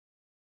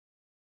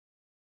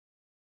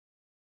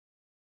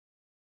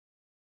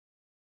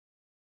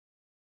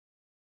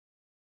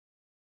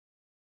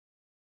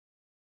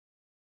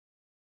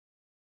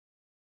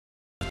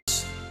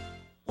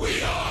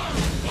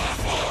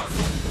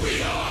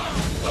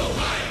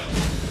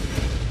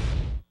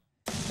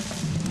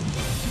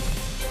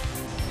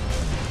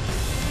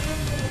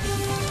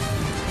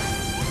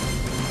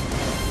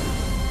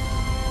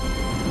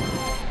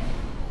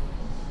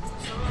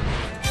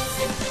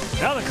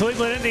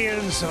Cleveland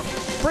Indians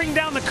bring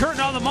down the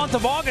curtain on the month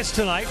of August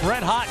tonight.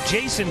 Red hot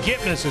Jason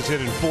Gipnis has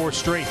hit in 4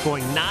 straight,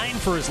 going 9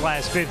 for his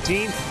last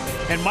 15.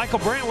 And Michael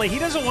Brantley, he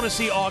doesn't want to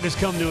see August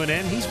come to an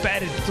end. He's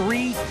batted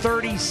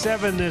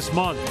 .337 this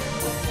month.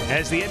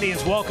 As the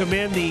Indians welcome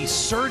in the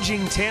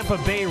surging Tampa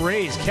Bay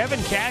Rays,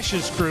 Kevin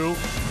Cash's crew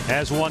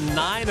has won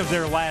 9 of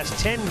their last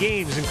 10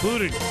 games,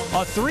 including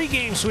a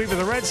 3-game sweep of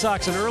the Red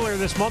Sox, and earlier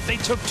this month they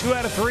took 2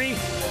 out of 3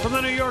 from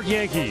the New York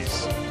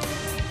Yankees.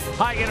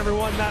 Hi again,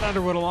 everyone. Matt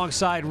Underwood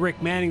alongside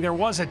Rick Manning. There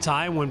was a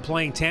time when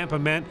playing Tampa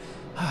meant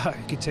you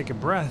could take a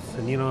breath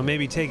and,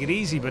 maybe take it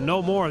easy, but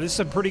no more. This is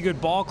a pretty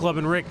good ball club,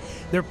 and Rick,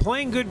 they're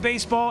playing good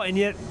baseball, and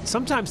yet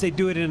sometimes they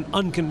do it in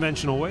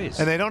unconventional ways.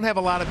 And they don't have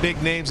a lot of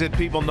big names that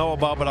people know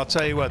about, but I'll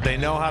tell you what, they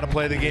know how to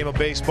play the game of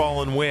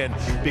baseball and win,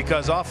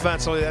 because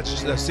offensively,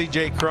 that's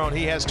C.J. Cron.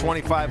 He has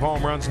 25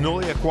 home runs.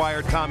 Newly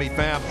acquired Tommy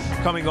Pham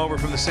coming over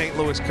from the St.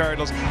 Louis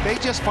Cardinals. They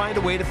just find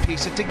a way to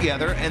piece it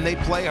together, and they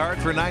play hard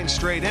for 9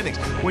 straight innings.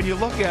 When you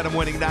look at them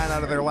winning 9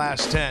 out of their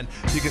last 10,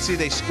 you can see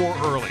they score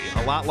early,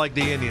 a lot like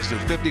the Indians do.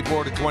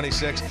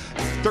 54-26.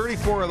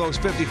 34 of those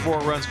 54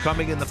 runs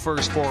coming in the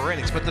first 4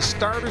 innings. But the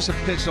starters have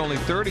pitched only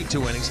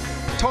 32 innings.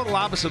 Total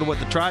opposite of what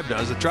the Tribe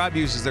does. The Tribe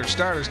uses their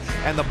starters,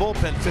 and the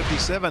bullpen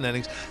 57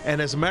 innings.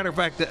 And as a matter of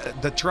fact,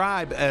 the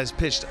Tribe has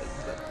pitched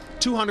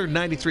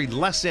 293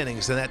 less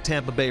innings than that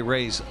Tampa Bay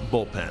Rays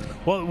bullpen.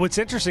 Well, what's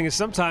interesting is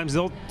sometimes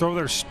they'll throw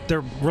their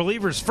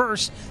relievers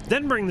first,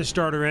 then bring the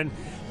starter in.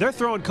 They're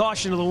throwing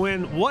caution to the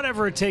wind,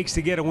 whatever it takes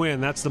to get a win.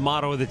 That's the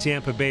motto of the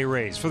Tampa Bay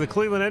Rays. For the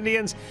Cleveland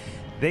Indians,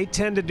 they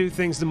tend to do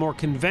things the more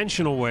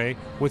conventional way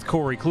with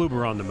Corey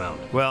Kluber on the mound.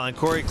 Well, and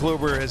Corey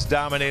Kluber has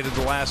dominated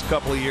the last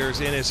couple of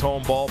years in his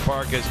home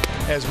ballpark,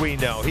 as we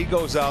know. He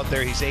goes out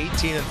there, he's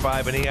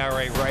 18-5, an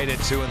ERA right at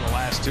 2 in the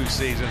last 2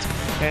 seasons.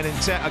 And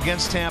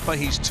against Tampa,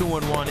 he's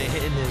 2-1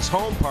 in his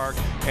home park,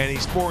 and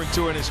he's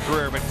 4-2 in his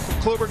career. But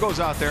Kluber goes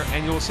out there,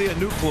 and you'll see a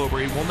new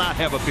Kluber. He will not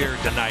have a beard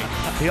tonight.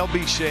 He'll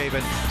be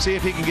shaven. See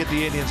if he can get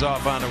the Indians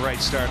off on the right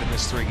start in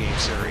this 3-game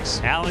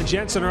series. Alan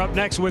Jensen are up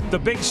next with the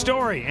big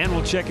story, and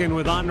we'll check in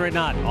with Andre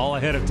Knott, all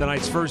ahead of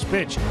tonight's first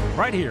pitch,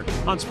 right here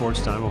on Sports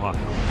Time Ohio.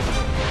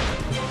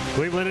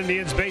 Cleveland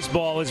Indians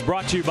baseball is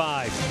brought to you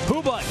by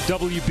Hubut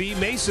WB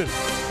Mason,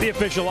 the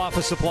official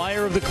office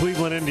supplier of the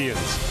Cleveland Indians.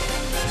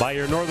 By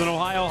your Northern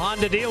Ohio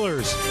Honda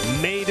dealers,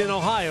 made in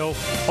Ohio,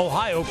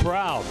 Ohio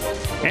proud.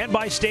 And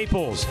by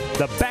Staples,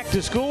 the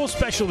back-to-school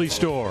specialty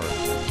store.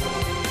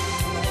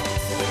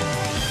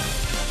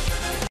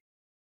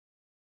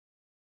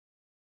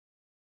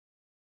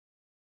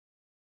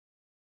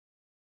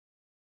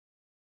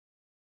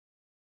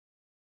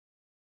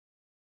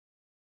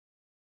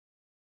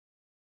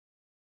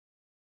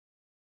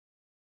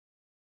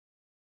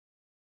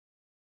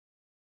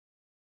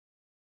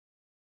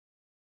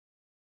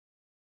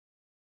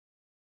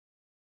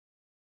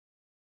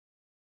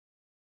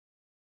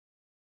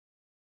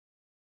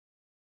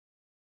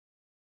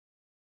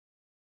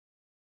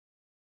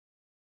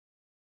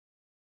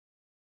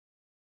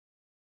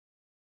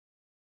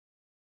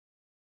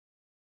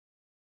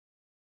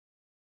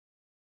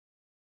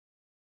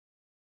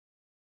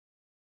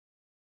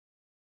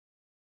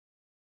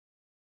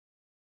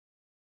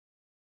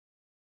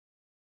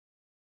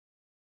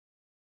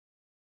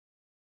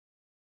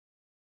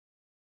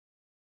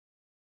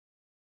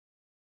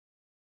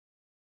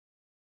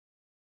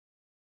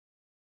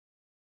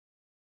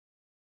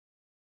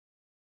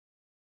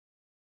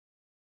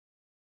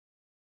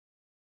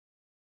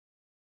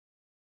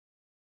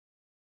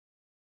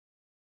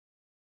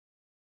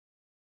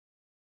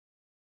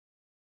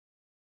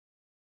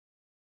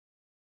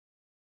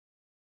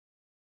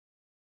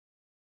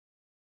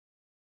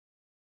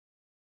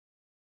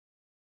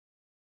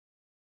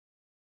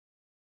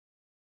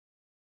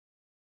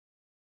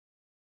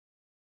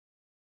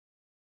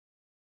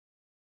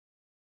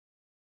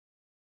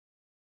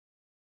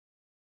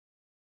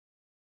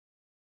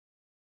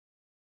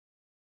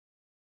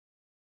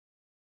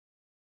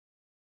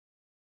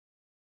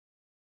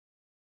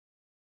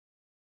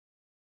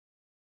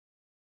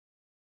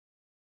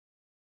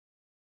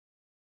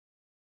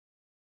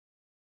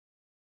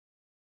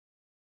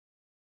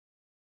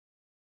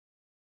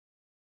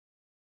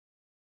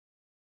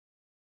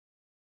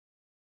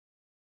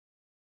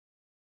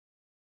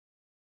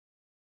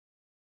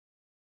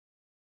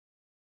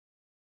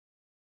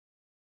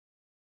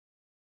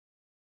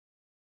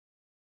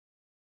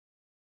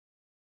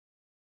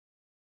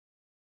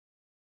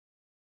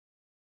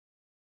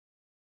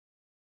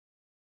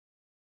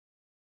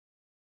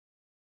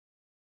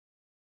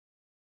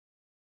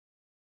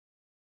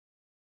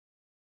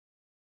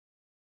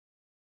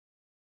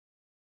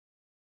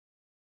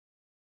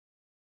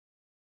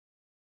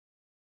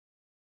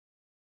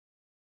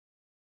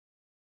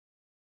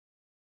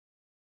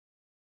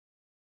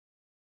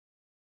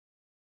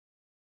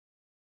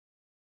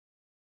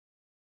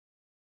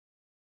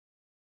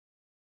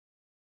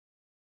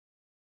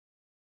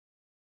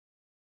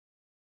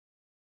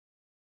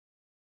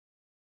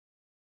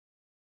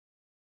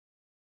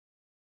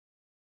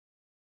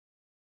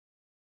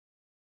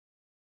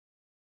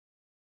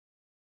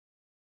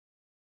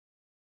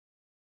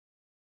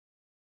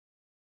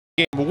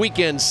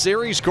 Weekend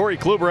series. Corey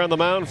Kluber on the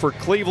mound for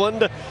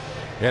Cleveland.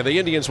 And the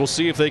Indians will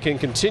see if they can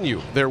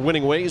continue their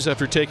winning ways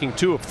after taking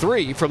 2 of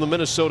 3 from the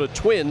Minnesota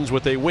Twins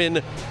with a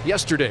win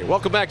yesterday.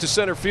 Welcome back to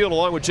center field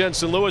along with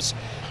Jensen Lewis.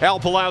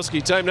 Al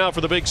Pulowski. Time now for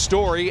the big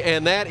story,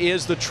 and that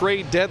is the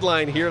trade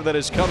deadline here that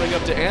is coming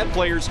up to add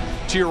players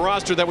to your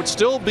roster that would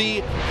still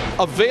be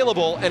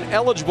available and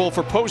eligible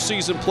for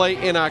postseason play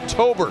in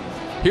October.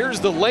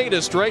 Here's the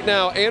latest right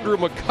now. Andrew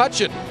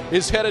McCutchen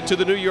is headed to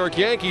the New York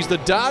Yankees. The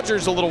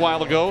Dodgers a little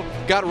while ago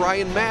got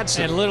Ryan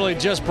Madson. And literally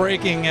just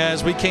breaking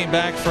as we came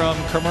back from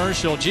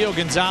commercial, Gio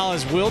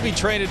Gonzalez will be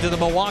traded to the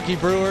Milwaukee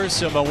Brewers.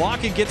 So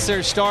Milwaukee gets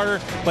their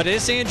starter. But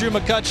this Andrew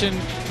McCutchen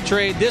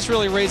trade, this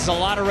really raises a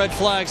lot of red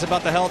flags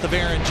about the health of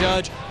Aaron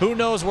Judge. Who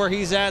knows where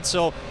he's at?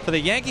 So for the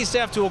Yankee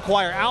staff to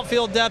acquire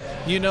outfield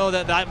depth, you know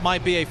that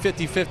might be a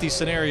 50-50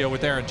 scenario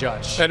with Aaron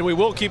Judge. And we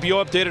will keep you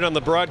updated on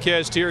the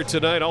broadcast here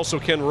tonight. Also,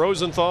 Ken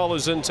Rosenthal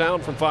is in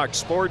town from Fox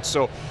Sports,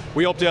 so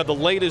we hope to have the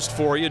latest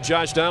for you.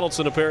 Josh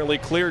Donaldson apparently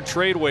cleared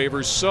trade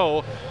waivers,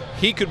 so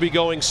he could be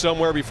going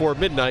somewhere before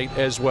midnight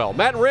as well.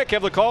 Matt and Rick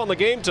have the call in the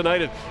game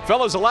tonight. And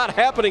fellas, a lot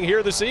happening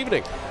here this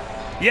evening.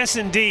 Yes,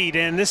 indeed,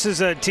 and this is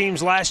a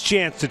team's last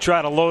chance to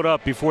try to load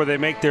up before they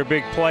make their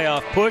big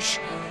playoff push.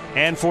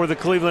 And for the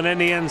Cleveland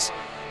Indians,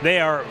 they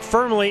are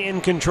firmly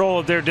in control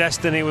of their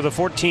destiny with a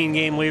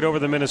 14-game lead over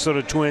the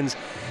Minnesota Twins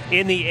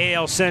in the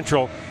AL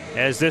Central,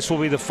 as this will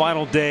be the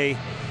final day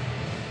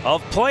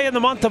of play in the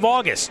month of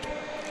August.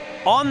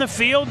 On the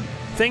field,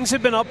 things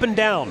have been up and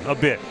down a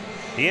bit.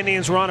 The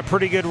Indians were on a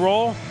pretty good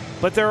roll,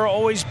 but there are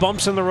always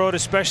bumps in the road,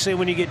 especially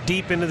when you get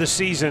deep into the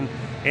season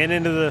and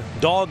into the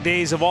dog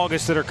days of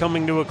August that are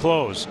coming to a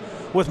close.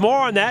 With more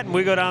on that,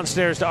 we go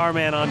downstairs to our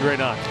man, Andre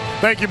Knott.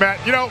 Thank you,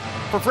 Matt. You know,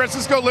 for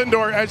Francisco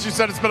Lindor, as you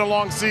said, it's been a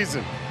long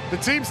season. The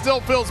team still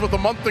feels with a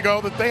month to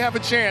go that they have a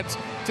chance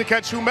to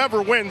catch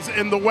whomever wins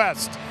in the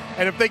West.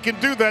 And if they can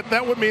do that,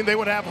 that would mean they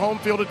would have home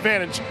field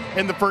advantage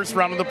in the first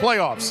round of the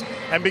playoffs.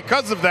 And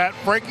because of that,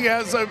 Frankie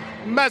has a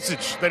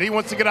message that he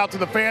wants to get out to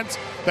the fans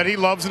that he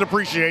loves and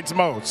appreciates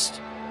most.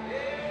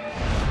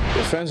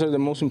 The fans are the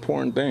most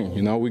important thing.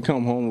 You know, we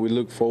come home, we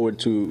look forward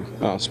to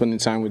spending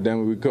time with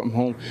them. We come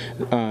home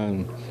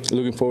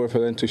looking forward for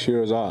them to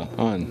cheer us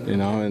on. You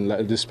know, and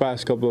this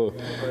past couple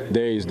of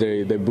days,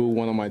 they booed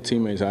one of my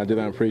teammates. I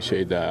didn't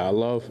appreciate that. I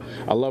love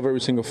every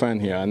single fan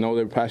here. I know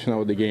they're passionate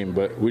about the game,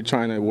 but we're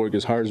trying to work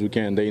as hard as we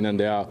can day in and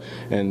day out.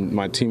 And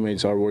my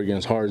teammates are working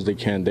as hard as they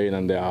can day in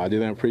and day out. I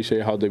didn't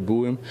appreciate how they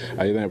booed him.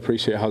 I didn't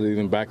appreciate how they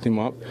didn't back him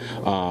up.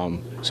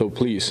 So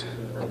please,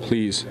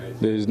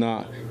 this is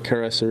not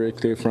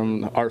characteristic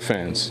from our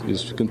fans.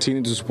 Just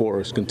continue to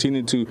support us,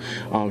 continue to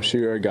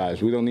cheer our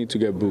guys. We don't need to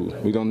get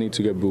booed.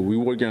 We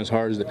work as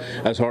hard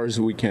as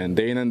we can,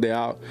 day in and day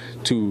out,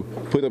 to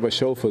put up a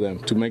show for them,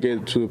 to make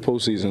it to the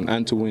postseason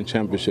and to win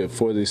championship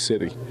for this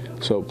city.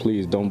 So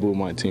please don't boo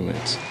my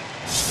teammates.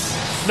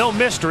 No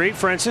mystery,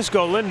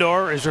 Francisco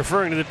Lindor is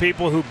referring to the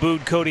people who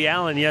booed Cody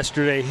Allen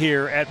yesterday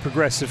here at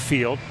Progressive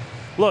Field.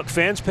 Look,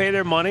 fans pay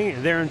their money.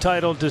 They're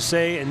entitled to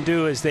say and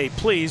do as they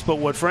please. But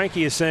what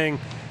Frankie is saying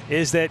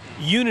is that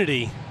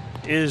unity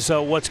is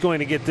what's going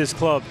to get this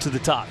club to the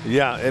top.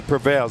 Yeah, it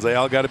prevails. They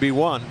all got to be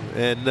one.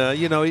 And,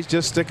 you know, he's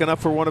just sticking up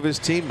for one of his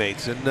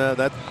teammates. And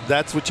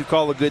that's what you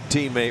call a good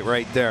teammate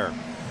right there.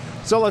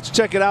 So let's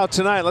check it out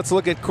tonight. Let's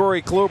look at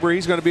Corey Kluber.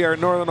 He's going to be our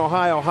Northern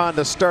Ohio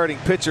Honda starting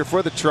pitcher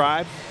for the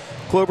Tribe.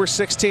 Kluber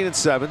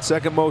 16-7,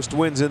 second most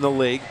wins in the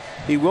league.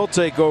 He will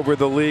take over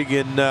the league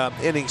in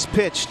innings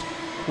pitched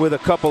with a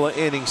couple of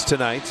innings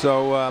tonight.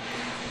 So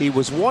he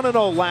was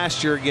 1-0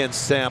 last year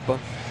against Tampa,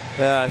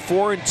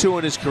 4-2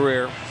 in his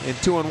career, and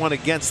 2-1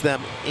 against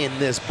them in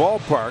this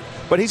ballpark.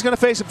 But he's going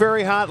to face a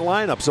very hot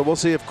lineup, so we'll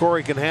see if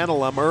Corey can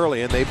handle them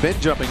early, and they've been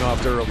jumping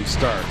off to early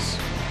starts.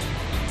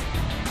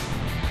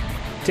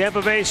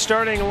 Tampa Bay's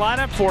starting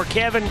lineup for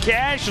Kevin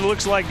Cash. It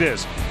looks like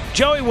this.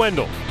 Joey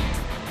Wendell,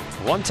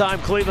 one-time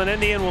Cleveland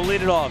Indian, will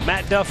lead it off.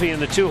 Matt Duffy in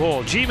the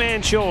 2-hole.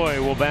 G-Man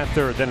Choi will bat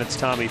third. Then it's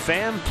Tommy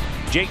Pham,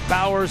 Jake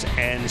Bowers,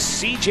 and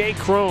C.J.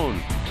 Cron.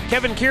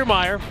 Kevin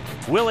Kiermaier,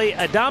 Willie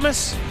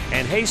Adames,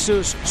 and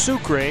Jesus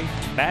Sucre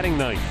batting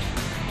ninth.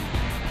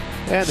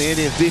 And the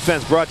Indians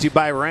defense brought to you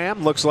by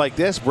Ram. Looks like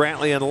this.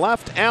 Brantley in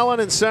left, Allen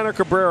in center,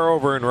 Cabrera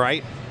over in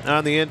right.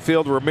 On the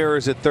infield,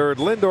 Ramirez at third,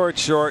 Lindor at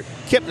short,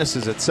 Kipnis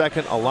is at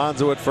second,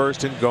 Alonso at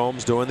first, and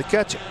Gomes doing the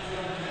catching.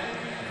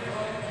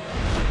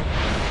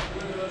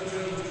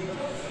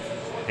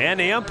 And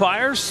the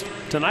umpires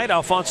tonight,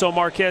 Alfonso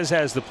Marquez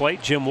has the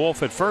plate, Jim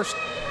Wolf at first.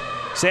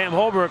 Sam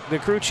Holbrook, the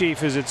crew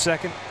chief, is at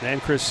second,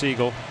 and Chris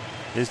Siegel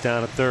is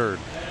down at third.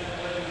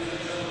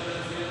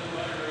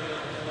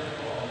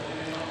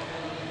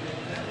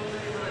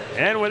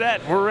 And with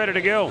that, we're ready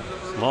to go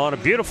on a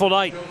beautiful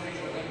night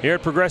here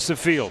at Progressive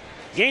Field.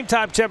 Game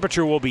time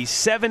temperature will be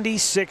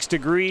 76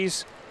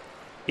 degrees.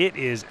 It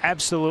is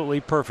absolutely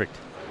perfect.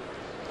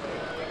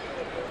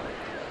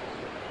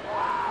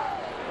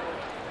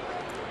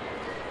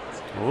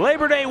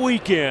 Labor Day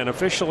weekend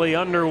officially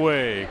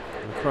underway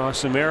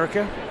across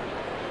America.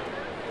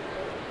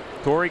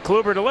 Corey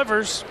Kluber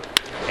delivers,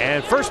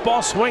 And first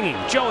ball swinging.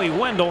 Joey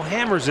Wendell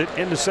hammers it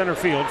into center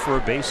field for a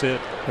base hit.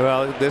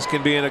 Well, this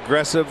can be an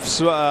aggressive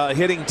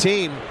hitting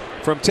team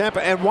from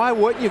Tampa. And why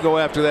wouldn't you go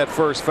after that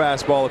first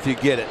fastball if you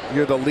get it?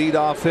 You're the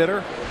leadoff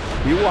hitter.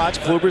 You watch.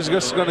 Kluber's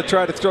just going to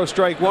try to throw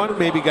strike one.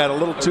 Maybe got a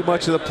little too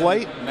much of the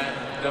plate.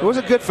 It was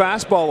a good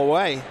fastball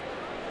away.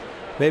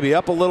 Maybe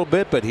up a little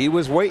bit, but he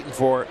was waiting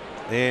for it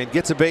and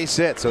gets a base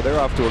hit. So they're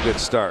off to a good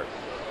start.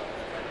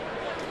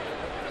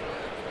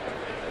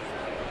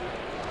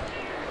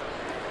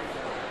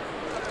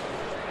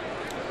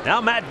 Now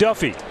Matt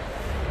Duffy,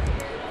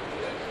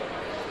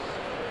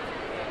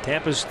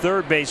 Tampa's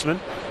third baseman.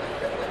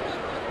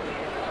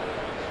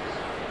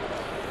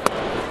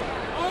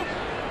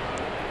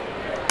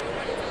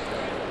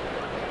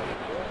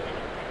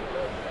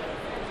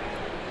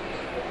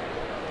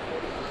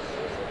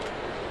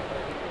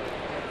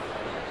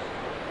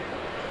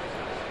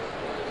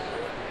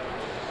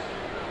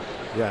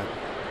 Yeah,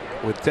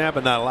 with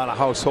Tampa, not a lot of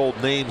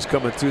household names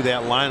coming through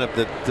that lineup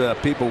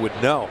that people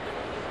would know.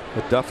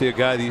 But Duffy, a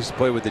guy that used to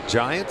play with the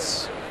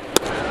Giants.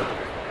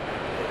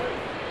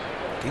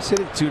 He's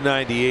hitting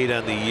 .298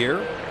 on the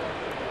year.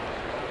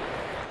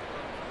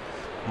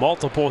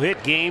 Multiple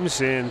hit games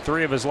in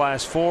 3 of his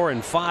last 4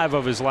 and 5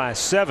 of his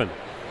last 7.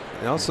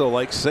 He also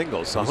likes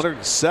singles,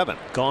 107.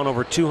 Gone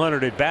over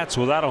 200 at bats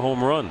without a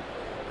home run.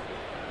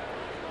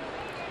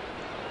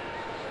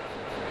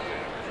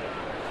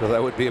 So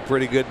that would be a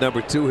pretty good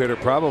number 2 hitter.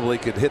 Probably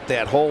could hit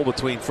that hole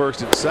between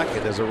first and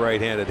second as a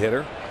right-handed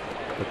hitter.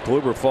 But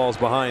Kluber falls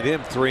behind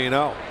him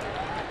 3-0.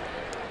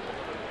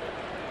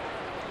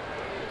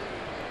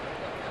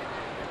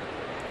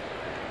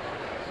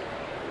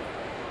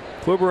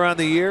 Kluber on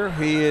the year,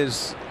 he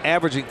is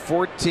averaging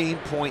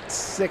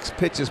 14.6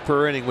 pitches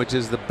per inning, which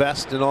is the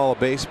best in all of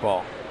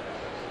baseball.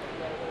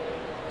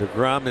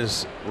 DeGrom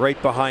is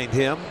right behind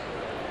him.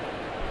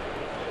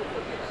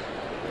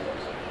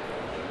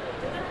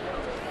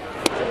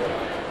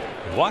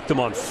 Walked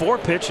him on 4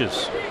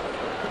 pitches.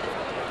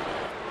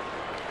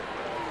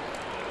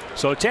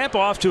 So Tampa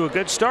off to a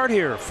good start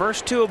here.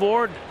 First 2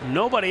 aboard,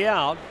 nobody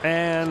out,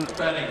 and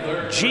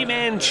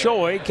G-Man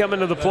Choi coming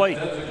to the plate.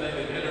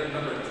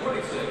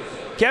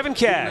 Kevin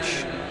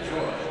Cash,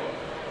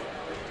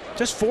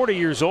 just 40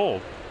 years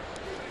old.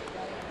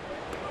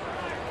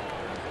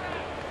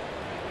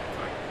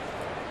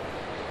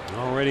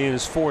 Already in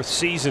his 4th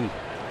season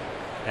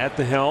at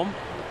the helm.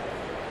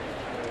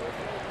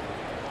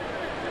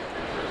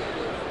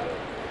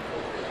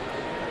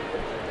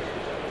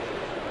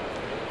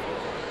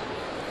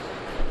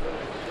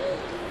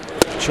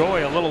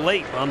 Choi a little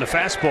late on the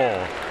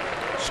fastball.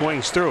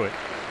 Swings through it.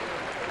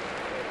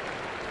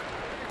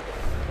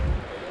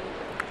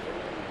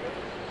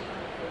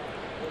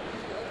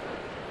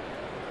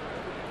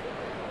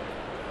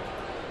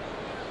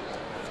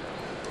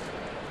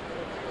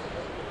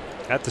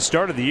 At the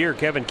start of the year,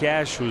 Kevin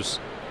Cash was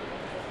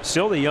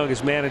still the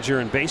youngest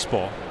manager in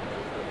baseball.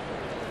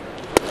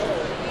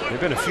 There have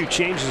been a few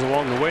changes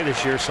along the way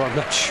this year, so I'm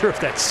not sure if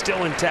that's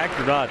still intact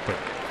or not. But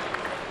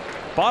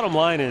bottom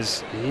line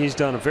is he's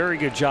done a very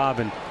good job.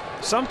 And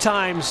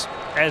sometimes,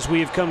 as we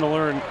have come to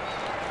learn,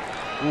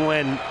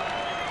 when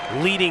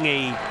leading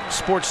a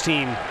sports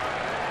team,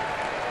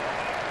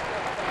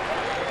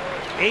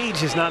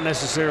 age is not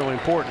necessarily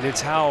important.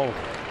 It's how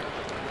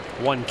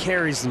one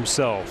carries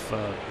themselves.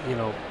 You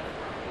know,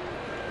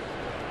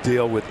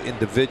 deal with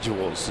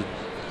individuals.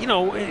 You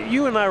know,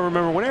 you and I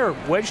remember when Eric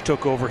Wedge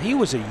took over, he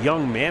was a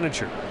young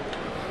manager,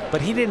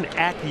 but he didn't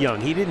act young.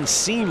 He didn't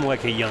seem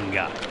like a young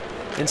guy.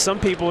 And some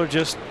people are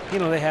just, you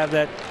know, they have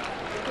that,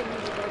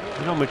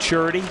 you know,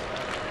 maturity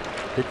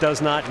that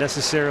does not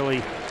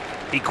necessarily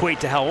equate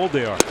to how old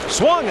they are.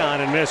 Swung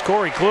on and missed.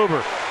 Corey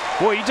Kluber.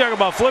 Boy, you talk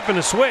about flipping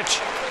a switch.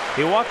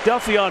 He walked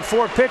Duffy on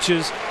 4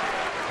 pitches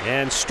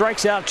and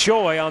strikes out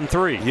Choi on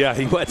 3. Yeah,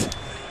 he went.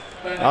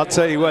 I'll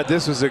tell you what,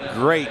 this was a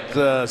great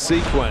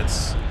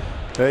sequence.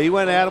 He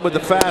went at him with the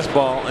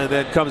fastball and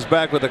then comes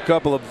back with a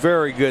couple of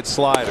very good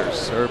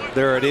sliders.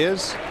 There it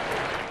is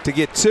to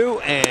get 2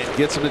 and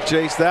gets him to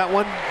chase that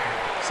one.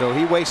 So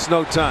he wastes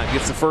no time,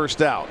 gets the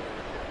first out.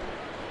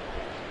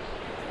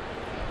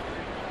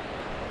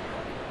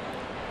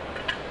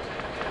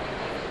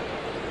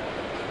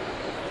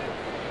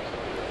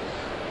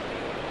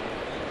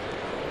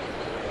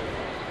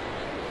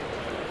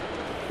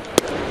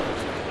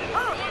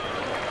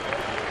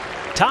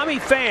 Tommy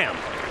Pham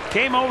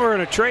came over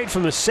in a trade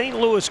from the St.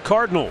 Louis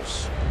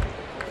Cardinals.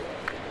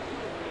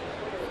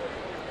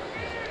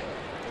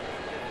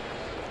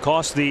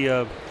 Cost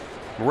the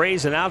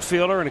Rays an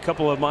outfielder and a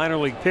couple of minor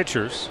league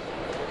pitchers.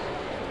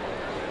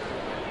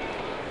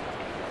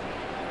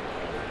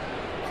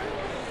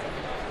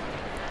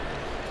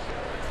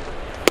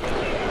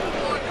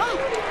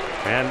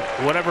 And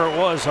whatever it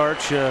was,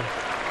 Arch,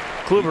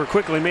 Kluber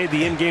quickly made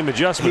the in-game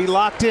adjustment. He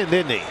locked in,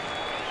 didn't he?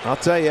 I'll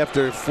tell you,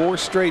 after 4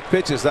 straight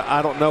pitches,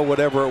 I don't know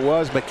whatever it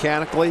was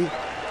mechanically,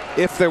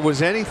 if there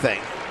was anything,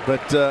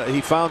 but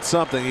he found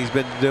something. He's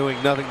been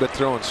doing nothing but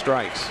throwing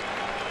strikes.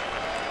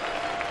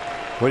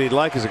 What he'd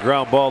like is a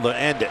ground ball to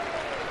end it.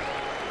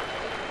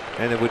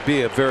 and it would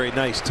be a very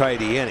nice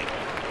tidy inning.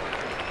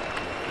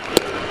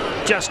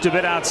 Just a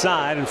bit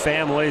outside, and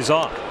Pham lays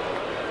off.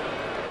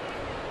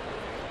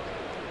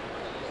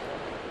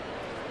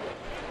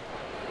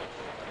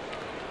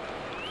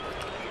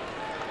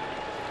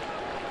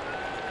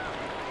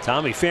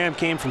 Tommy Pham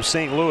came from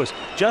St. Louis.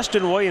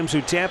 Justin Williams,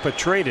 who Tampa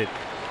traded.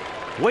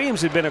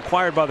 Williams had been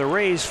acquired by the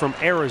Rays from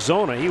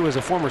Arizona. He was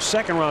a former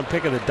second-round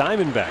pick of the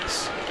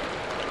Diamondbacks.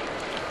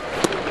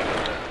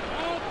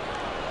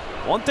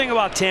 One thing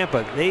about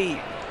Tampa,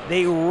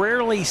 they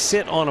rarely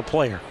sit on a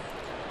player.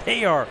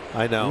 They are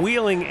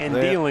wheeling and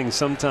dealing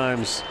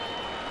sometimes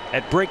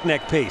at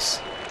breakneck pace.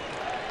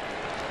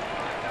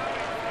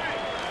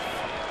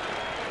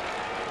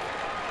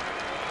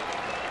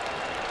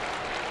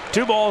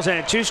 Two balls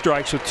and 2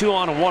 strikes with 2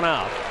 on and 1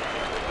 out.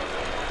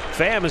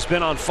 Pham has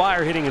been on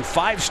fire, hitting in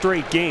 5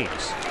 straight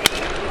games.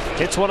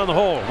 Hits one on the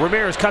hole.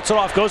 Ramirez cuts it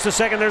off, goes to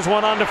second. There's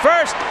one on to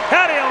first.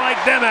 How do you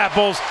like them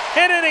apples?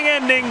 An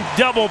inning-ending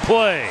double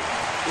play.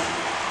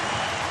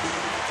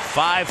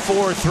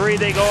 5-4-3.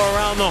 They go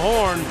around the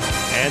horn,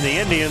 and the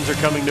Indians are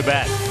coming to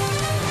bat.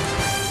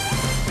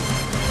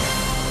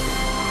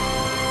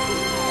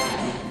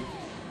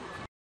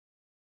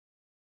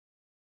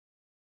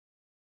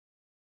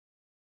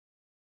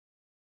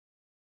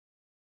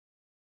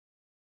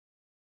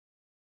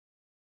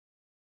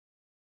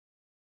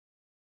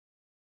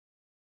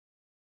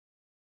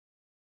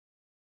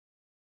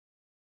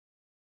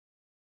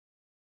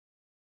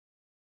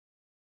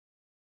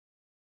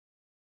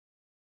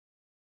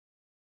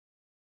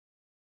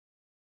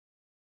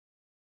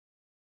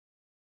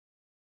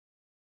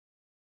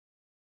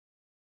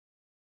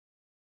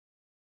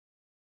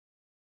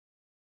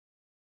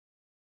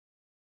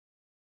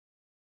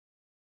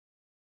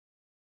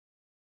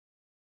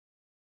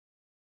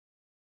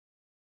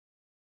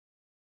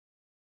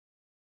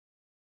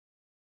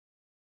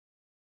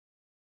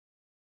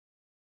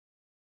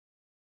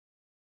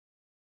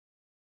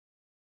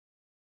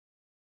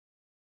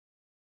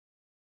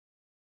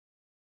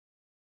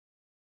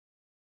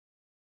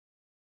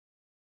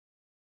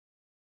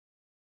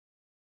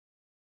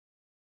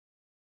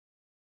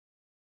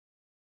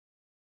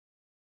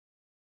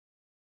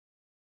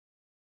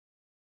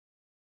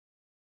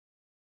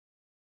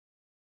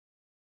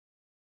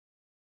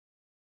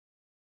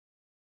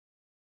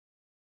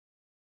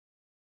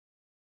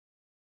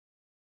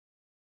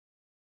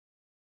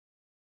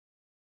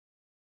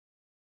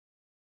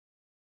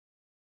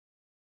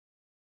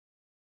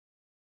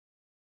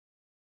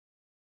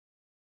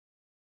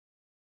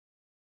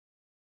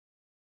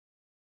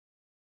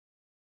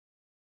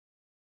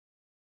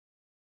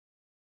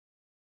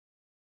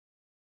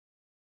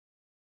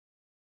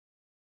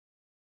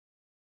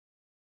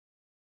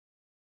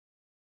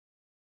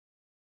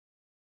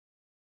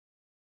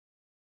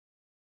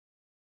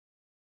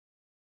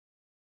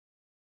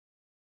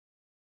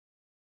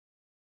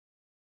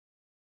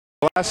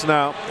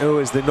 Glasnow, who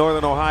is the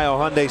Northern Ohio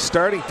Hyundai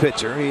starting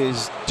pitcher, he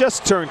has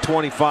just turned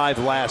 25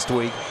 last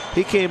week.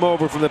 He came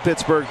over from the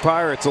Pittsburgh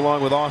Pirates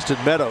along with Austin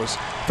Meadows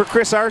for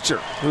Chris Archer,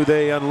 who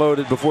they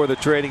unloaded before the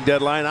trading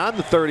deadline on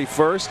the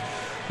 31st.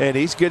 And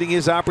he's getting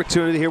his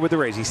opportunity here with the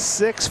Rays. He's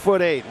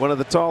 6'8", one of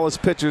the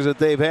tallest pitchers that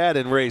they've had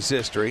in Rays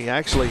history.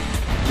 Actually,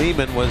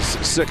 Neiman was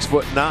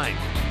 6'9".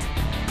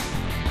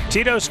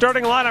 Tito's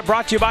starting lineup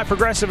brought to you by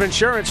Progressive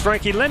Insurance.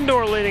 Frankie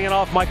Lindor leading it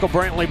off. Michael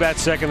Brantley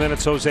bats second. Then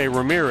it's Jose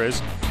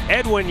Ramirez.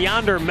 Edwin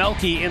Yonder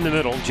Melky in the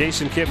middle.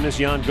 Jason Kipnis,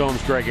 Yan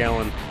Gomes, Greg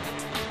Allen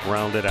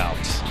rounded out.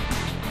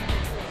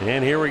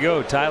 And here we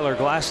go. Tyler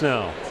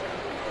Glasnow.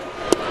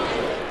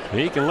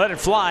 He can let it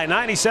fly.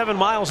 97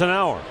 miles an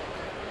hour.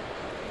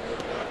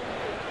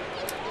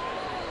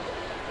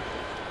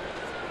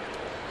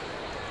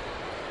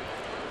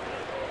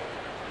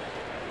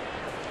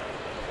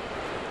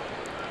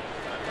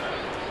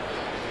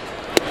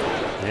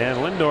 And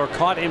Lindor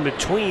caught in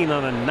between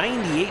on a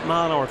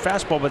 98-mile-an-hour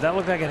fastball, but that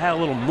looked like it had a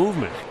little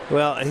movement.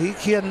 Well, he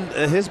can.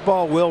 His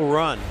ball will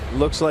run.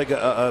 Looks like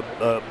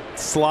a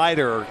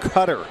slider or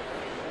cutter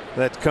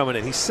that's coming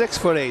in. He's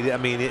 6'8". I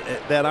mean,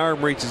 that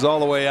arm reaches all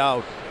the way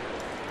out.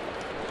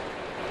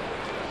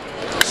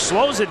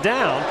 Slows it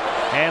down,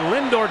 and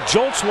Lindor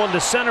jolts one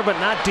to center, but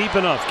not deep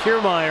enough.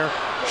 Kiermaier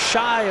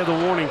shy of the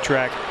warning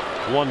track.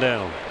 1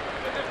 down.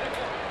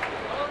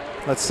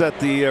 Let's set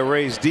the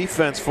Rays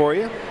defense for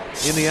you.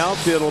 In the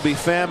outfield will be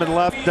Pham in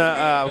left,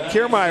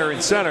 Kiermaier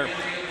in center.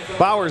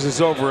 Bowers is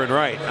over and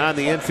right. On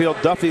the infield,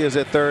 Duffy is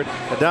at third.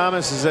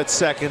 Adames is at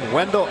second.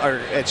 Wendell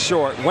at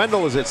short.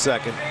 Wendell is at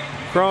second.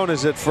 Crone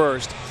is at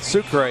first.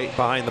 Sucre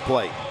behind the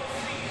plate.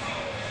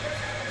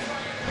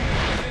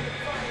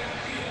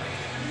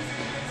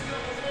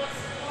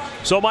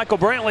 So Michael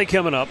Brantley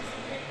coming up.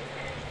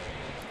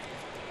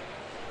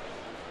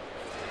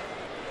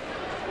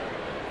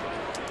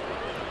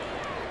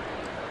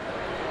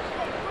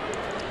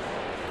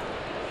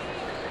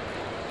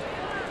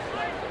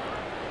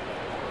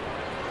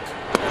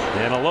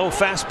 And a low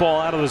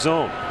fastball out of the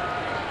zone.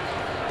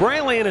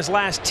 Brantley in his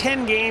last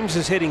 10 games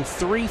is hitting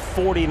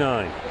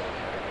 .349.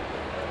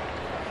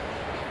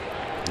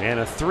 And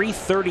a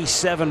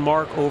 337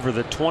 mark over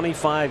the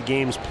 25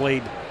 games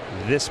played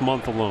this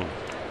month alone.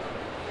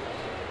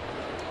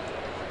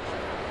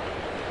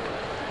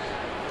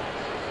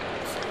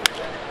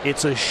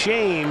 It's a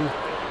shame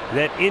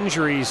that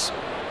injuries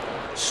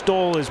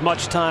stole as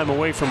much time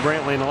away from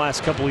Brantley in the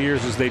last couple of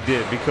years as they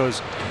did, because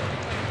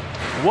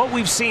what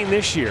we've seen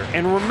this year,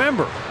 and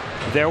remember,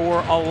 there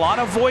were a lot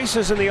of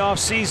voices in the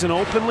offseason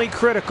openly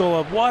critical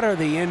of what are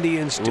the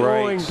Indians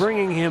doing,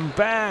 bringing him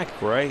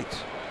back. Right.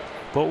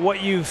 But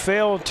what you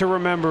fail to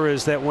remember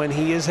is that when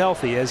he is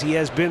healthy, as he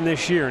has been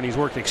this year, and he's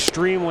worked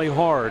extremely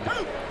hard,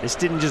 this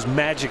didn't just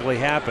magically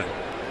happen,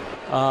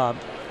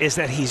 is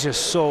that he's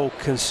just so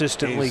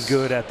consistently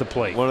good at the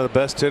plate. One of the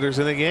best hitters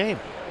in the game.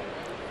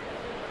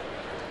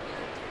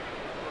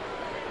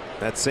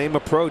 That same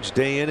approach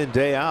day in and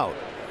day out.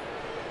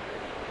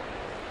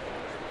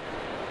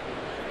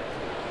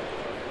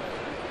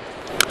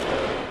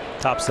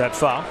 Tops that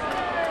foul.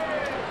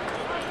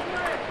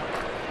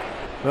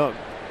 Well,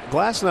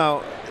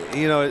 Glasnow,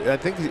 you know, I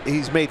think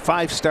he's made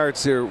 5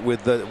 starts here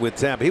with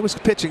Tampa. He was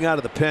pitching out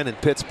of the pen in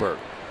Pittsburgh.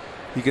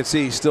 You can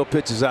see he still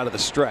pitches out of the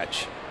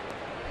stretch.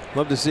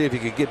 Love to see if he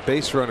could get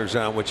base runners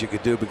on what you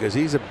could do, because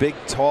he's a big,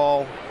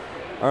 tall,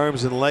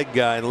 arms and leg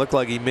guy, and looked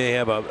like he may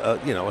have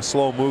a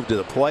slow move to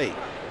the plate.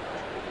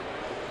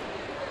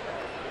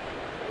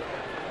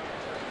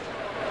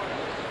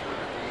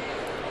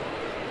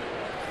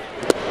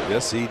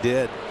 Yes, he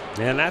did.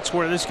 And that's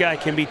where this guy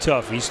can be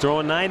tough. He's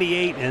throwing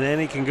 98, and then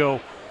he can go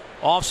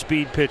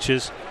off-speed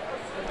pitches.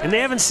 And they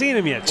haven't seen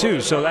him yet, too,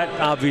 so that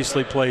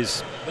obviously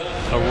plays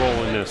a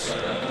role in this.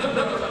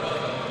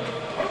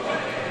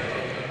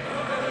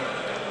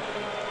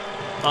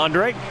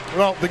 Andre?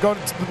 Well, the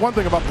one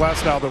thing about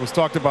Glasnow that was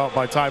talked about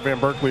by Ty Van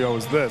Berkeley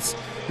is this.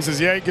 He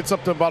says, yeah, he gets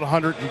up to about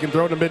 100. He can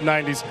throw in the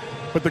mid-90s.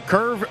 But the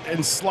curve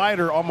and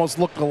slider almost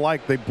look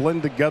alike. They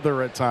blend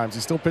together at times.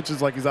 He still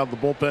pitches like he's out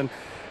of the bullpen.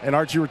 And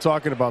Archie, you were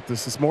talking about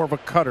this. It's more of a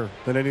cutter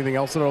than anything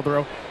else that they'll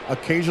throw.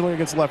 Occasionally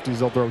against lefties,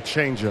 they'll throw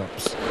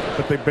changeups.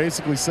 But they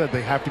basically said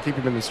they have to keep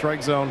him in the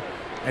strike zone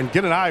and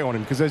get an eye on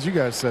him, because as you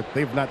guys said,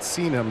 they've not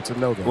seen him to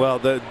know that. Well,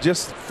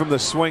 just from the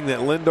swing that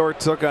Lindor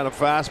took on a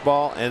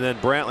fastball and then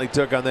Brantley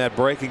took on that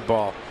breaking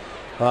ball,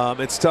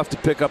 it's tough to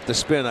pick up the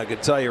spin, I can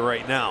tell you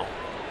right now.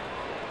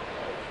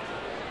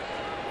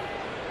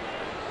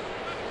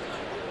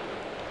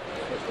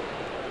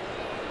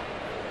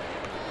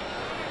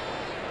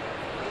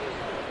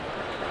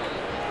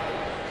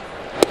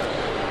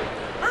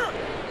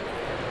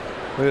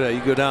 Look at that,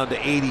 you go down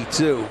to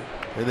 82,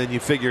 and then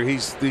you figure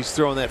he's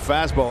throwing that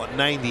fastball at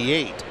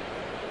 98.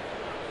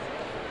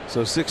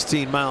 So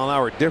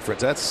 16-mile-an-hour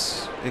difference.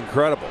 That's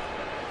incredible.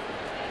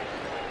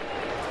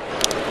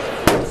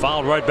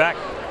 Fouled right back.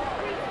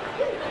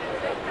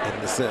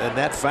 And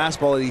that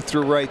fastball that he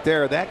threw right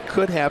there, that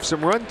could have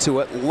some run to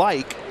it,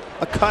 like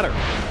a cutter.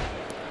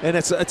 And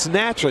it's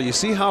natural. You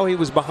see how he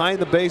was behind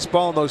the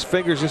baseball and those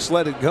fingers just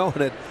let it go,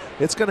 and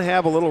it's going to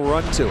have a little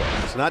run to it.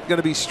 It's not going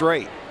to be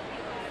straight.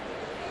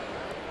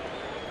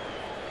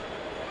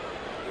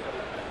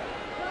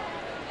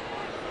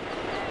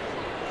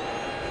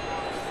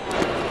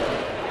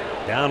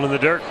 Down in the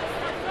dirt.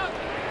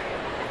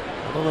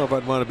 I don't know if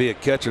I'd want to be a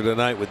catcher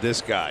tonight with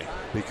this guy,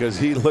 because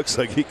he looks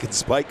like he can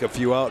spike a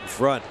few out in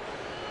front.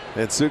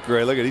 And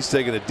Sucre, look at, he's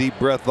taking a deep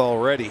breath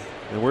already,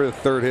 and we're the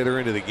 3rd hitter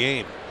into the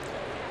game.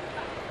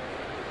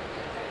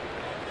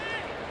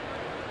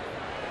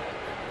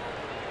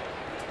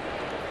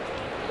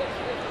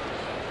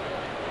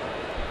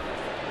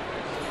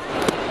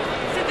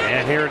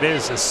 And here it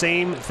is, the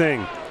same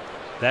thing.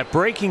 That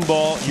breaking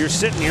ball, you're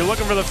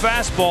looking for the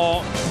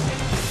fastball,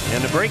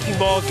 and the breaking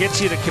ball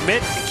gets you to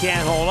commit. You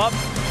can't hold up,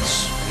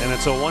 and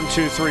it's a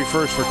 1-2-3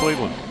 first for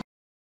Cleveland.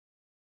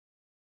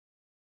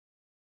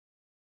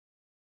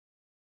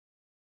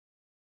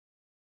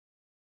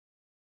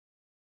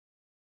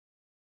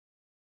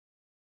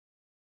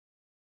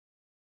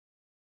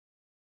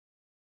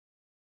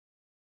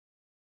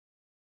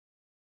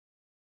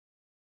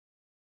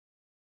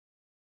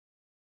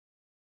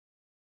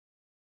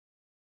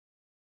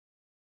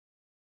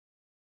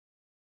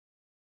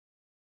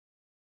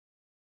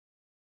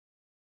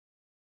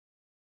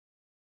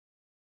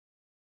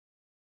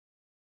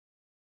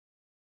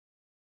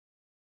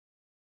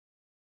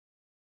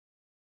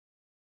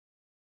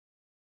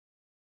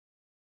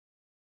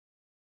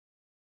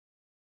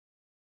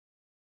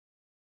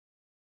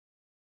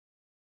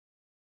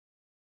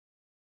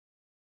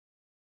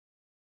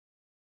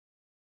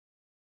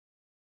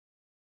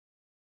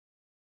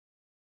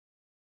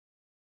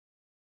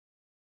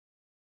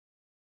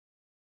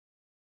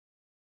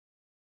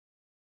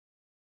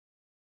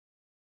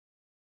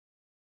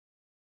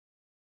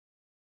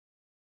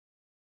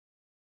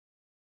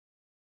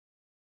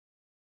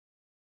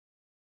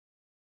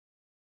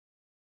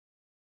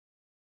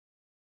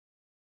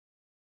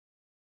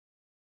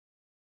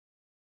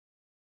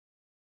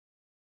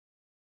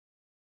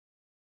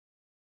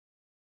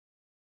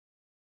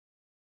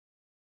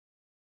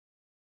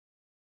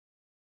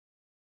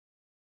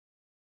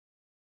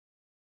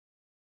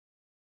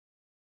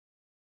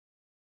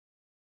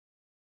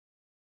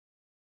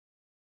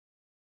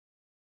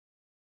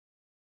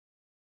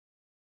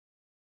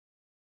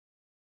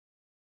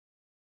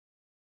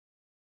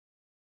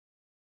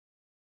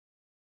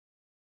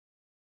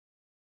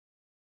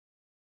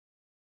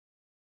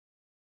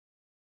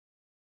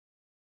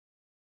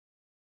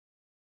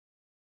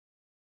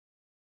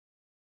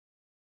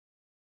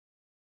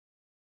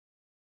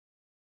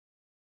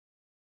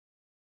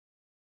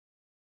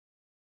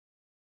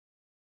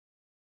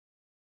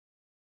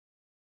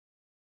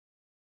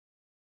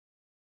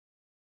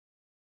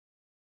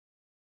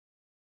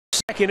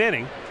 Second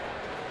inning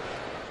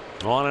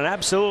on an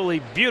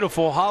absolutely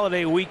beautiful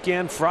holiday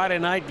weekend. Friday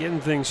night, getting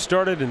things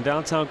started in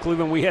downtown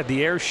Cleveland. We had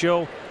the air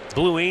show.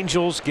 Blue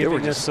Angels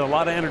giving us a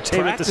lot of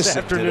entertainment this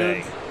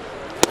afternoon.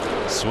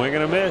 Today. Swing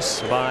and a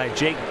miss by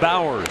Jake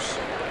Bowers.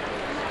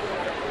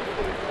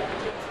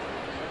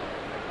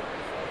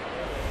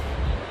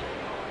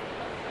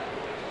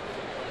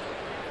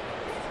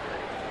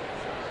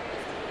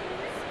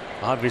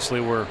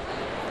 Obviously, we're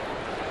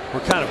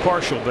kind of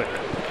partial, but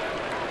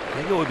I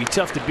think it would be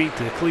tough to beat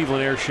the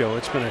Cleveland Air Show.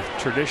 It's been a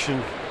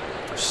tradition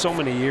for so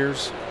many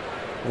years.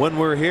 When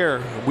we're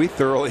here, we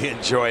thoroughly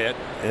enjoy it,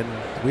 and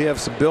we have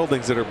some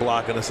buildings that are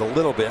blocking us a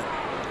little bit.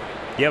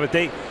 Yeah, but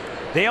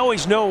they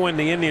always know when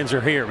the Indians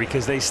are here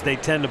because they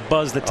tend to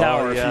buzz the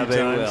tower a few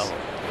times.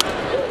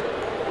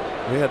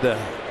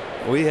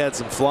 We had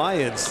some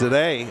fly-ins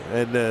today,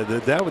 and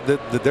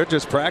they're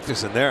just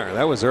practicing there.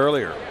 That was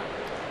earlier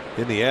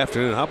in the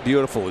afternoon. How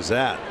beautiful is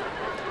that?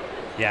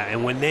 Yeah,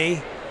 and when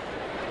they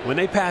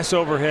pass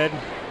overhead,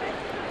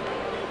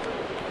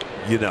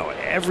 you know,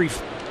 every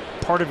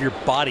part of your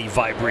body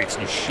vibrates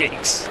and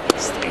shakes.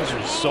 These things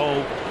are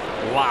so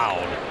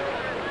loud.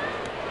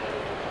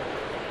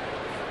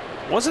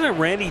 Wasn't it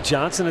Randy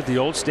Johnson at the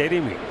old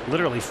stadium? He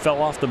literally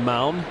fell off the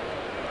mound.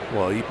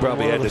 Well, he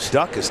probably had to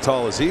duck as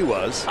tall as he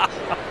was.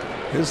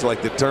 It was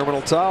like the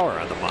Terminal Tower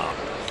on the mound.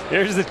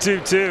 Here's the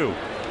 2-2.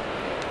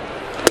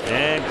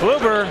 And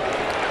Kluber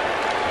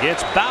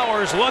gets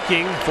Bowers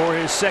looking for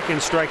his second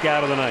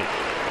strikeout of the night.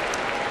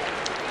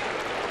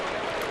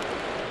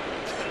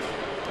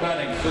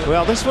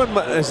 Well, this one,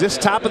 is this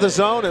top of the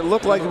zone? It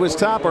looked like it was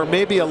top, or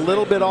maybe a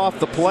little bit off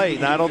the plate.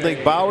 And I don't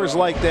think Bowers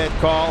liked that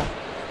call.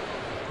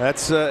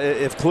 That's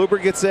if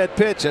Kluber gets that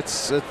pitch,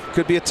 it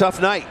could be a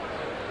tough night.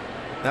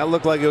 That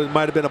looked like it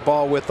might have been a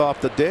ball width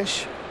off the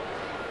dish.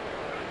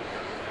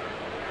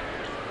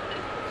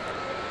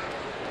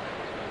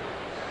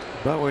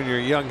 But when you're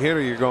a young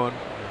hitter, you're going,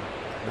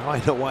 now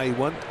I know why he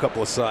won a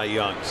couple of Cy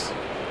Youngs.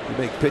 You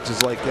make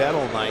pitches like that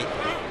all night.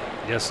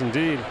 Yes,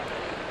 indeed.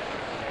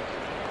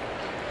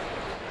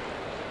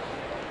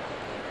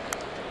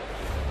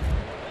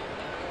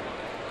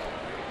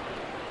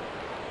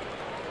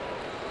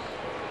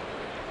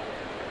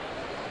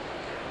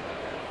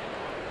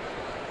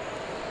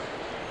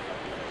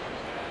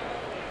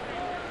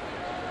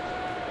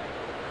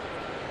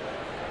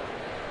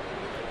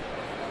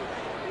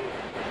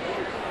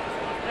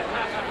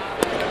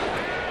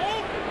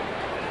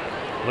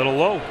 Little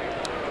low.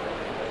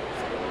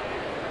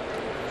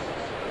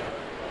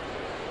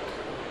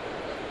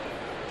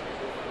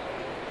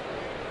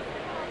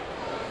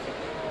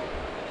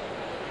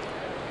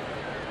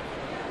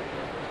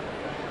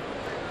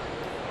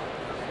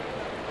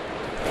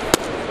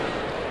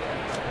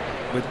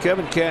 With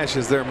Kevin Cash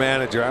as their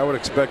manager, I would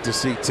expect to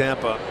see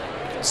Tampa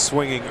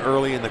swinging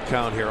early in the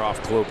count here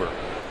off Kluber.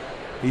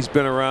 He's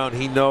been around.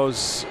 He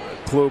knows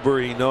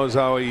Kluber. He knows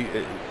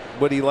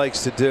what he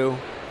likes to do.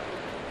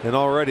 And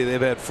already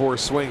they've had 4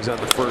 swings on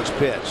the first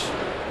pitch.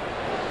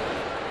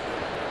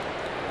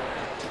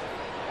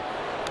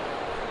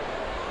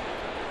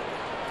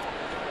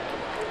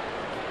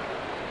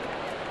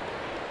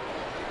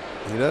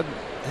 He doesn't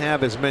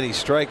have as many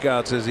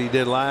strikeouts as he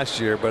did last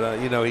year, but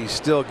you know, he's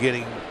still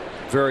getting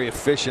very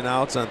efficient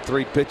outs on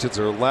 3 pitches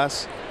or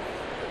less.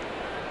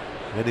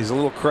 And he's a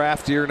little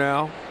craftier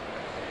now.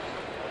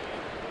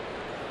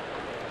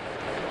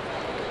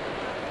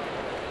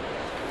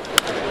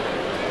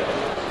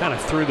 Kind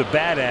of threw the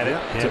bat at it,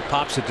 and it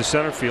pops it to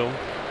center field.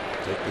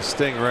 Take the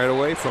sting right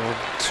away from him.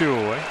 2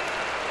 away.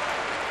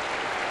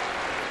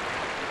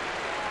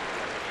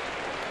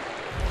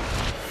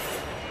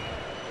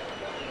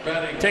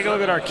 Take a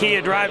look at our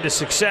Kia Drive to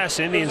Success.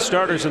 Indian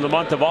starters in the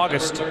month of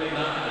August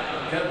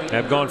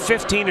have gone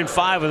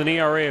 15-5 with an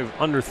ERA of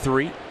under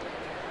 3,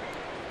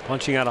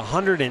 punching out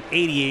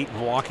 188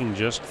 and walking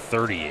just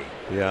 38.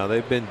 Yeah,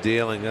 they've been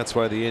dealing. That's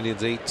why the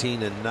Indians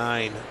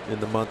 18-9 in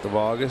the month of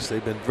August.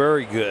 They've been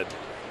very good.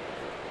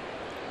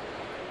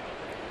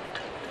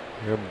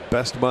 Their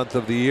best month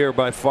of the year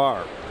by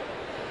far.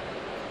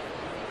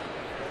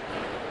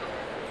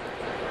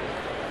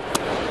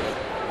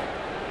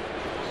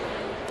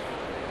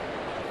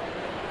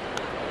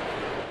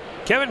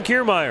 Kevin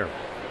Kiermaier,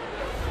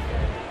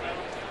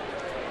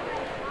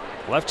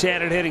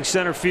 left-handed hitting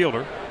center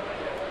fielder.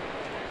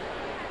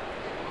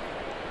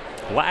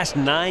 Last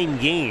 9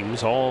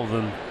 games, all of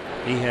them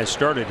he has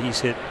started,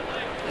 he's hit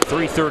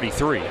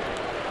 .333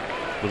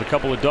 with a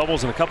couple of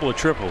doubles and a couple of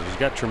triples. He's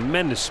got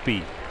tremendous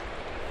speed.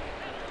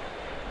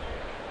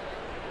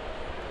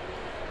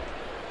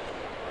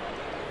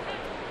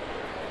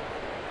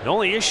 The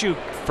only issue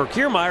for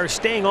Kiermaier is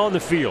staying on the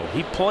field.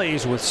 He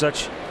plays with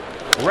such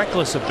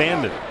reckless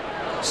abandon,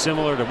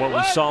 similar to what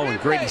we saw when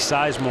Grady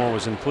Sizemore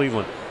was in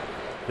Cleveland,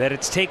 that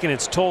it's taken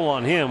its toll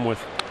on him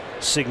with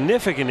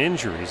significant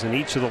injuries in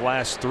each of the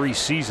last 3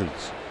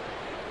 seasons.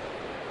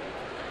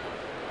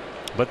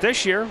 But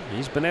this year,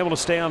 he's been able to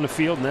stay on the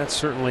field, and that's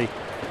certainly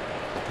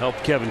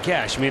helped Kevin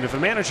Cash. I mean, if a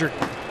manager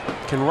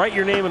can write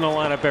your name in the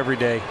lineup every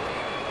day,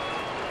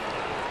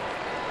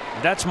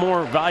 that's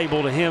more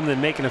valuable to him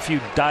than making a few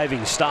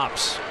diving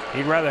stops.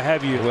 He'd rather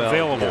have you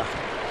available.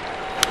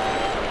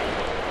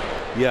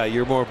 Yeah,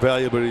 you're more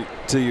valuable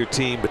to your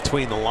team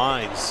between the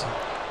lines.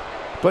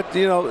 But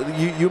you know,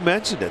 you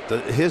mentioned it,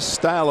 his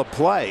style of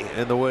play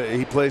and the way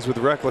he plays with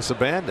reckless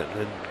abandon,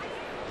 and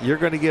you're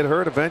going to get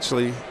hurt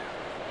eventually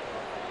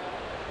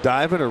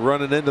diving or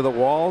running into the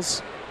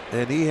walls,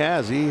 and he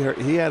has. He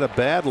had a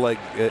bad leg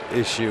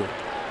issue.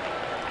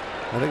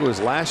 I think it was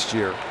last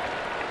year.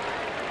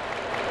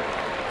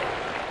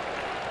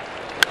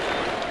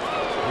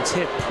 It's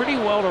hit pretty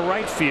well to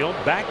right field.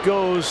 Back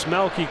goes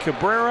Melky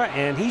Cabrera,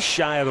 and he's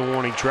shy of the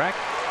warning track.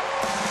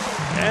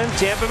 And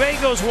Tampa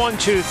Bay goes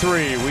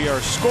 1-2-3. We are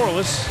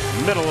scoreless,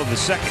 middle of the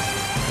second.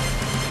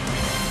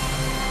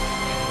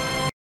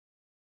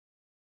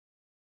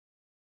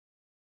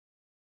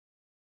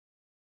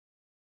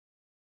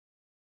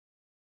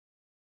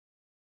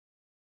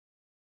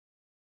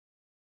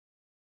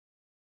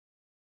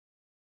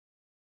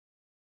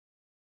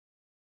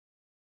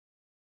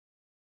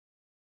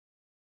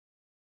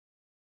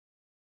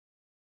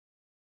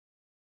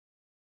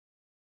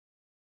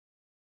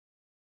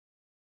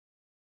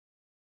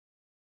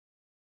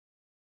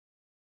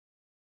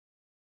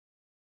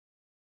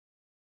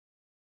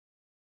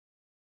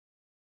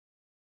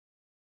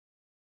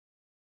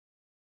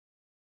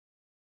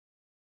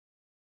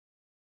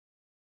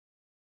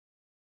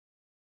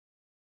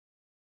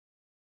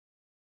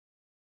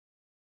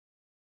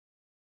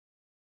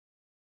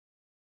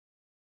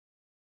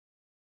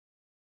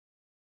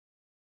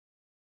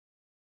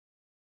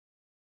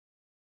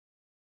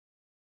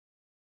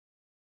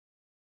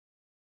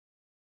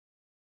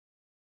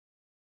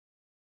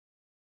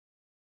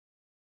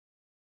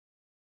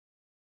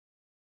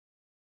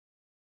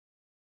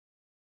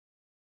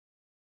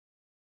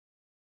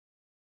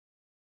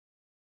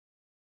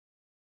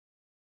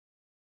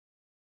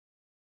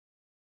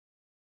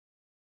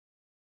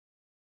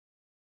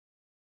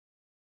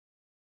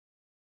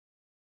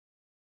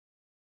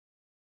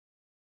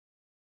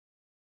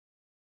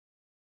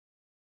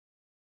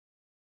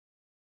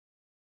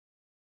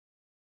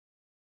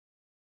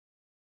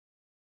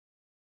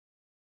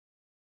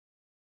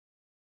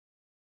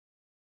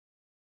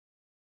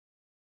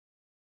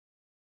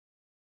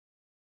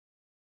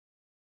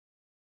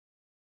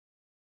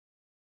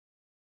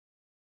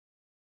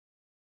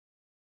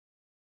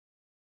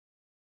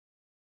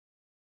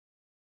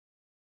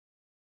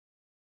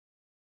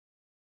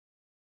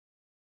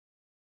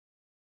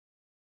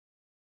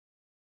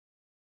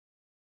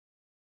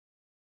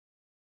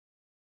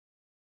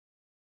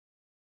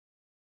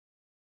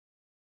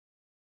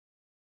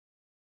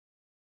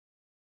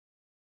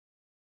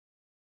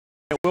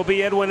 It will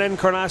be Edwin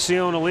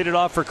Encarnacion to lead it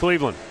off for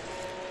Cleveland.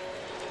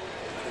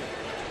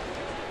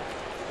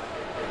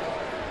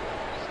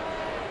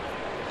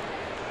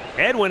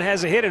 Edwin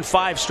has a hit in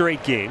 5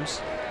 straight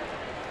games.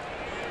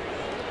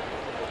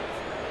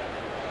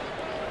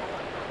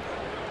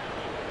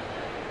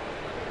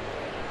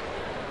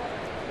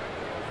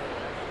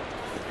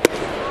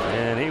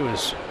 And he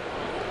was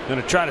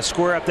going to try to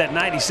square up that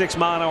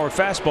 96-mile-an-hour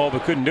fastball,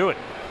 but couldn't do it.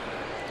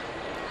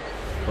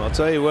 Well, I'll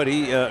tell you what,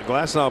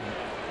 Glasnow,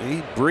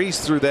 he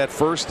breezed through that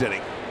first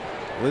inning.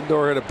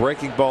 Lindor hit a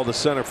breaking ball to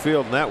center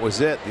field, and that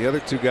was it. The other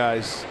two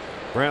guys,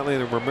 Brantley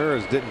and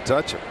Ramirez, didn't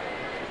touch him.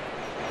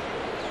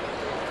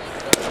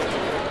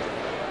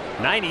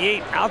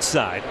 98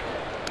 outside,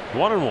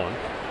 1-1.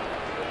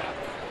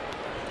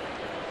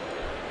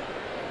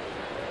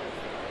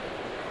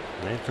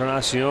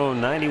 Encarnacion,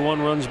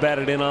 91 runs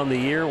batted in on the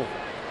year.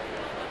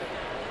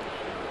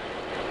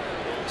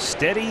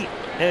 Steady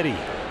Eddie.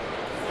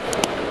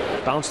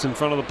 Bounced in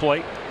front of the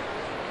plate.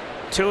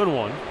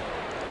 2-1.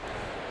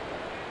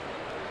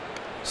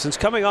 Since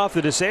coming off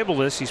the disabled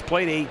list, he's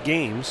played 8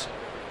 games,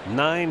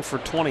 9 for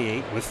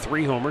 28 with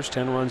 3 homers,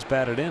 10 runs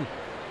batted in.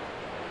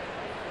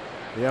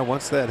 Yeah,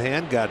 once that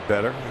hand got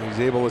better, he's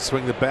able to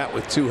swing the bat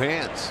with 2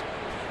 hands.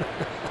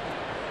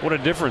 What a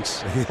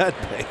difference. That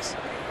makes.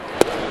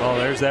 Oh,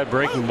 there's that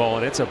breaking ball,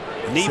 and it's a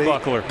knee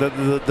buckler.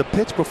 The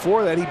pitch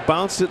before that, he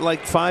bounced it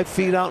like 5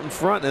 feet out in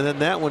front, and then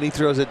that one he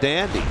throws a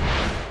dandy.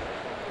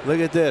 Look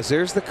at this.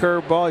 There's the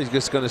curveball. He's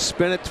just going to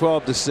spin it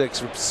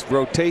 12-6,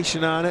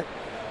 rotation on it,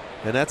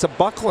 and that's a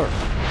buckler.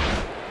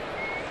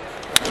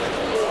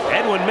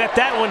 Edwin met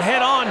that one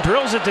head on,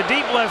 drills it to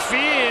deep left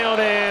field,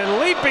 and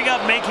leaping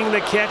up, making the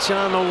catch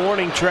on the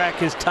warning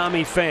track is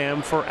Tommy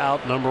Pham for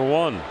out number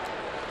 1.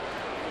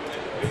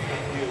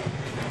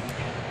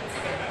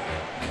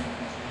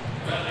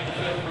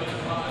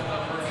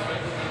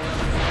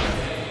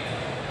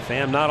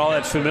 Pham not all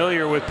that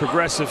familiar with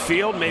Progressive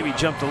Field, maybe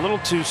jumped a little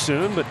too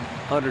soon, but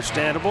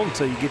understandable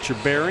until you get your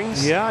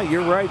bearings. Yeah,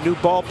 you're right. New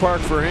ballpark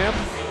for him.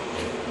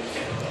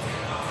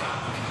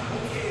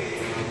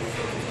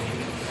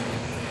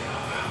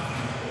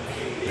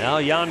 Now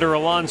Yonder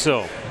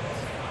Alonso.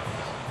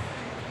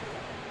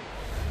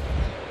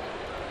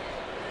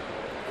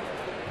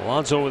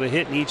 Alonso with a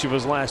hit in each of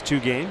his last 2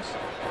 games.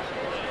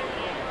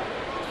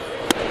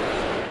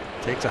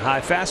 Takes a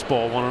high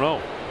fastball,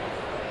 1-0.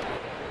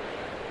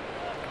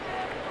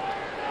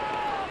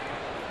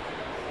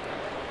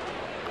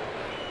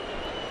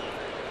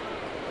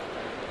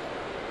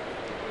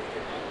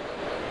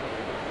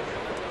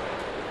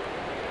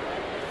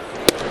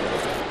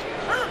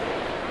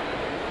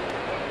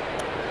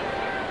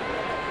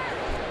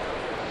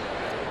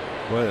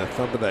 Boy, the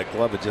thump of that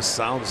glove, it just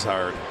sounds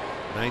hard.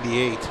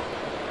 98.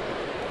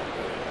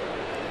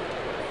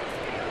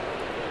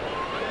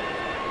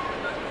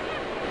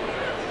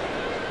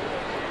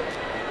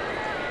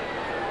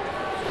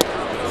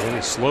 And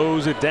he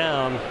slows it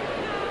down.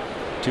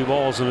 2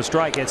 balls and a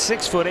strike. At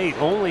 6'8",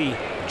 only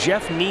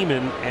Jeff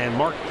Neiman and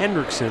Mark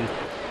Hendrickson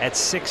at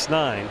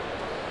 6'9"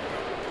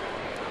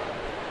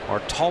 are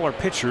taller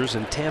pitchers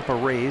in Tampa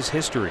Rays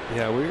history.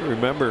 Yeah, we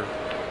remember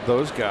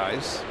those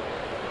guys.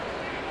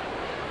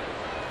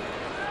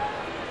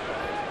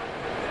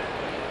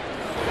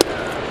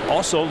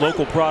 Also,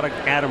 local product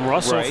Adam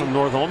Russell Right. from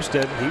North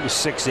Olmsted. He was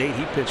 6'8".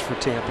 He pitched for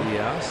Tampa.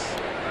 Yes,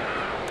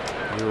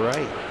 you're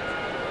right.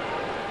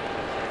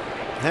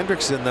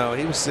 Hendrickson, though,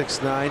 he was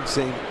 6'9",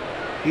 same.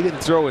 He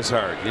didn't throw as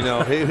hard, you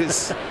know. He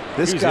was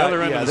this He was guy. the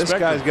other end of the This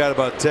spectrum. guy's got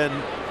about 10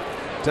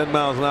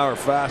 miles an hour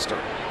faster.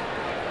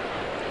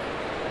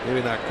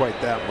 Maybe not quite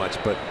that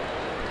much, but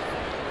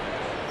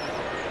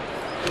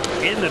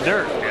In the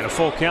dirt and a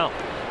full count.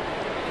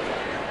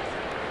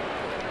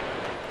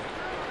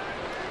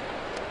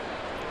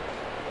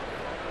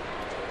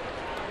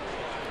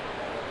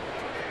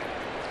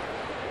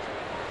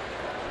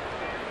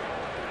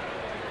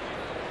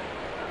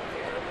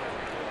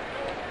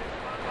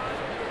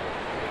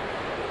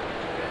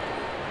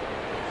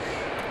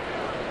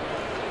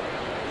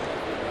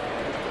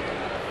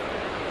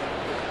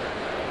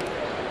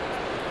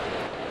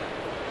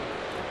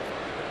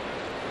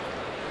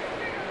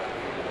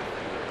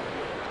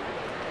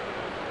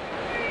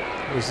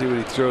 we'll see what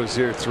he throws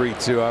here.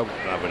 3-2.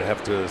 I would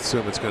have to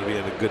assume it's going to be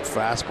in a good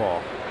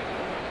fastball.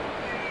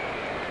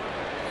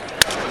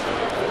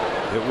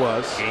 It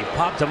was. He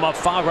popped him up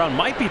foul ground.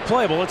 Might be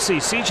playable. Let's see.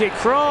 C.J.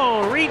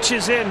 Cron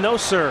reaches in. No,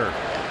 sir.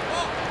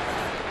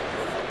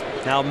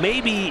 Now,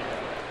 maybe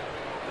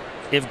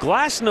if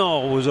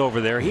Glasnow was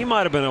over there, he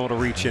might have been able to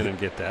reach in and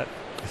get that.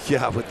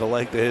 Yeah, with the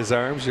length of his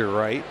arms, you're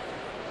right.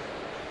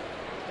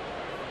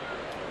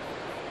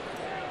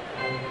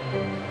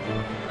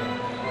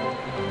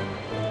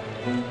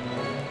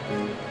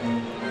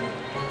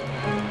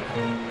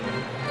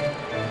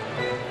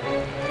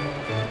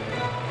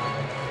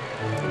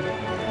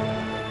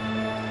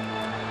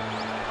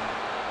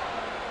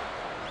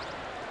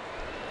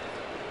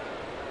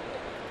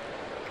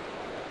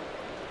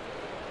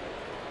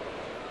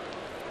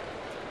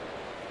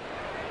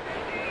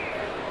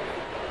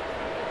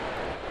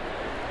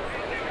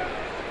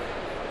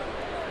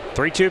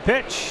 Three-two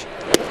pitch.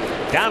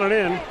 Down and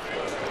in.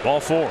 Ball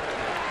 4.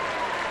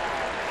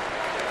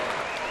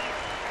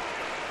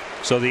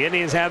 So the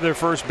Indians have their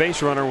first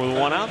base runner with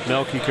 1 out.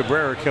 Melky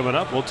Cabrera coming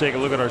up. We'll take a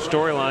look at our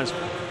storylines.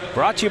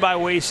 Brought to you by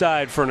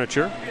Wayside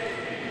Furniture.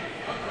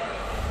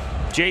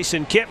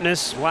 Jason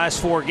Kipnis,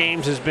 last 4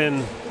 games, has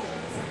been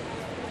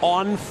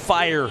on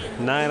fire.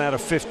 9 out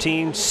of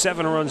 15.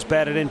 7 runs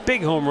batted in.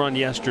 Big home run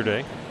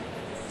yesterday.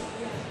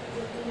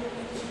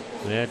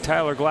 Yeah,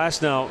 Tyler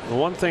Glasnow, the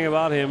one thing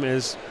about him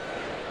is,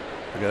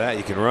 look at that,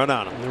 you can run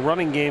on him. the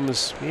running game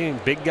is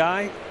big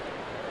guy.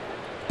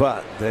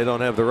 But they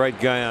don't have the right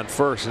guy on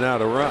first now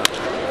to run.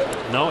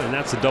 No, and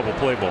that's a double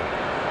play ball.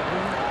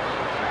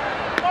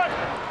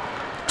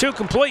 2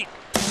 complete.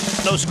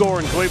 No score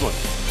in Cleveland.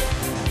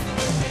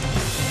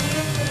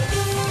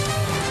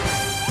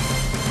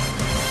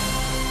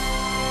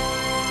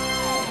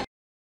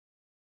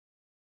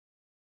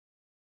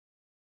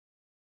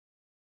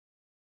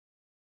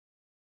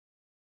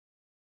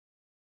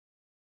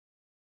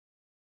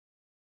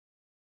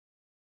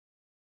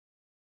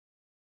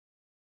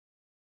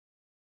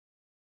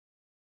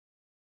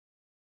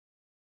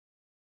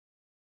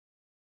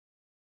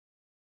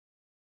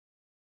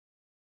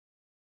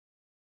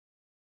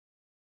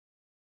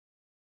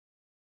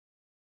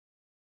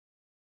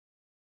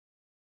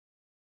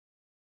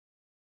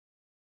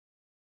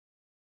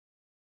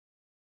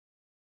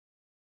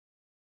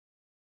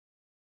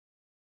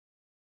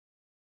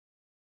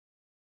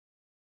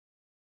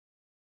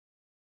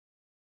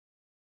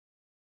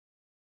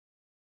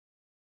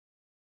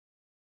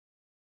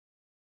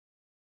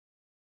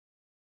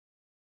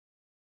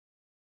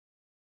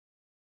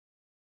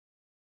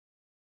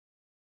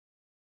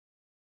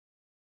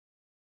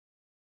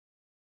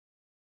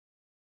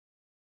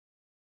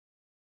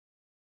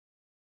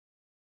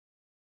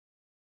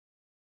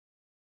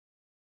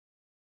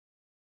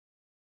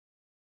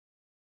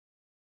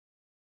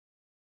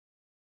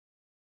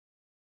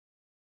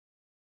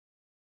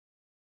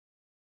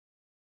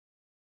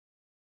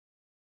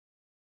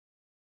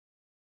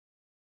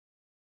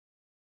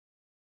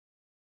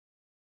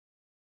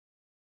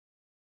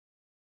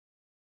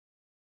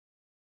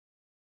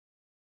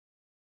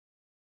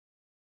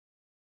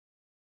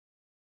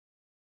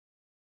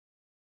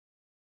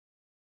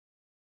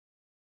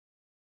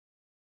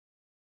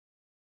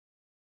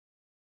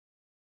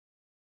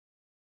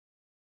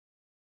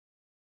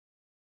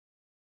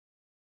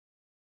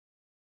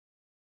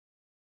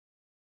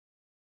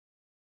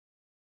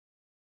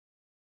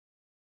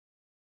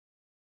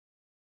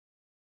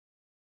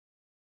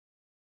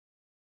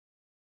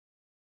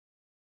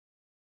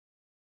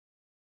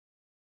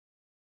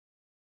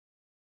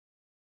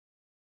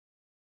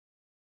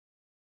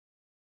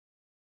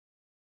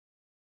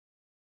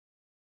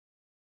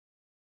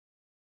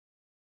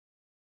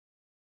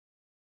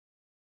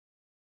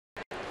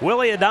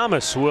 Willie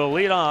Adames will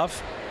lead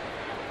off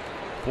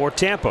for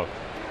Tampa.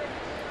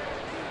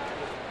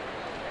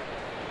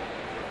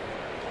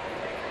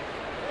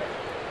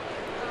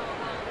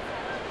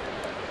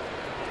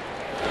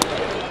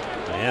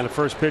 And the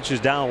first pitch is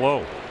down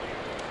low.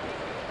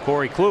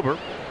 Corey Kluber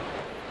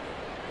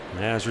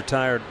has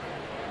retired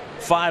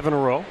 5 in a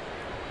row.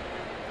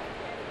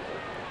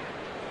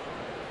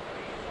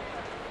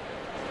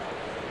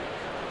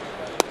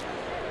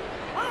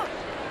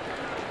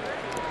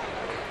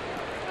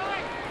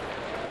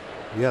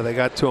 Yeah, they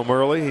got to him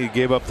early. He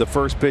gave up the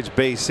first pitch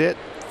base hit.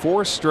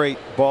 4 straight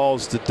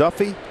balls to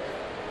Duffy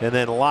and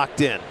then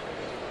locked in.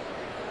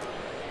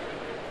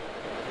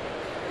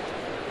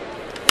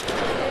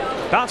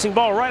 Bouncing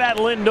ball right at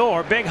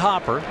Lindor. Big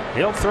hopper.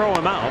 He'll throw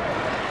him out.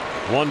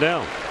 1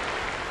 down.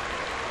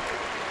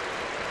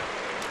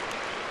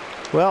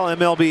 Well,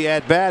 MLB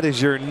At Bat is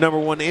your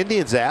 #1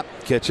 Indians app.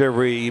 Catch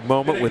every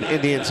moment with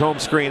Indians home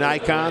screen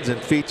icons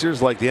and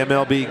features like the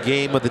MLB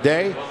Game of the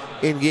Day,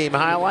 in-game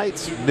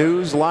highlights,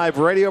 news, live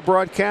radio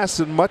broadcasts,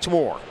 and much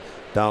more.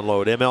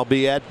 Download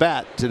MLB At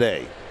Bat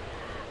today.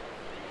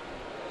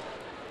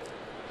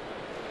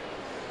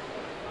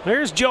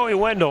 Here's Joey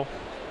Wendell.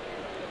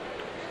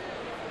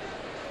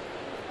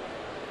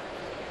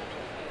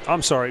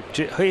 I'm sorry,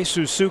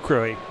 Jesus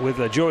Sucre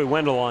with Joey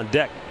Wendell on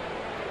deck.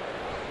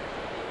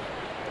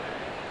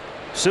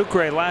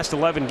 Sucre last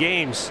 11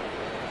 games,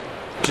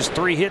 just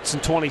 3 hits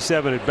and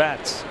 27 at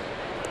bats.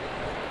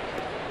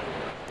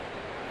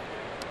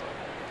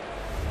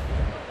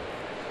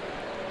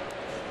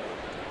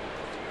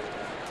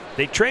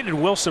 They traded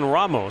Wilson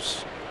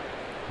Ramos,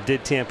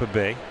 did Tampa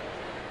Bay.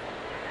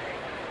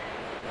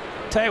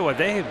 Tell you what,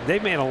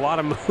 they've made a lot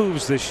of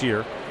moves this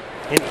year,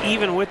 and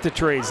even with the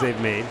trades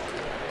they've made,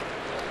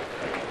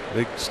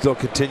 they still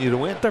continue to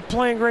win. They're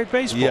playing great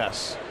baseball.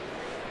 Yes,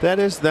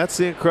 that's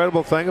the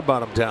incredible thing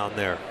about them down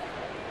there.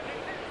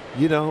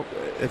 You know,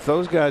 if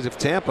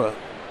Tampa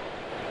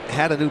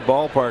had a new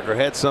ballpark or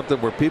had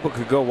something where people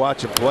could go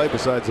watch and play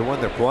besides the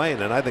one they're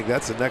playing, and I think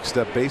that's the next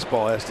step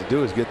baseball has to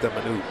do, is get them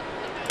a new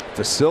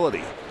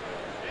facility.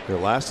 They're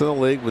last in the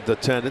league with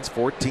attendance,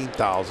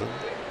 14,000.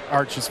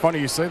 Arch, it's funny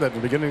you say that. In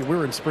the beginning, we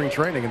were in spring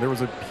training, and there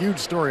was a huge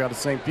story out of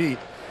St. Pete,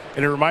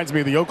 and it reminds me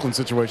of the Oakland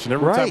situation.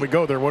 Every time we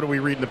go there, what do we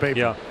read in the paper?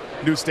 Yeah.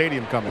 New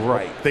stadium coming.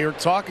 Right. They were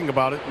talking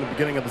about it in the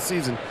beginning of the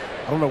season.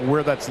 I don't know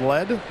where that's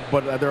led,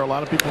 but there are a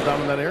lot of people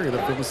down in that area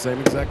that feel the same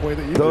exact way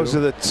that you do. Those are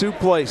the 2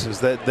 places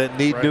that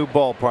need new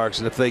ballparks,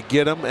 and if they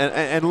get them,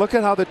 and look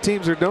at how the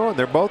teams are doing.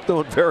 They're both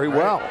doing very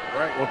well.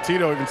 Right. Well,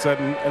 Tito even said,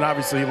 and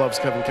obviously he loves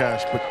Kevin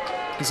Cash, but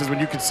he says when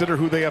you consider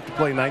who they have to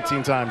play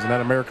 19 times in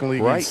that American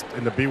League East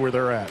and to be where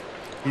they're at,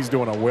 he's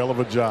doing a whale of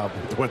a job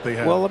with what they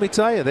have. Well, let me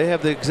tell you, they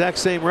have the exact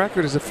same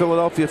record as the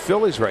Philadelphia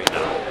Phillies right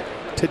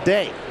now.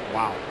 Today.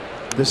 Wow.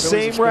 The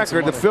same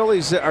record. The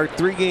Phillies are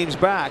 3 games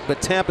back,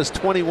 but Tampa's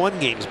 21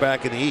 games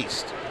back in the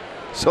East.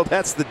 So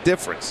that's the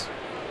difference.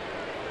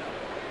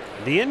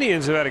 The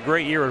Indians have had a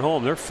great year at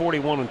home. They're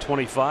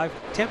 41-25.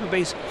 Tampa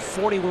Bay's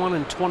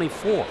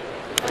 41-24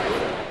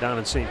 down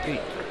in St. Pete.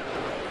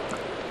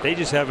 They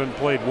just haven't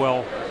played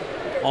well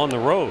on the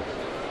road.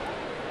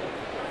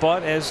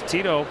 But as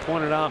Tito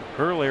pointed out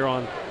earlier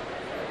on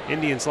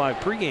Indians Live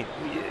pregame,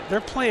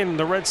 they're playing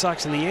the Red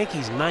Sox and the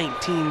Yankees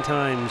 19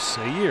 times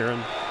a year,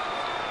 and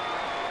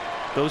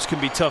those can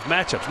be tough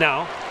matchups.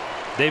 Now,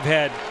 they've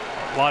had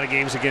a lot of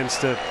games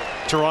against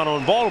Toronto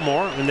and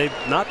Baltimore, and they've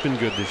not been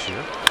good this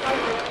year.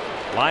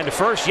 Line to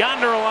first.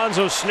 Yonder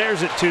Alonso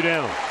snares it 2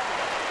 down.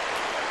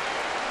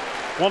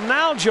 Well,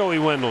 now Joey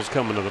Wendell's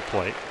coming to the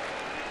plate.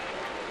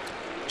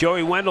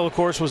 Joey Wendell, of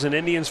course, was an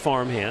Indians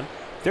farmhand.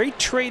 They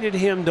traded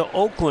him to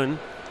Oakland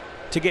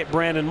to get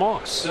Brandon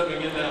Moss,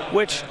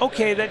 which,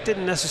 okay, that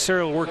didn't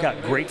necessarily work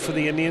out great for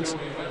the Indians,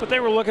 but they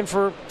were looking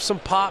for some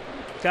pop.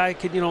 Guy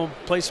could,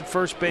 play some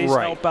first base,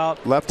 help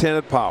out.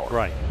 Left-handed power.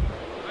 Right.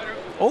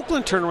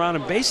 Oakland turned around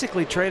and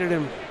basically traded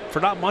him for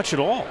not much at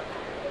all.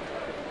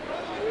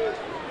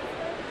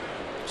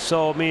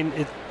 So, I mean,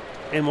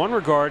 in one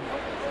regard,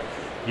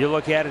 you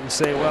look at it and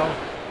say, well,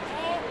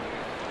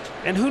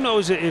 and who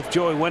knows if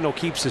Joey Wendell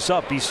keeps this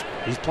up. He's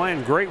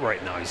playing great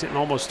right now. He's hitting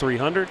almost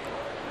 300.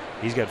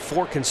 He's got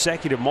 4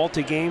 consecutive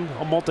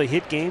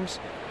multi-hit games.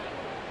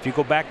 If you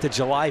go back to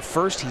July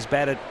 1st, he's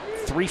batted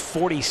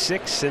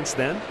 .346 since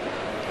then.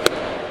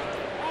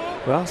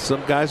 Well,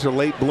 some guys are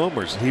late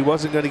bloomers. He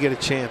wasn't going to get a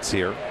chance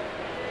here,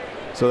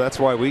 so that's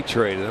why we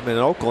traded him. In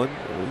Oakland,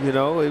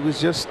 it was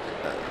just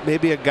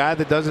maybe a guy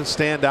that doesn't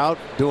stand out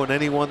doing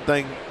any one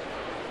thing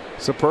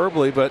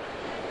superbly, but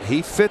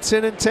he fits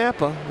in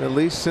Tampa, at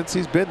least since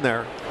he's been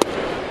there.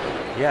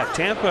 Yeah,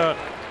 Tampa,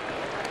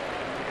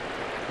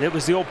 it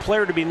was the old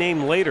player to be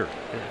named later,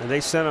 and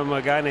they sent him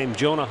a guy named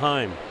Jonah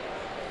Heim.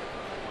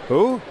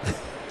 Who?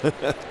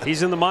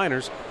 He's in the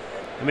minors.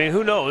 I mean,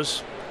 who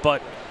knows?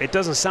 But it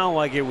doesn't sound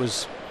like it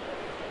was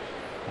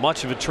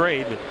much of a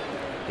trade. But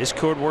this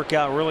could work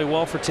out really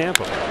well for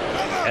Tampa,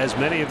 as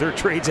many of their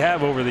trades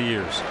have over the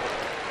years.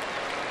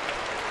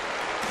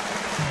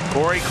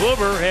 Corey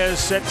Kluber has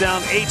set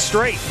down 8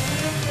 straight.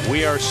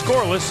 We are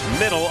scoreless,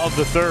 middle of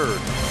the third.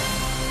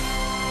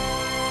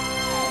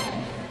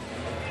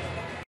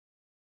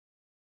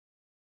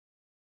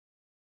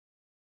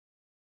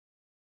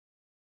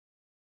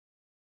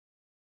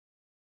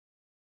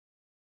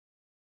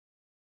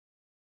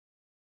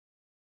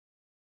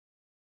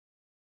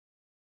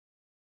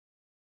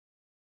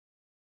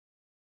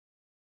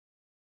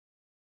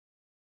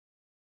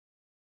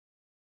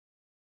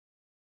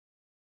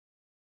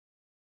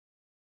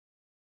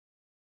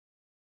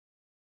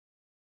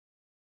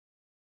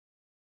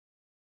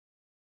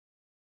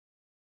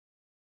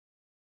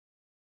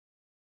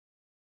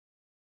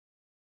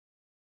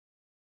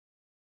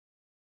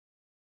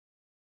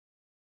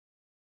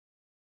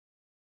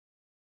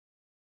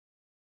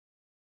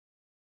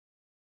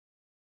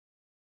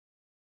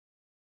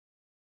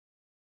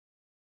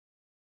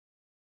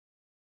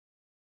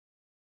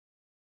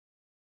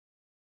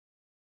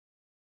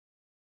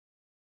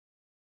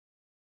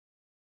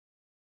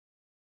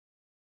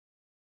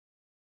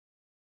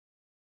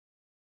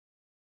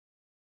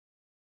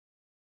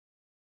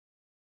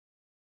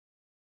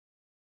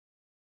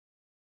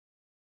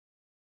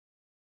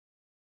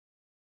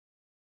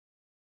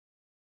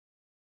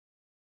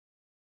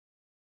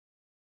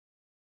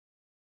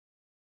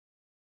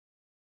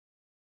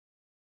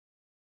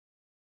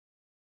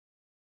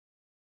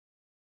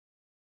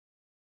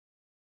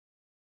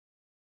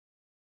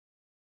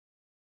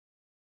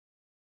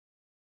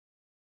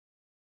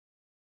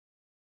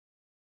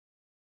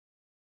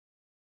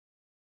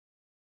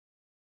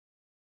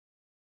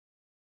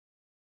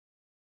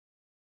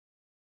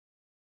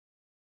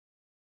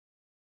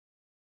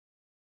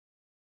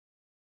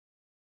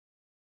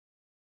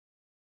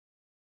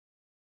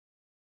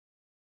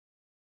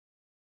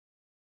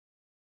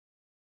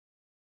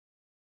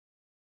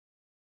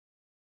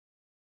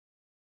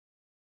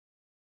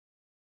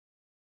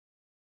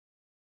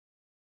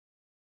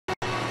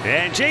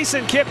 And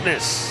Jason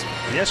Kipnis,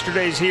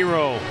 yesterday's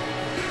hero,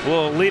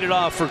 will lead it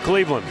off for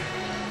Cleveland.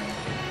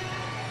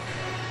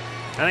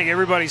 I think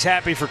everybody's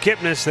happy for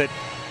Kipnis that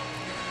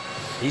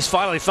he's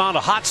finally found a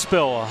hot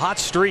spell, a hot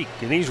streak,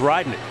 and he's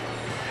riding it.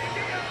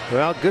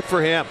 Well, good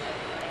for him.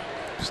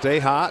 Stay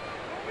hot.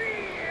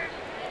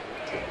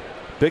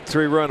 Big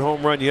 3-run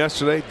home run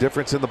yesterday.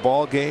 Difference in the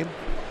ball game.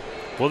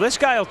 Well, this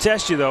guy will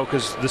test you, though,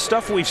 because the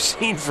stuff we've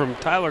seen from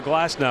Tyler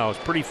Glasnow is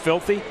pretty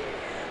filthy.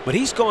 But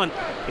he's gone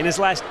in his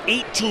last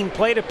 18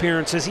 plate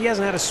appearances. He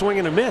hasn't had a swing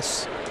and a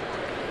miss.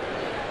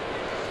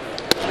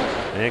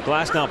 And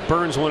Glasnow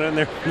burns one in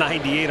there,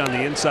 98 on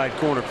the inside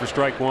corner for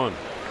strike one.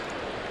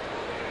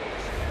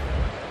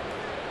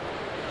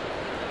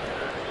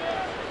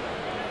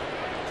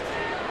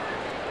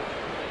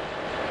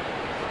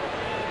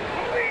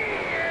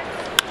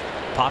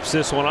 Pops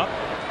this one up.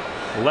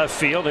 Left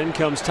field. In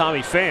comes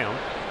Tommy Pham.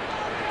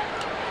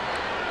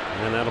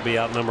 And that'll be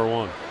out number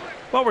one.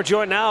 Well, we're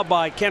joined now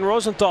by Ken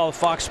Rosenthal of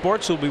Fox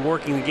Sports, who will be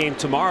working the game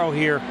tomorrow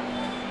here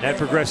at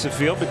Progressive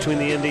Field between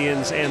the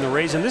Indians and the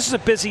Rays. And this is a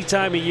busy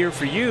time of year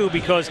for you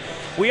because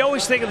we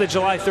always think of the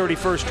July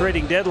 31st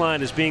trading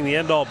deadline as being the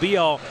end-all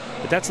be-all,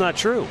 but that's not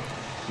true.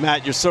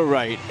 Matt, you're so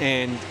right.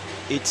 And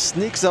it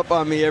sneaks up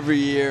on me every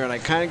year, and I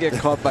kind of get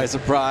caught by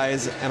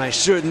surprise, and I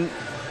shouldn't.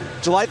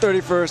 July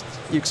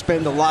 31st, you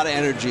expend a lot of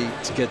energy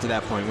to get to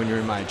that point when you're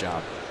in my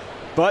job.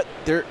 But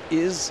there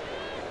is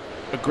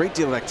a great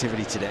deal of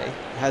activity today,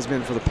 has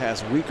been for the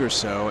past week or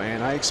so,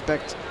 and I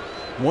expect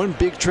one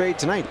big trade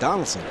tonight.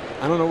 Donaldson.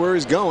 I don't know where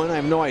he's going. I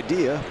have no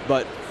idea,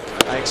 but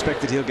I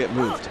expect that he'll get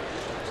moved.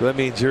 So that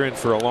means you're in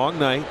for a long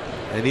night,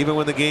 and even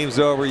when the game's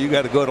over, you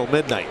got to go till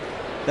midnight.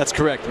 That's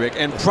correct, Rick,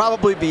 and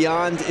probably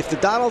beyond. If the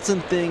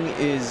Donaldson thing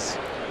is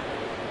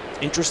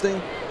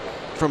interesting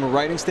from a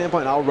writing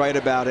standpoint, I'll write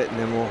about it, and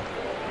then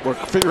we'll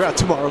figure out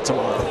tomorrow.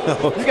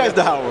 You guys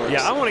know how it works.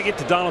 Yeah, I want to get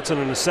to Donaldson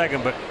in a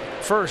second, but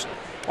first,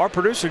 our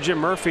producer Jim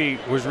Murphy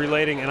was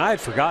relating, and I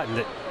had forgotten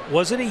that,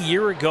 was it a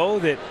year ago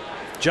that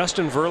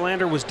Justin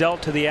Verlander was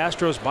dealt to the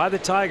Astros by the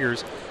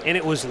Tigers, and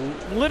it was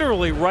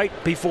literally right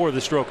before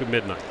the stroke of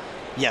midnight?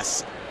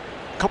 Yes,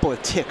 a couple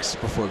of ticks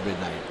before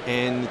midnight,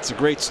 and it's a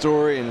great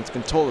story, and it's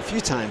been told a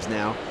few times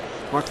now.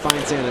 Mark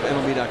Feinstein of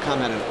MLB.com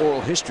had an oral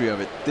history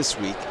of it this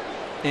week,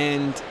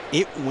 and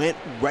it went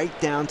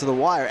right down to the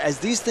wire, as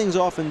these things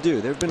often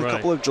do. There have been a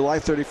couple of July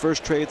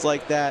 31st trades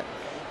like that,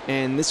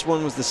 and this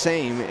one was the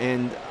same,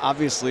 and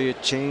obviously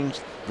it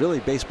changed really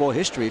baseball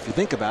history if you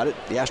think about it.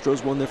 The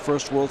Astros won their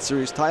first World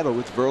Series title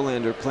with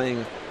Verlander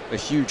playing a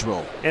huge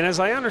role. And as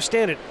I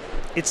understand it,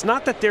 it's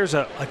not that there's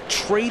a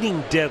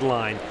trading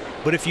deadline,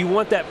 but if you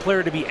want that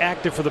player to be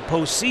active for the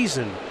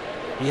postseason,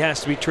 he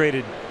has to be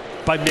traded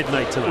by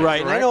midnight tonight.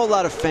 Right, and I know a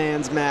lot of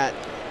fans, Matt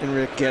and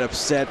Rick, get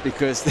upset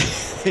because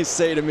they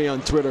say to me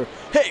on Twitter,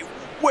 hey,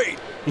 wait,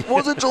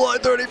 wasn't July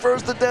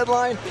 31st the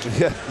deadline?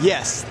 Yeah.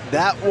 Yes,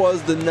 that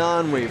was the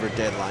non-waiver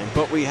deadline.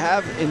 But we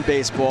have in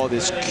baseball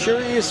this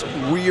curious,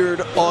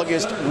 weird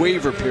August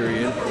waiver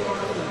period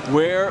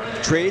where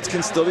trades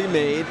can still be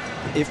made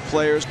if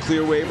players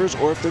clear waivers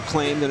or if they're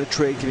claimed that a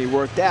trade can be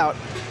worked out.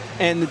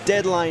 And the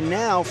deadline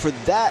now for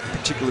that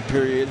particular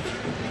period,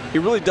 it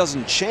really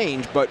doesn't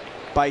change, but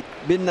by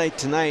midnight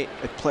tonight,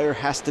 a player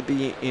has to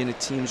be in a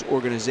team's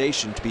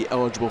organization to be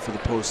eligible for the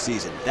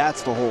postseason.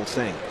 That's the whole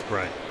thing.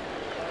 Right.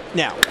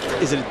 Now,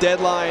 is it a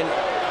deadline,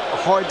 a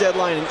hard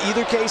deadline in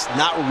either case?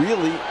 Not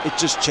really. It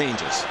just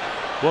changes.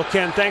 Well,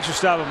 Ken, thanks for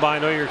stopping by. I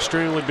know you're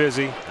extremely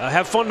busy.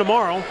 Have fun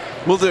tomorrow.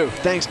 Will do.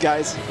 Thanks,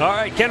 guys. All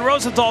right, Ken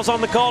Rosenthal's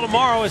on the call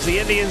tomorrow as the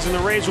Indians and the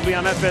Rays will be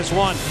on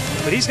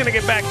FS1. But he's going to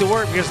get back to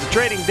work because the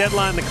trading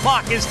deadline, the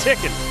clock is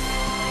ticking.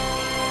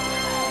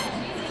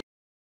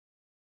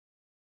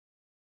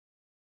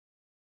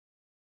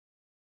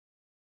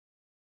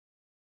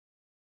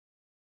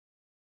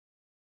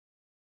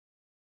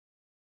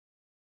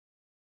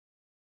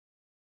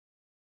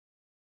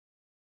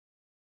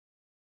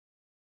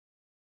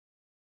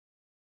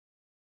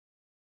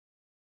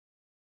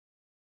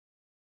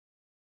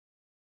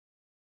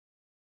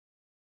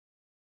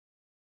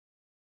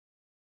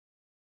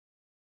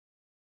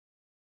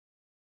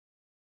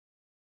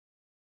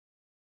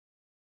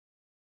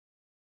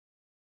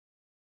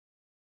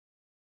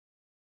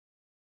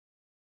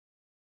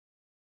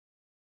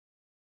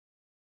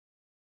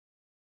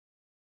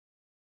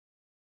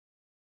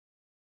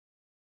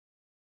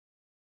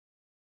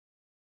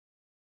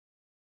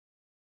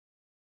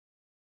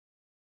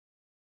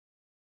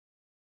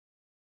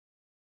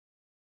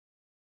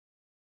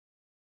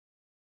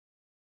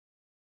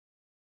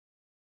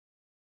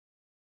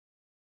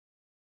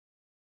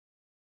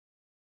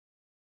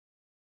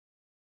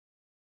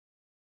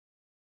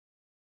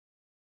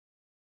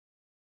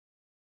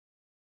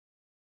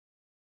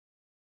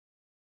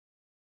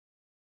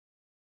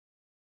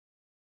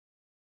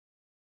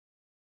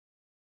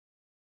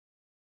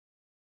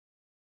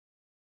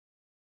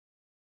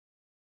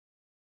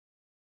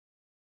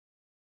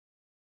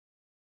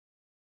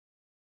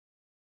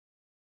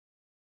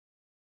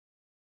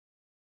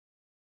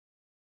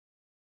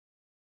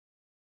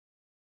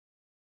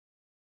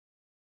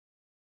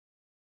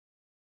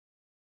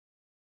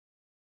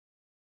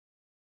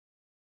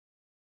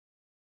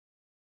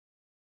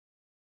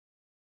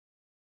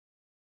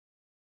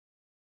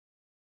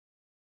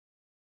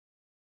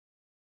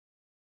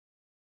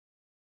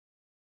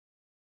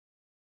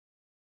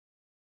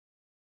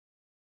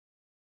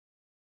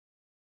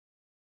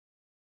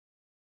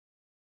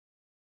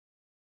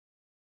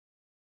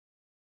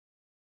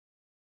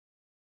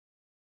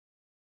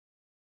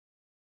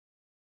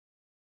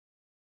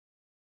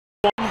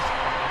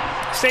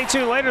 Stay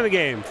tuned later in the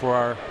game for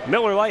our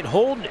Miller Lite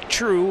Hold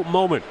True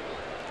moment.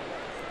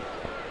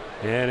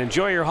 And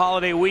enjoy your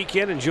holiday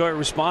weekend. Enjoy it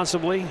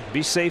responsibly.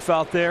 Be safe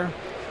out there.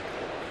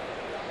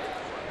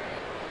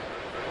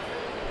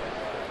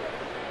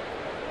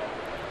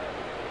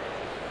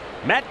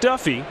 Matt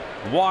Duffy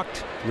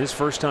walked his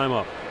first time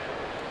up.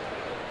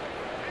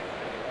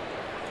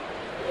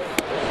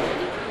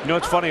 You know,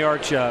 it's funny,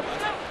 Arch.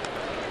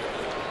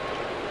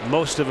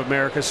 Most of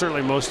America,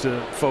 certainly most of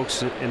the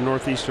folks in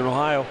northeastern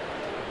Ohio,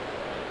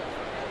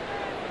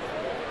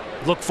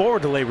 look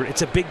forward to Labor Day.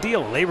 It's a big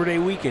deal. Labor Day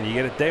weekend. You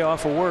get a day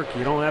off of work.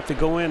 You don't have to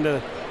go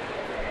into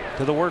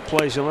the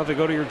workplace. You don't have to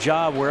go to your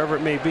job, wherever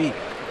it may be.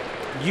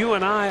 You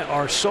and I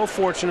are so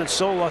fortunate,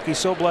 so lucky,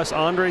 so blessed.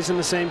 Andre's in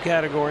the same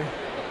category.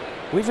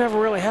 We've never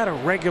really had a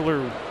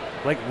regular,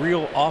 like,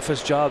 real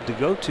office job to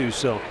go to.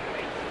 So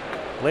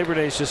Labor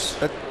Day is just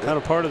kind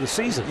of part of the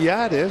season.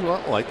 Yeah, it is.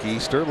 Well, like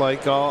Easter,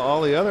 like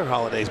all the other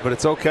holidays, but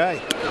it's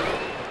okay.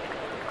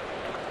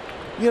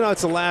 You know,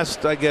 it's the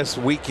last, I guess,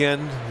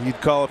 weekend,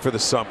 you'd call it, for the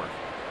summer,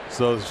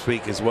 so to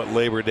speak, is what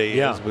Labor Day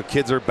is. But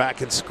kids are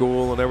back in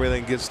school and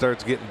everything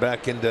starts getting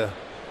back into,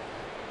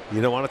 you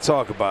don't want to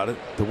talk about it,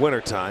 the winter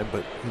time,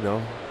 but, you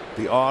know,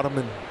 the autumn,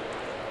 and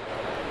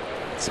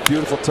it's a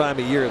beautiful time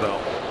of year,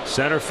 though.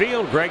 Center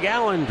field, Greg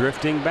Allen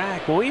drifting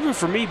back. Well, even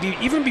for me,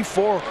 even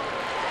before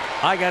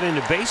I got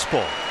into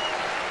baseball,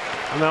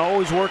 I mean, I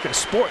always work at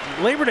sport.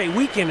 Labor Day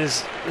weekend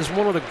is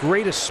one of the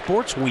greatest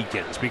sports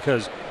weekends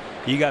because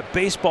you got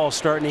baseball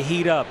starting to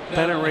heat up.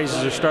 Pennant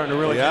races are starting to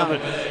really come.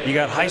 You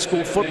got high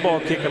school football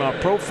kicking off.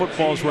 Pro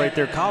football's right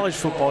there. College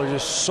football.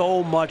 There's just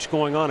so much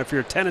going on. If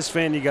you're a tennis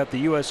fan, you got the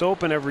U.S.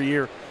 Open every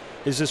year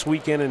is this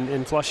weekend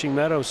in Flushing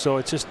Meadows. So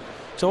it's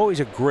always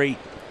a great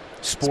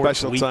sports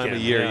special weekend. Time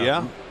of year.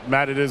 Yeah.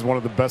 Matt, it is one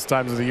of the best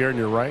times of the year, and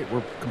you're right.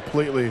 We're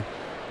completely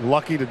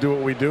lucky to do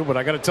what we do. But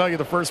I got to tell you,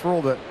 the first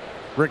rule that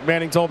Rick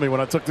Manning told me when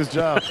I took this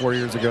job 4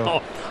 years ago.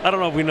 Oh, I don't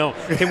know if we know.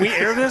 Can we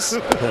air this?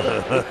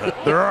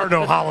 There are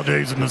no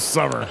holidays in the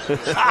summer.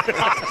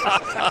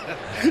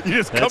 You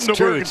just come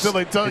to work until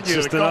they tell you. It's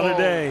just another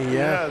day.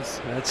 Yeah,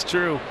 yes, that's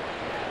true.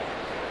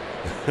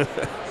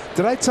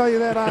 Did I tell you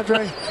that,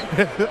 Andre?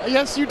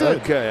 Yes, you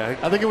did. Okay.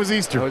 I think it was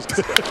Easter.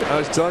 I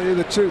was telling you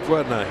the truth,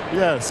 wasn't I?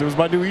 Yes, it was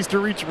my new Easter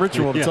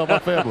ritual to tell my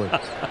family.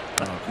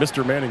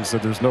 Mr. Manning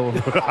said there's no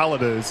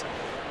holidays.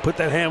 Put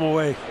that ham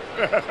away.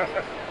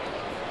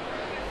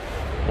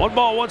 1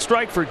 ball, 1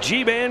 strike for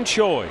Ji-Man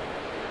Choi.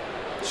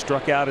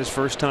 Struck out his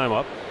first time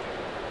up.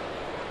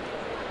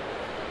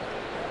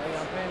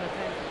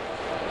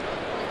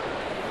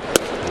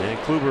 And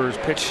Kluber's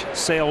pitch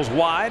sails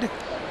wide. 1-2,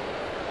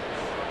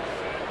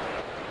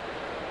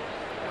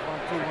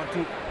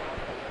 1-2.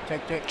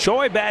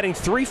 Choi batting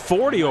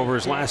 .340 over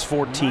his last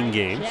 14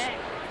 games.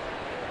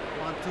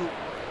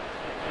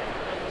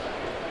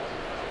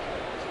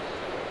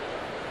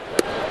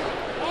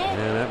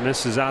 And that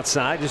misses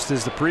outside just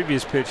as the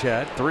previous pitch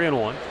had.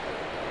 3-1.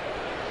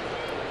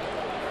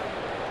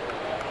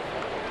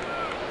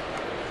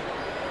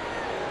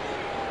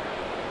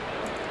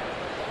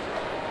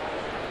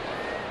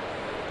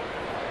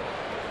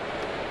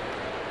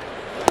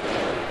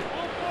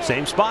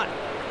 Same spot.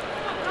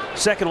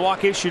 Second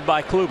walk issued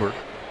by Kluber.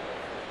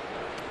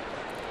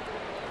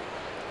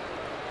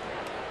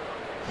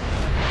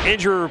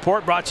 Injury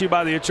report brought to you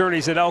by the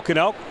attorneys at Elk &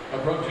 Elk.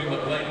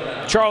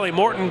 Charlie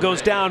Morton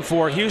goes down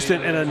for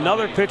Houston, and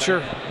another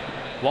pitcher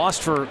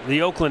lost for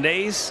the Oakland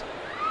A's.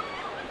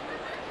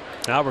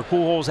 Albert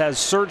Pujols has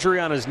surgery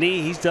on his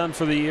knee. He's done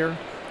for the year.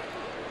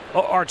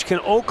 Oh, Arch, can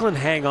Oakland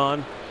hang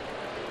on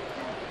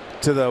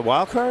to the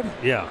wild card?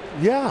 Yeah.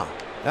 Yeah,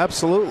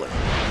 absolutely.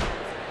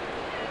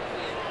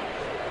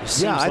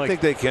 Yeah, I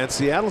think they can.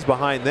 Seattle's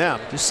behind them.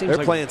 They're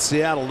like playing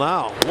Seattle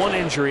now. One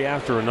injury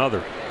after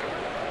another.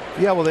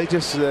 Yeah, well, they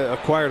just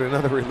acquired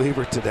another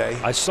reliever today.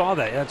 I saw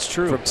that. That's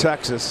true. From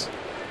Texas.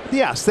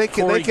 Yes, they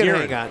can. They can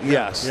hang on.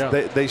 Yes, yeah.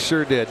 They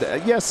sure did.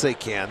 Yes, they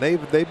can.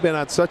 They've been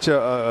on such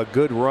a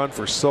good run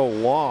for so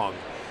long.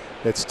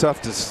 It's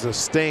tough to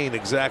sustain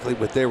exactly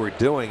what they were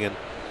doing. And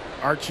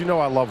Arch, you know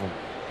I love them,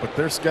 but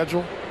their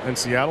schedule and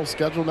Seattle's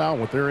schedule now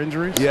with their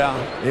injuries, yeah,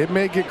 it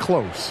may get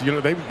close. You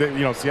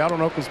know, Seattle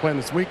and Oakland's playing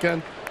this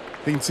weekend.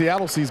 I think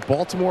Seattle sees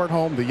Baltimore at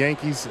home, the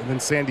Yankees, and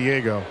then San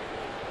Diego.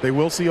 They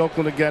will see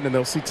Oakland again, and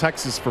they'll see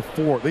Texas for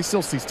 4. They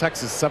still see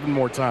Texas 7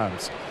 more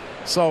times.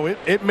 So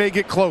it may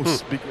get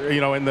close,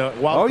 you know, in the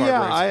wild card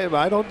race.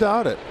 I don't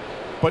doubt it.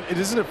 But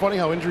isn't it funny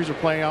how injuries are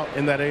playing out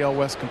in that AL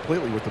West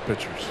completely with the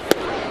pitchers?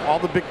 All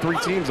the big 3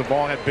 teams have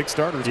all had big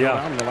starters go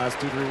down in the last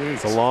 2-3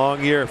 weeks. It's a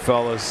long year,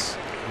 fellas.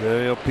 You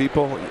know,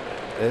 people,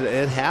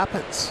 it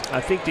happens.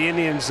 I think the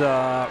Indians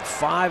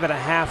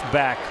 5.5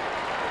 back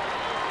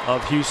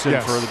of Houston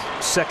for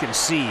the second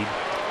seed.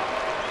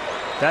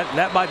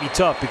 That might be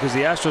tough because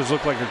the Astros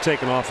look like they're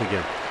taking off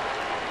again.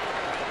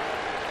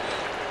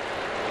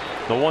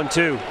 The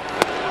 1-2.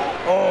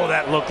 Oh,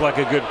 that looked like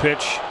a good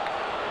pitch.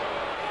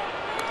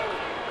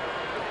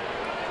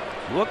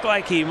 Looked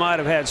like he might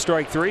have had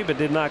strike 3, but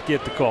did not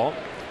get the call.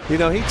 You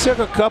know, he took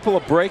a couple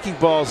of breaking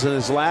balls in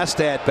his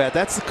last at-bat.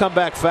 That's the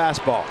comeback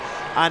fastball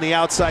on the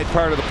outside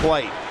part of the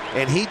plate.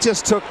 And he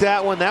just took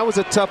that one. That was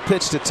a tough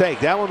pitch to take.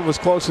 That one was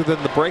closer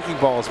than the breaking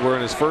balls were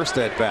in his first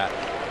at-bat.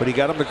 But he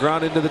got him to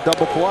ground into the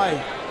double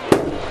play.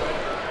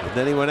 And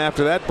then he went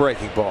after that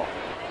breaking ball.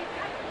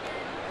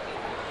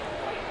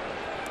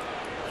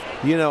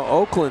 You know,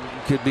 Oakland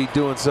could be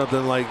doing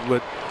something like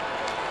what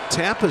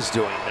Tampa's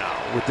doing now.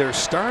 With their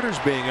starters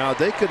being out,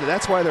 they could.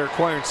 That's why they're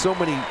acquiring so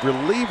many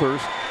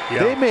relievers.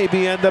 Yeah. They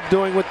maybe end up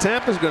doing what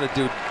Tampa's going to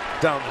do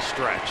down the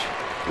stretch.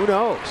 Who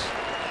knows?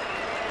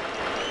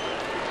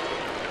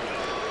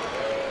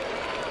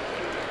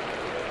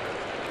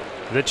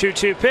 The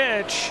 2-2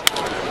 pitch.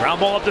 Ground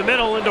ball up the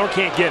middle. Lindor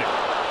can't get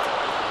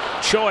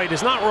it. Choi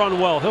does not run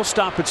well. He'll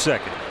stop at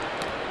second.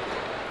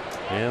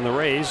 And the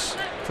Rays,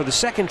 for the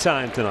second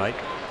time tonight,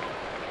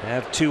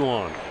 have 2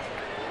 on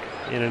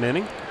in an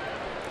inning.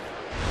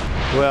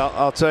 Well,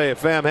 I'll tell you,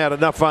 Pham had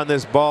enough on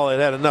this ball. It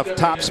had enough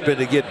topspin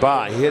to get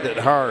by. Hit it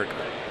hard.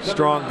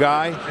 Strong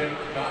guy.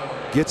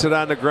 Gets it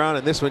on the ground,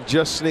 and this one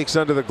just sneaks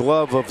under the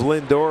glove of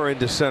Lindor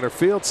into center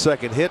field.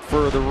 Second hit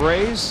for the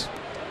Rays.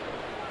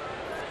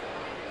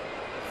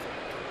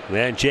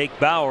 And Jake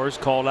Bauers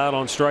called out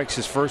on strikes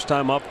his first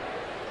time up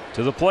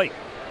to the plate.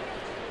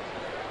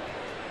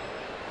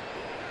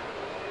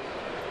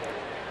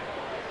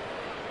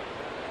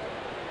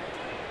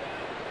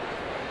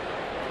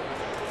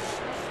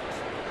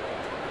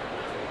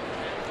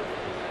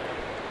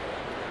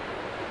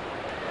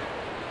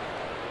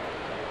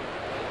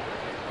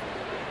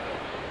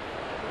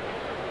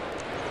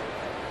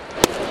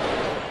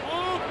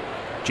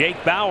 Jake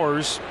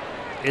Bauers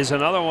is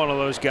another one of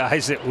those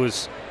guys that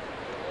was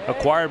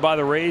acquired by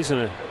the Rays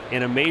in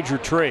a major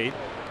trade.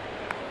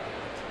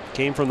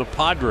 Came from the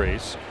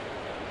Padres.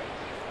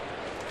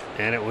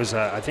 And it was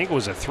I think it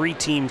was a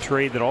 3-team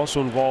trade that also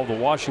involved the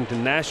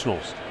Washington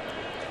Nationals.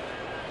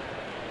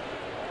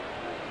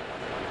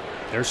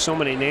 There's so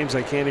many names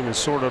I can't even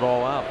sort it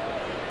all out.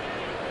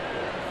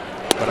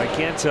 But I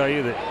can tell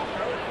you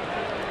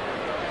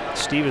that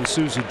Steven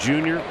Souza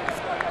Jr.,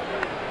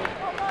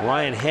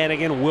 Ryan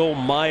Hannigan, Will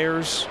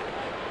Myers,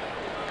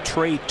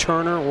 Trey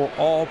Turner were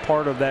all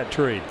part of that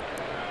trade.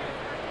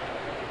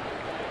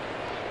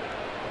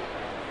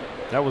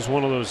 That was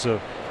one of those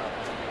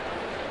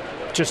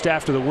just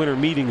after the winter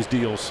meetings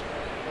deals.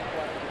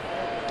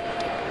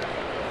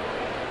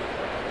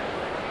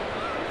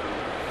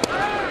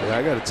 Yeah,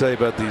 I got to tell you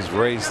about these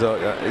Rays, though.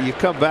 You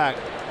come back.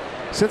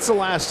 Since the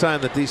last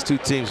time that these 2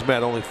 teams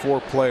met, only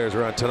 4 players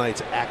are on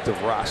tonight's active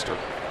roster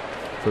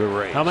for the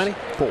Rays. How many?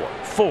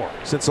 4.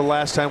 Since the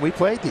last time we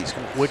played these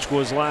guys. Which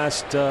was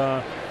last?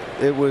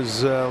 It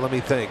was, let me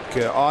think,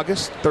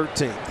 August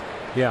 13th.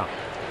 Yeah.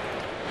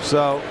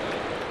 So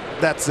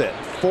that's it.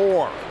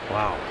 4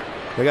 Wow.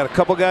 They got a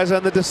couple guys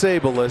on the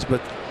disabled list,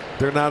 but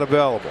they're not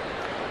available.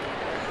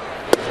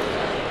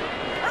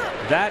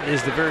 That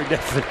is the very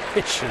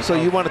definition. So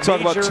you want to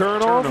talk about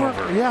turnover?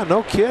 turnover? Yeah,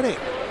 no kidding.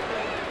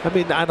 I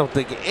mean, I don't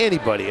think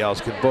anybody else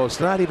can boast,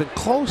 not even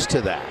close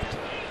to that.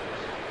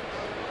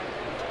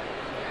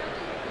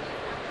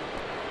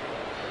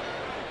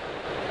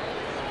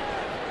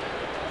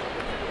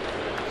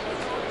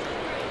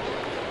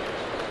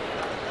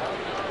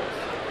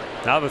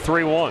 Now the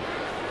 3-1.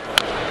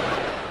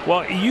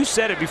 Well, you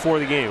said it before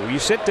the game. When you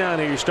sit down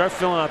here, you start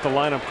filling out the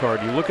lineup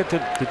card. You look at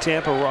the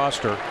Tampa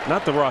roster,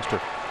 not the roster,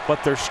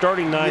 but their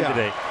starting 9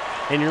 today.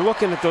 And you're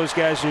looking at those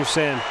guys and you're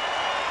saying,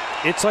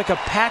 it's like a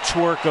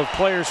patchwork of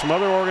players from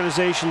other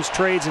organizations,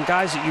 trades, and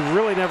guys that you've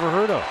really never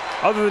heard of.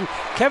 Other than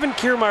Kevin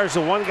Kiermaier's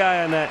the one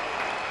guy on that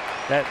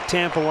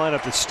Tampa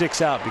lineup that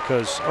sticks out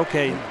because,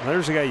 okay,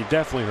 there's a guy you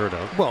definitely heard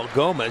of. Well,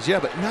 Gomez, yeah,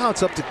 but now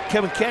it's up to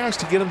Kevin Cash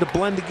to get them to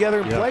blend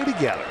together and play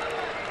together.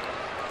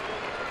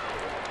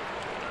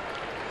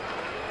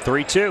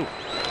 3-2.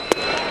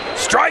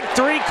 Strike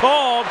 3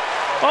 called.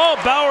 Oh,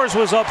 Bowers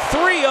was up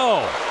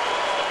 3-0.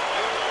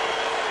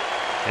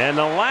 And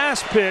the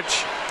last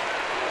pitch,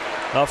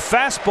 a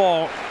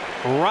fastball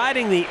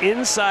riding the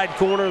inside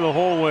corner the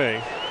whole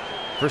way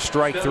for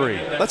strike 3.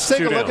 Let's take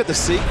a look at the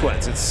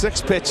sequence. It's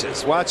 6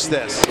 pitches. Watch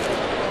this.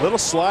 Little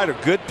slider,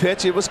 good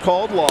pitch. It was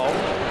called low.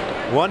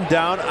 1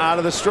 down out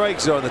of the strike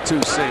zone, the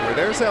 2-seamer.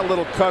 There's that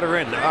little cutter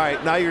in. All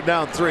right, now you're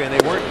down 3, and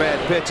they weren't bad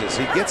pitches.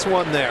 He gets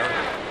one there.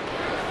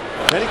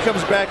 Then he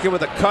comes back in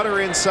with a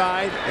cutter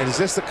inside. And is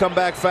this the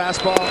comeback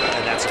fastball?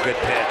 And that's a good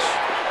pitch.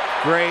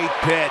 Great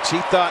pitch. He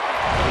thought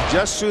he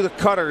just threw the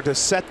cutter to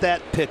set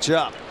that pitch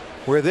up,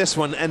 where this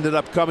one ended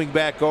up coming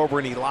back over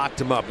and he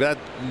locked him up. That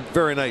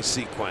very nice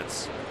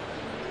sequence.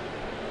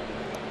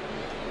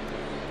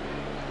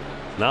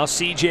 Now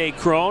C.J.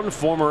 Cron,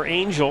 former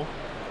Angel.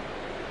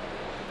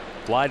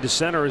 Fly to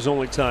center, his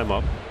only time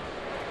up.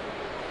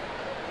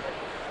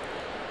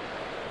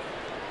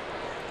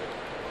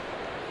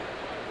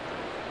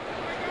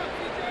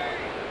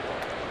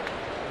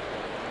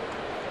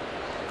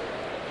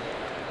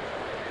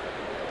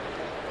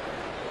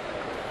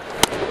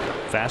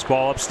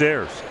 Fastball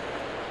upstairs.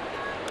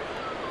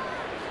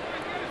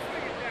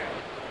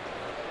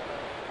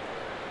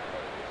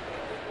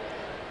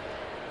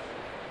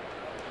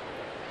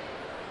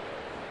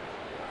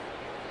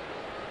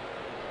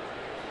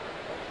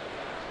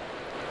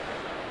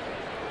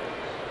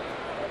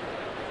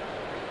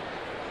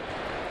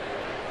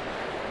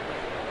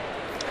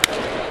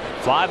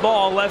 Fly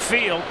ball left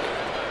field.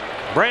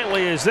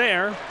 Brantley is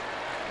there.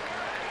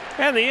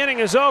 And the inning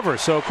is over.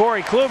 So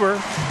Corey Kluber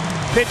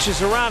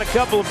pitches around a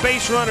couple of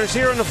base runners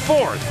here in the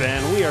 4th,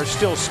 and we are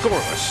still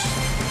scoreless.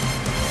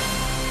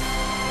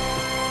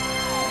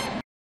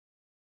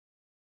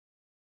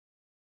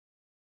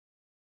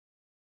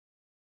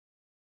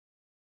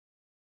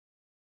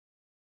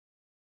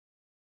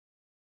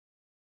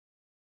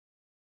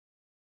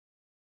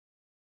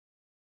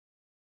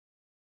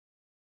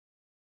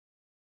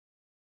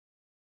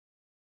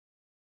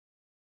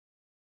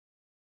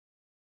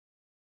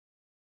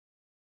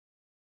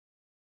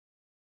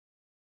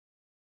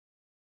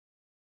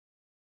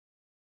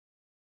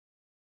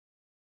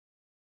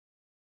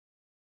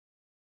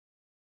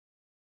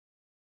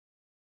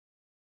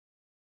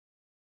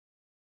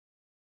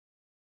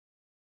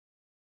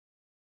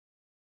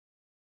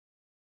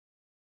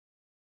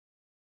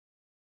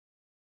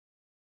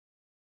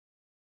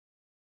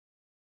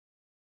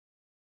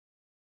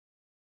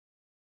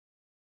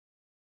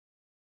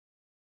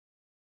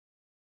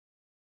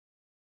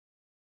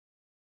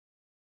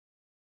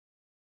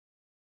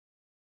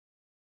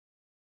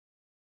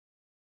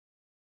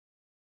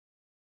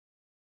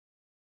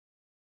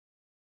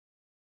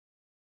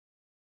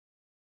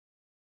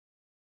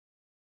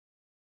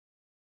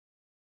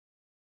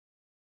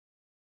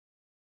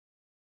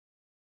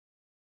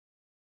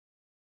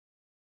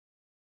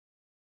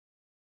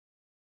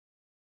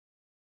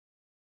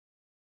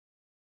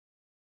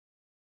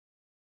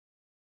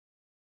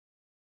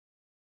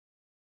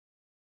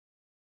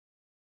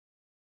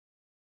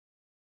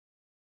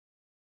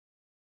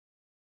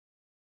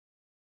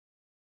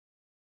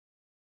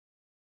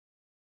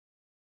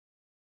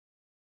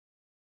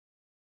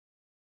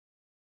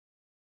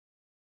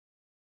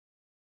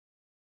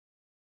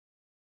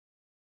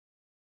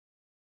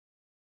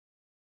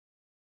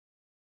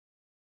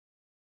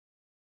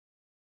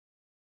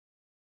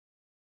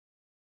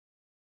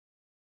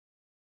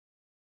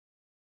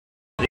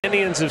 The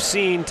Indians have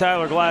seen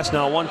Tyler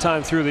Glasnow one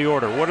time through the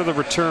order. What are the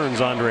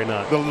returns, Andre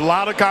Knott? A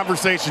lot of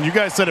conversation. You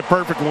guys said it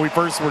perfect when we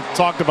first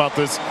talked about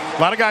this.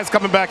 A lot of guys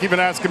coming back even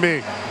asking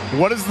me,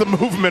 what is the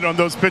movement on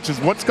those pitches?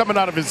 What's coming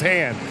out of his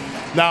hand?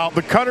 Now,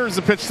 the cutter is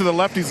a pitch to the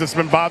lefties that's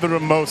been bothering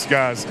them most,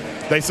 guys.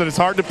 They said it's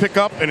hard to pick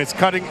up, and it's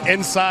cutting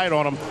inside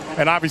on them,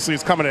 and obviously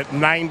it's coming at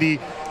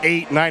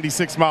 98,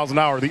 96 miles an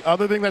hour. The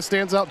other thing that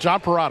stands out,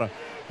 John Parada,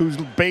 who's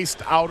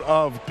based out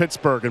of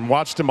Pittsburgh and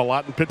watched him a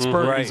lot in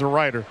Pittsburgh. Right. He's a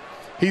writer.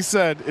 He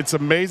said it's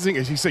amazing.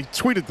 He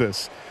tweeted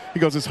this. He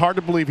goes, it's hard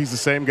to believe he's the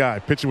same guy,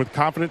 pitching with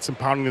confidence and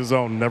pounding his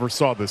own. Never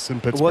saw this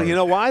in Pittsburgh. Well, you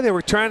know why? They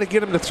were trying to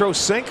get him to throw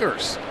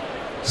sinkers.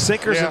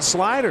 And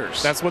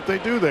sliders. That's what they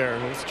do there.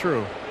 It's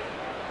true.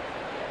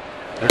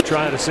 They're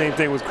trying the same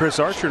thing with Chris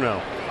Archer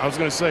now. I was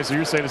going to say, so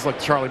you're saying it's like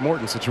the Charlie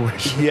Morton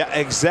situation. Yeah,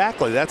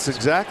 exactly. That's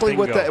exactly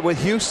what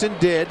Houston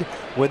did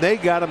when they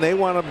got him. They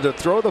want him to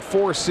throw the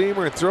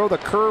four-seamer and throw the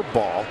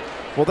curveball.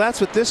 Well,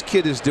 that's what this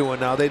kid is doing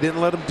now. They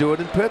didn't let him do it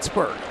in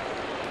Pittsburgh.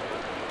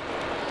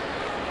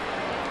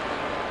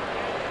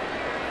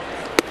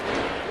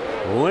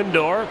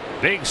 Lindor,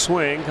 big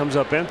swing, comes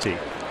up empty.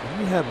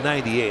 You have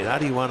 98. How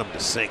do you want him to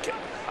sink it?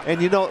 And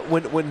you know,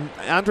 when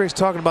Andre's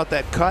talking about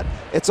that cut,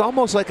 it's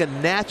almost like a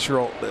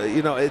natural,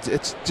 you know,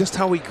 it's just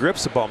how he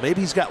grips the ball.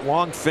 Maybe he's got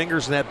long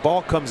fingers and that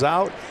ball comes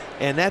out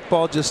and that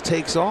ball just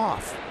takes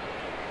off.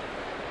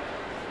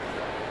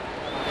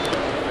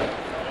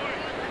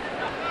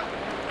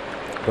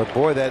 But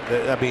boy,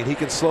 I mean, he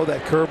can slow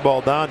that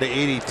curveball down to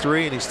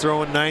 83 and he's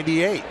throwing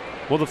 98.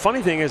 Well, the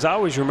funny thing is, I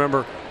always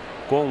remember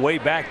going way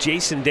back,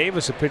 Jason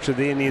Davis, a pitcher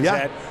the Indians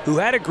had, who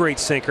had a great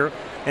sinker,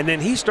 and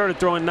then he started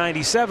throwing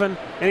 97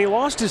 and he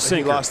lost his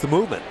sinker. He lost the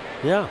movement.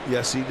 Yeah.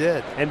 Yes, he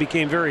did. And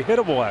became very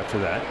hittable after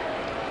that.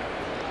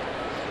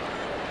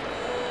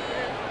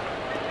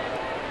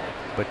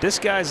 But this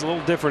guy's a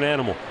little different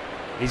animal.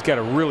 He's got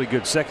a really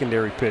good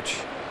secondary pitch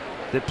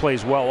that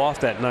plays well off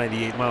that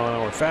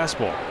 98-mile-an-hour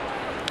fastball.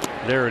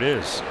 There it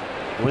is.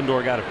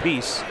 Lindor got a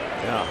piece.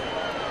 Yeah.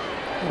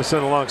 I'm going to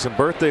send along some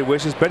birthday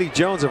wishes. Betty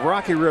Jones of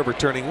Rocky River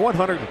turning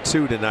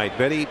 102 tonight.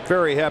 Betty,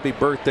 very happy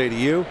birthday to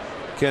you.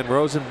 Ken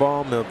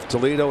Rosenbaum of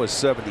Toledo is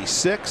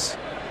 76.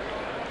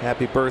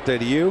 Happy birthday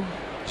to you.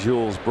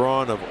 Jules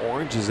Braun of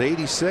Orange is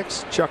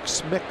 86. Chuck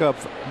Smick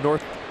of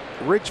North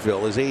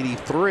Ridgeville is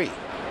 83.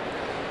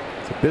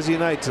 It's a busy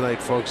night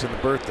tonight, folks, in the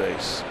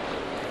birthdays.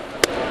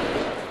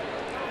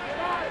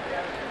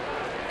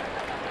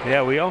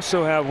 Yeah, we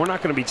also have, we're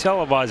not going to be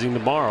televising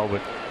tomorrow,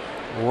 but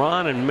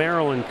Ron and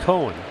Marilyn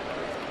Cohen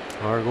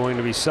are going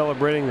to be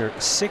celebrating their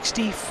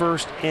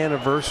 61st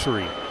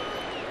anniversary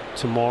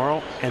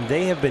tomorrow, and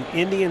they have been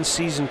Indian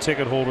season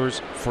ticket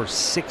holders for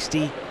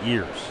 60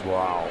 years.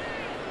 Wow.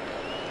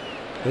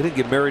 They didn't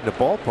get married in a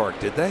ballpark,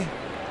 did they?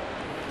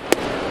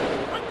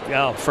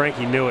 Oh,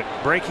 Frankie knew it.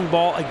 Breaking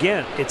ball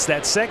again. It's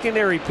that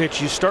secondary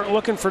pitch. You start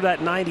looking for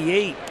that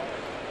 98,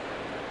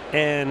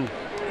 and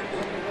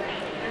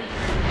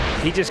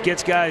he just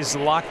gets guys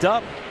locked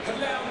up.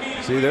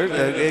 See, there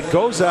it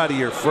goes out of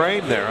your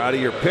frame there, out of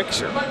your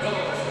picture,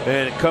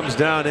 and it comes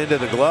down into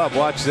the glove.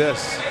 Watch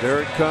this. There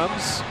it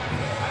comes,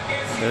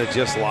 and it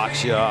just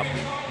locks you up.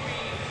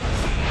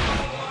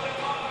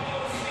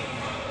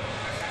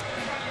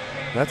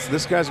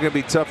 This guy's going to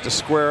be tough to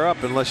square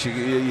up unless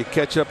you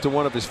catch up to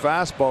one of his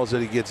fastballs that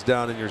he gets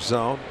down in your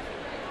zone.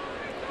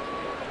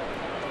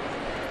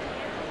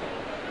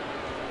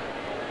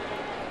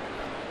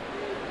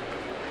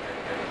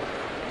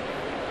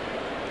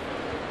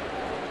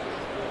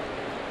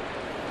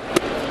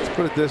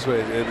 Put it this way,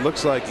 it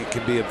looks like it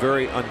can be a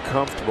very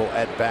uncomfortable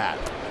at bat.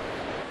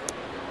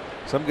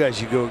 Some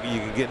guys you can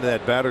get into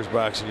that batter's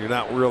box and you're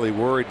not really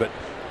worried, but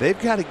they've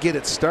got to get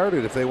it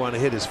started if they want to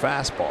hit his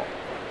fastball.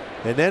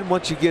 And then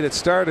once you get it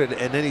started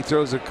and then he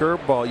throws a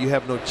curveball, you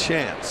have no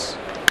chance.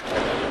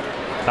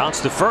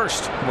 Bounce to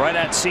first, right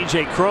at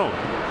C.J. Cron.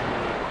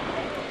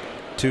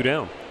 2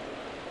 down.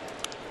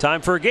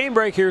 Time for a game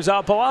break. Here's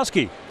Al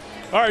Pawlowski.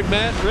 All right,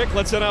 Matt, Rick,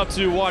 let's head out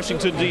to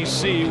Washington,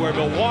 D.C., where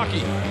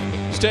Milwaukee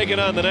is taking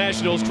on the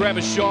Nationals.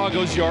 Travis Shaw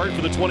goes yard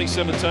for the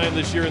 27th time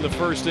this year in the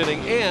first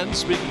inning. And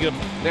speaking of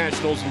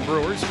Nationals and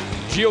Brewers,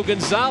 Gio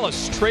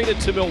Gonzalez traded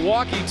to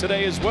Milwaukee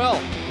today as well.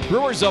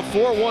 Brewers up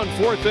 4-1,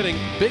 fourth inning.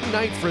 Big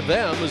night for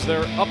them as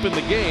they're up in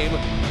the game.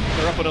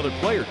 They're up another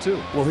player,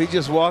 too. Will he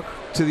just walk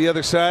to the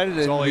other side in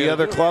the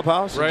other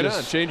clubhouse? Right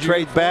on. Change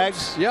trade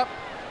bags? Yep.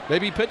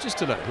 Maybe he pitches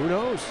tonight. Who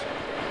knows?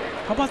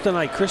 How about the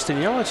night Kristen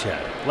Yelich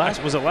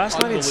had? Was it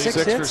last night? He had 6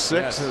 hits? 6 for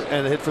 6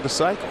 and a hit for the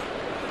cycle.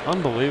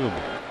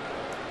 Unbelievable.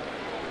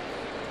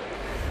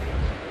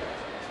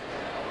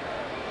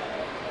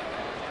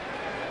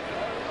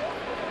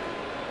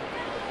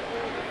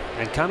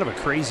 And kind of a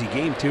crazy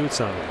game, too, it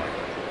sounded like.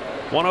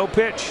 1-0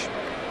 pitch.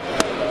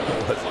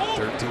 What,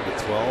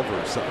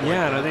 13-12 or something?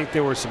 Yeah, and I think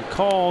there were some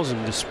calls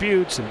and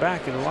disputes and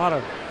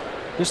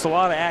just a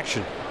lot of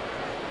action.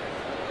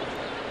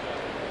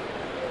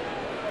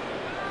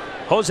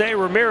 Jose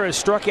Ramirez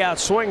struck out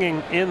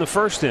swinging in the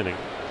first inning.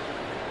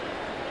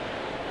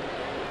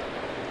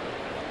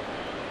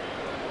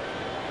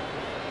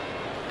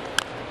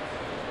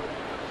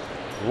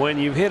 When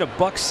you hit a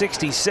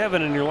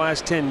 $167 in your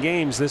last 10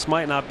 games, this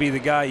might not be the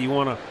guy you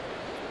want to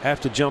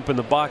have to jump in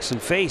the box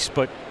and face.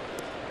 But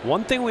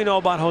one thing we know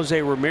about Jose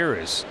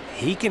Ramirez,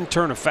 he can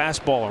turn a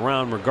fastball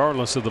around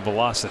regardless of the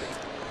velocity.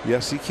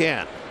 Yes, he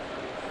can.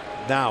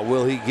 Now,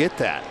 will he get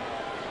that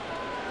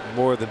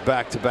more than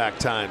back-to-back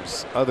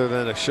times other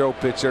than a show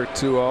pitcher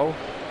 2-0?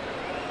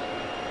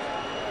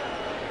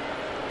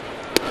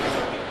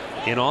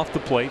 In off the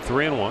plate,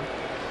 3-1.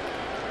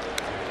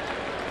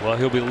 Well,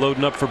 he'll be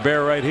loading up for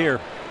bear right here.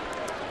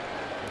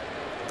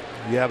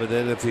 Yeah, but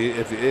then if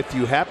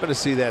you happen to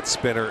see that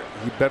spinner,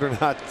 you better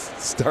not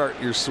start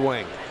your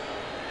swing.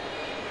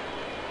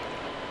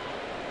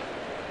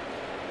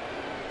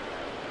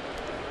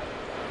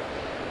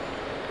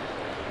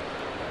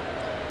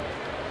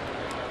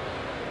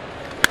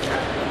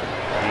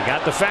 He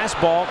got the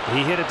fastball.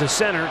 He hit it to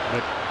center,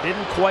 but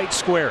didn't quite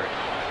square it.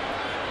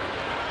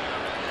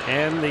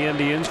 And the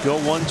Indians go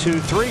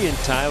 1-2-3, and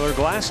Tyler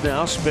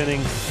Glasnow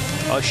spinning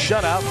a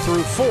shutout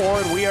through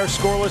 4, and we are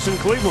scoreless in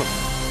Cleveland.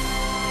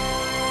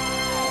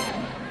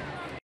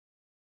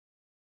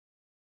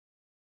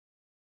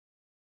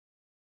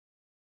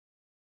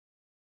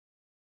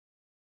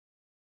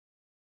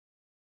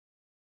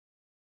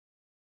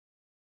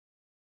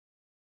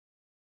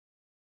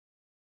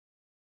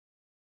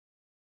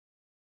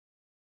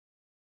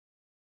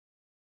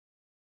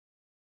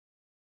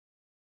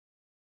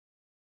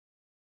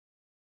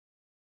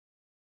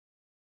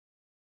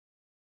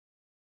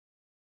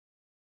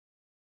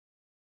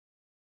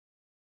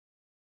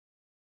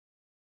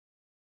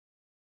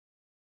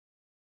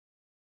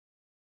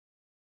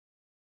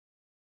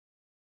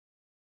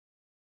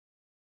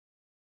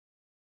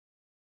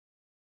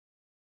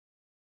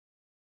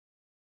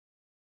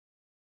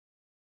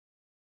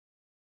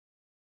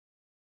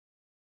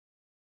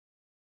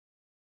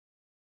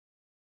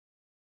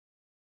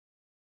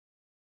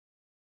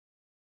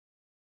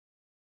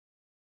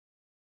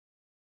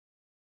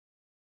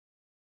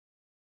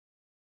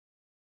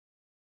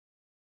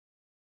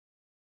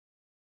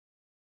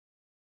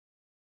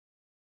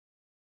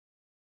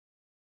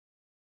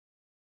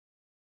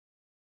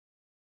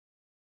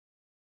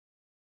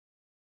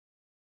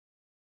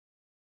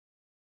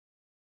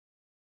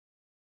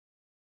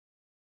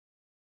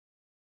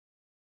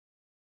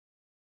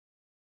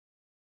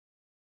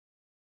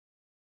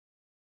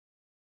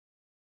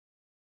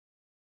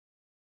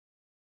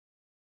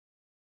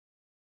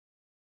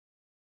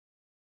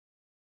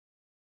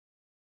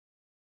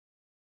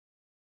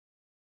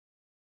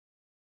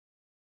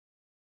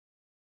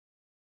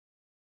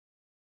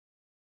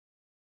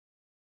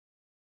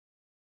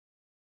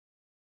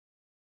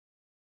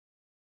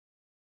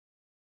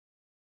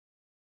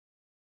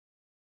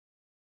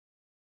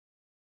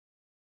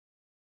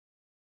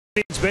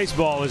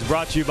 Baseball is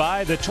brought to you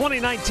by the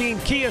 2019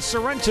 Kia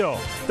Sorento,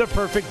 the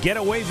perfect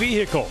getaway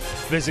vehicle.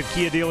 Visit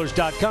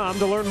KiaDealers.com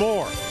to learn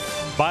more.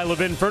 By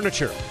Levin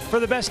Furniture. For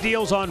the best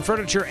deals on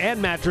furniture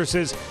and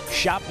mattresses,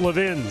 shop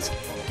Levin's.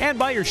 And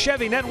by your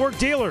Chevy Network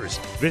dealers.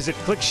 Visit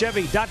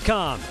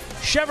ClickChevy.com.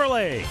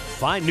 Chevrolet,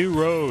 find new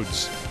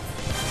roads.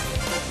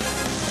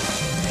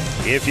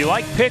 If you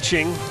like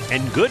pitching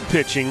and good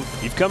pitching,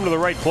 you've come to the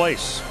right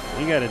place.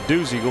 You got a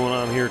doozy going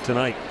on here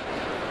tonight.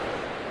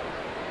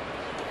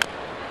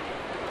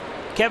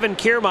 Kevin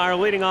Kiermaier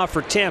leading off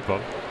for Tampa.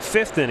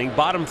 5th inning,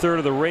 bottom third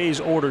of the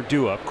Rays order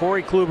due up.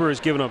 Corey Kluber has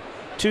given up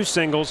 2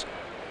 singles.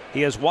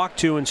 He has walked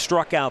 2 and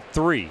struck out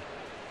 3.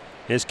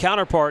 His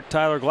counterpart,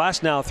 Tyler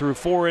Glasnow, through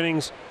 4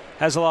 innings,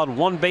 has allowed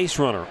 1 base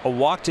runner. A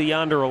walk to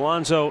Yonder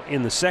Alonso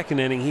in the 2nd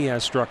inning. He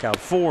has struck out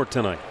 4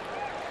 tonight.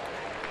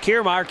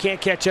 Kiermaier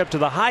can't catch up to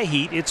the high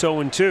heat. It's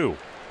 0-2.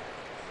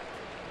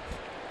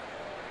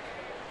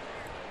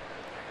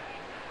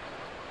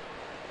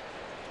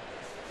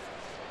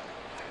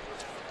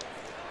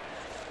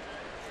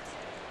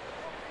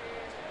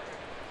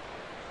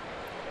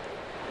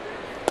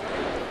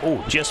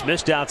 Oh, just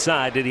missed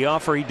outside. Did he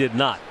offer? He did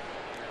not.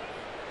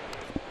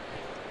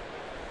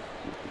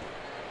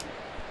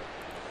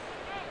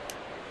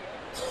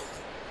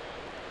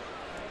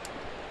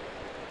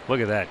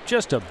 Look at that.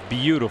 Just a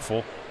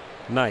beautiful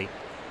night.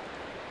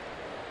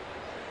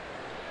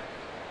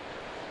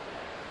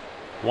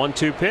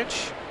 1-2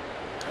 pitch.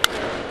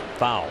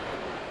 Foul.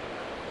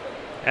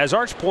 As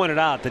Arch pointed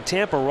out, the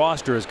Tampa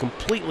roster has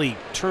completely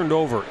turned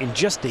over in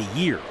just a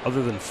year,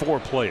 other than 4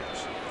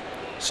 players.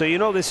 So you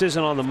know this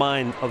isn't on the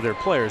mind of their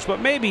players,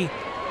 but maybe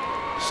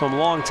some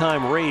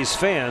longtime Rays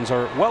fans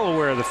are well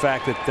aware of the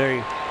fact that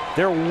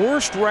their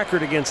worst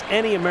record against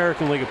any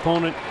American League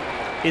opponent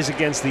is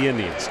against the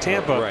Indians.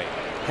 Tampa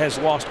has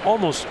lost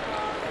almost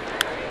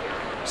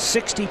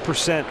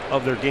 60%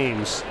 of their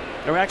games,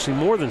 or actually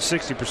more than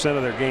 60%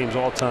 of their games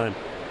all time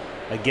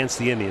against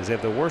the Indians. They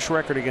have the worst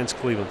record against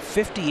Cleveland,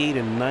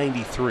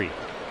 58-93.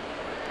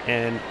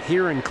 And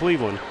here in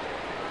Cleveland,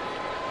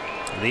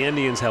 the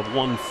Indians have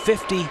won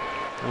 50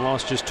 and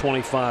lost just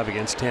 25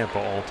 against Tampa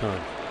all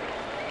time.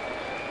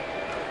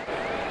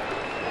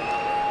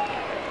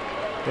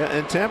 Yeah,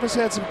 and Tampa's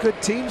had some good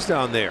teams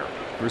down there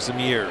for some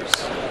years.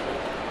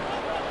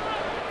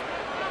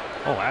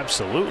 Oh,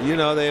 absolutely. You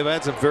know, they've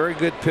had some very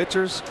good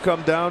pitchers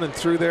come down and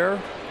through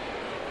there.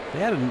 They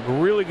had a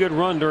really good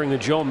run during the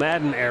Joe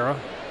Madden era,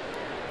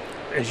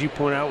 as you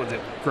point out, with the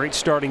great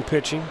starting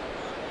pitching.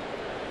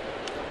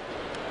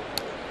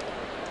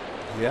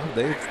 Yeah,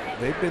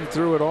 they've been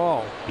through it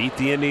all. Beat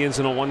the Indians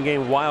in a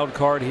 1-game wild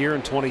card here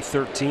in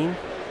 2013.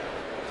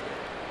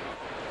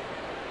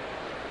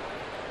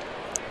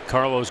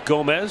 Carlos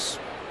Gomez.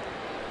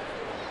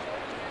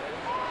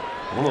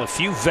 One of the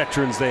few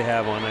veterans they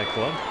have on that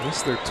club. This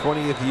is their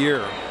 20th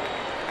year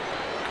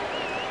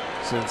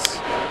since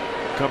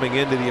coming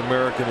into the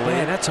American League.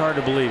 Man, that's hard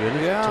to believe, isn't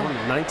it? Yeah.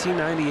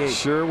 1998.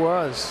 Sure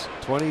was.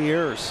 20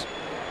 years.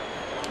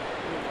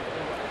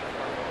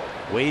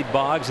 Wade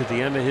Boggs at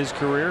the end of his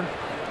career.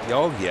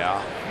 Oh,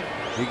 yeah.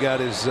 He got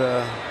his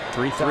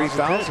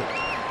 3,000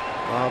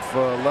 off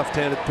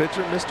left-handed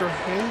pitcher, Mr.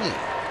 Haney.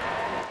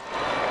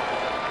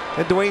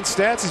 And Dwayne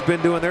Stats has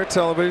been doing their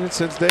television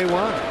since day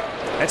one.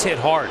 That's hit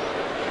hard.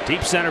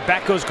 Deep center.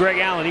 Back goes Greg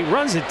Allen. He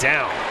runs it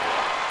down.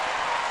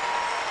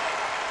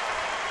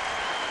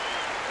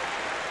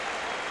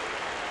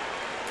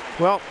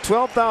 Well,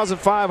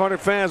 12,500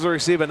 fans will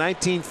receive a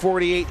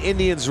 1948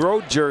 Indians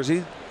road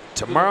jersey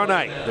tomorrow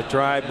night. The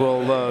Tribe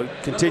will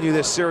continue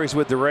this series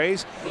with the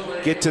Rays.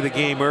 Get to the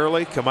game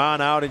early. Come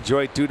on out.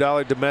 Enjoy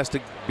 $2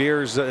 domestic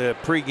beers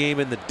pregame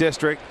in the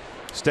district.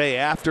 Stay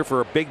after for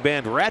a big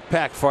band Rat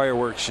Pack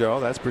fireworks show.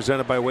 That's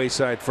presented by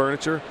Wayside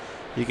Furniture.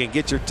 You can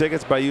get your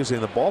tickets by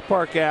using the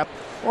Ballpark app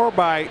or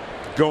by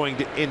going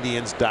to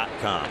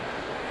Indians.com.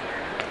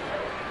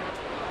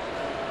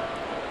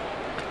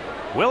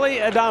 Willie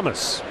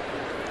Adames.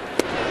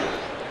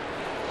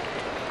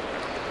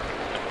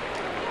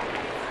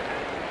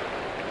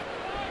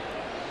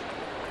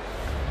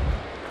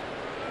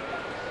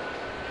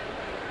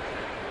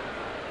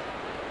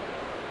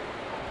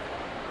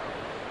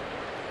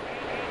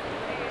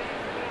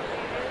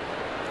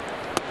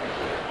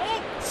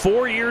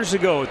 Four years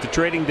ago at the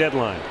trading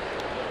deadline,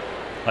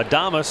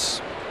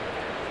 Adames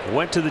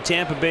went to the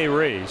Tampa Bay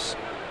Rays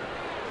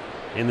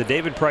in the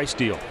David Price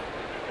deal.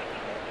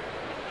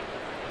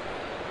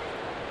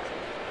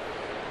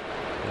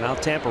 Now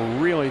Tampa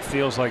really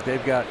feels like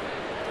they've got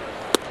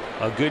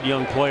a good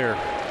young player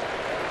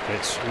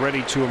that's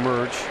ready to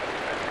emerge.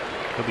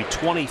 He'll be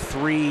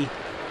 23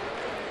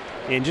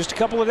 in just a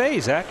couple of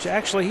days.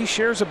 Actually, he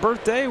shares a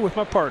birthday with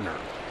my partner.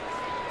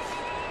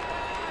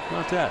 How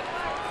about that?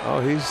 Oh,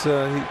 he's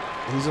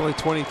only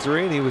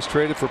 23 and he was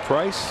traded for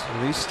Price,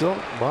 and he's still,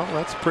 well,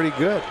 that's pretty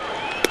good.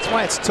 That's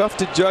why it's tough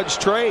to judge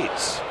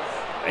trades.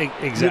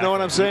 Exactly. You know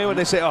what I'm saying? When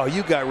they say, oh,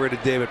 you got rid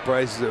of David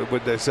Price,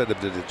 what they said of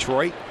the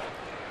Detroit.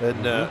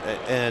 And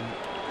and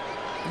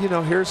you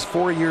know, here's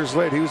 4 years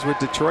later. He was with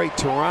Detroit,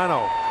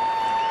 Toronto,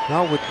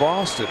 now with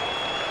Boston.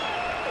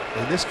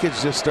 And this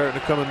kid's just starting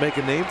to come and make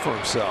a name for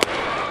himself.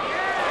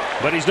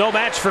 But he's no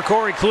match for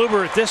Corey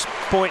Kluber at this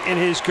point in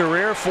his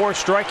career. 4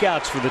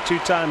 strikeouts for the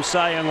two-time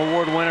Cy Young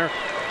Award winner.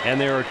 And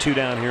there are 2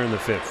 down here in the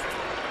 5th.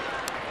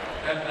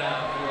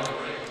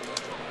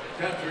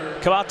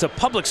 Come out to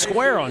Public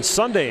Square on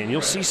Sunday and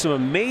you'll see some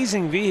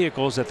amazing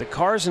vehicles at the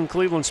Cars in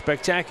Cleveland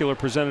Spectacular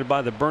presented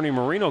by the Bernie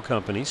Marino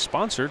Company,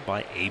 sponsored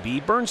by A.B.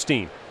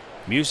 Bernstein.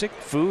 Music,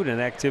 food,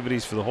 and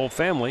activities for the whole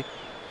family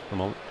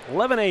from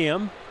 11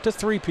 a.m. to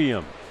 3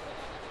 p.m.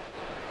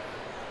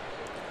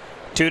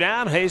 2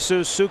 down,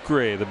 Jesus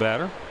Sucre, the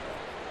batter.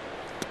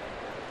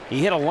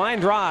 He hit a line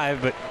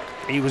drive, but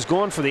he was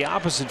going for the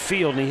opposite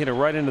field, and he hit it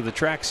right into the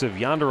tracks of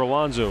Yonder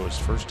Alonso his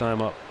first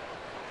time up.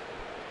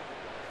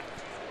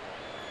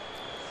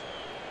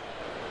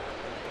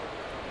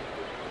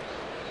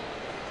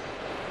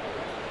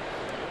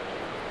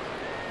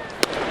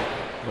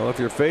 Well, if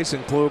you're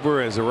facing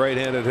Kluber as a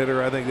right-handed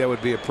hitter, I think that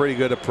would be a pretty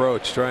good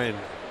approach. Try and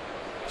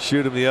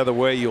shoot him the other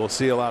way. You'll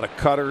see a lot of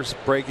cutters,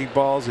 breaking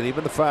balls, and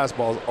even the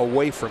fastballs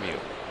away from you.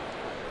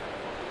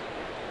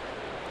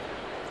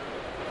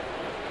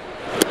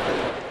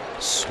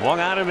 Swung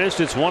out and missed.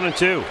 It's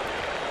 1-2.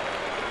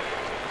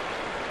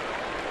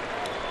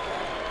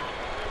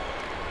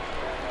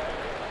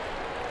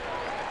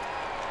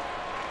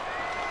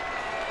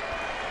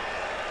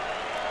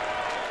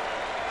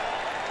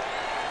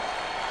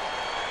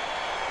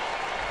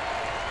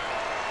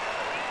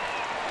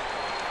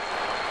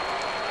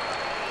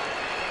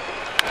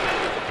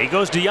 He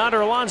goes to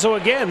Yonder Alonso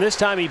again. This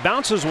time he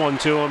bounces one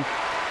to him.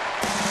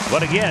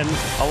 But again,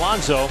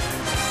 Alonso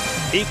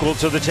equal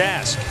to the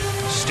task.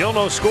 Still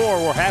no score.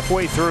 We're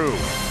halfway through.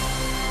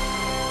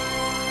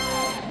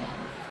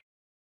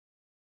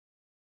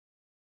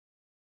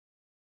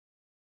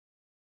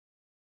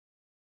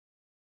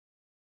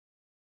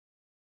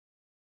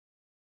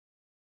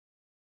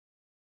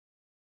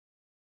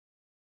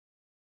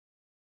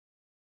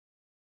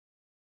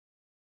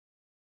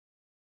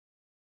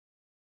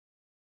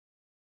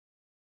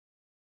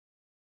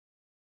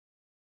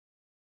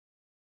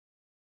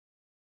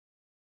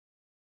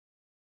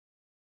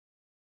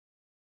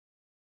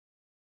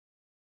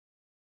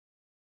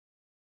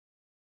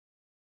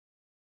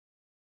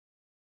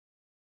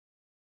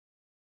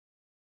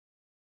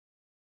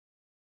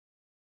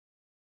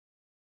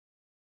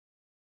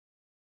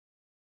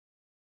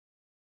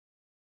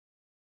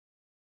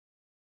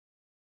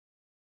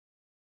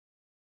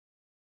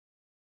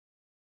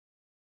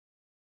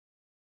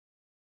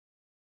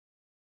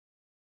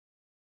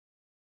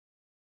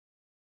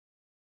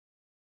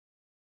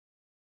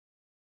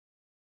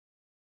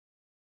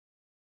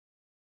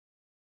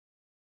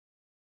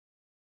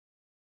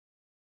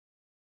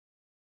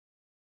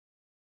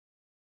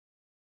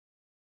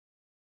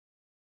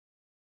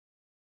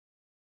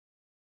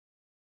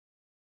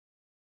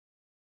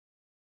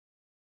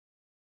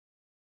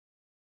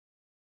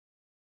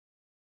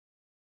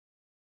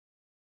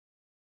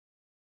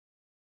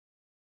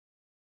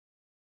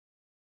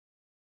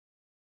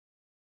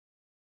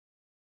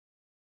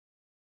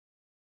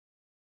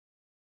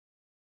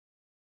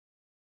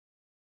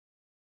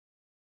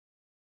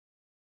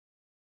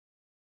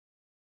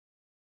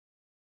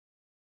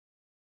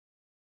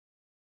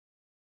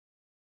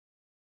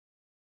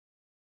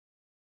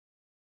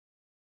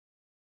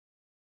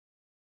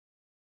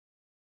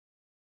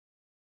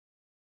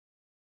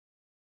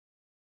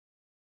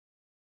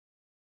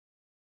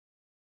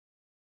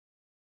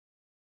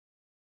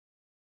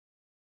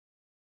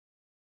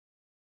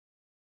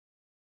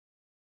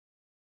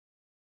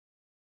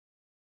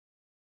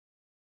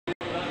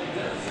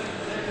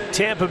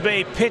 Tampa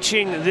Bay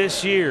pitching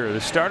this year.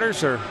 The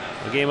starters are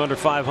a game under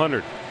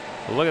 500.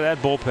 But look at that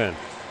bullpen.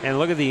 And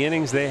look at the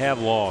innings they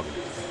have logged.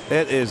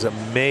 It is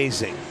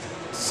amazing.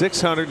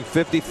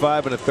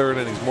 655 in the third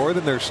innings, more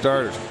than their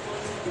starters.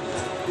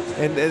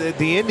 And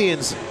the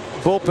Indians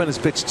bullpen has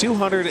pitched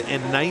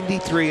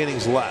 293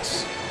 innings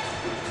less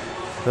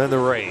than the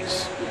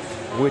Rays,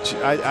 which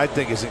I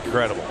think is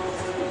incredible.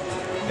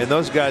 And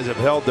those guys have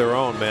held their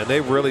own, man.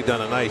 They've really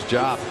done a nice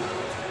job.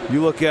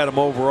 You look at them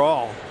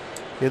overall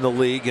in the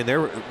league, and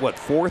they're, what,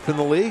 4th in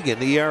the league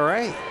in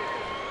ERA.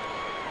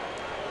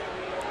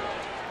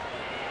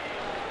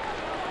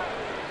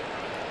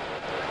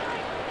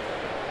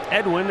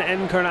 Edwin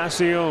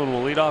Encarnacion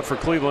will lead off for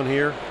Cleveland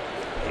here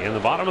in the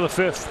bottom of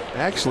the 5th.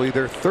 Actually,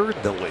 they're 3rd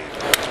in the league.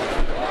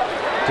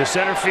 To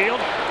center field.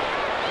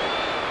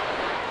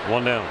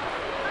 1 down.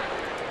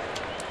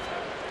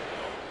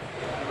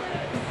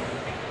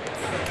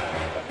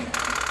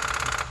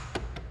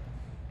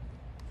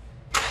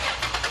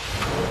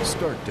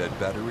 Start dead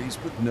batteries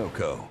with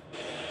NOCO.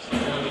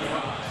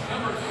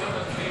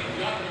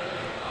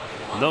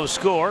 No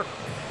score.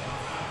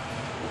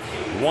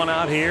 1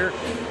 out here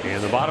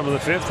in the bottom of the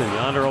 5th, and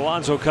Yonder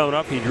Alonso coming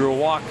up. He drew a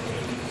walk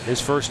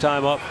his first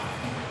time up.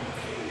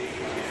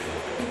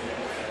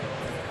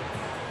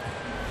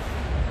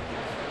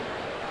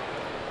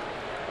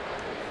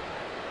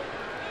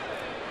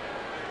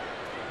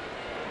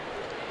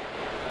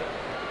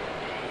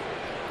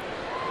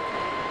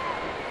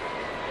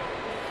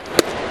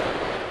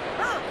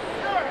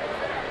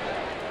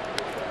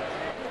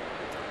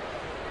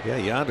 Yeah,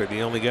 Yonder,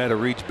 the only guy to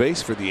reach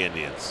base for the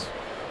Indians.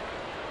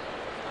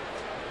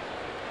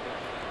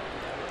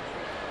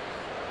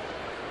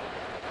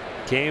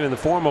 Came in the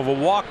form of a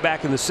walk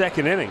back in the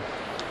 2nd inning.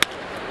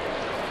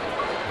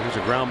 Here's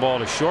a ground ball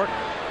to short.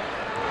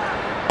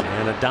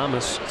 And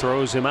Adames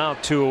throws him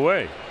out 2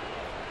 away.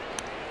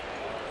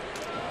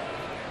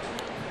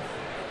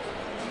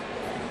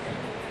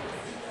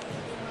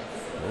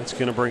 That's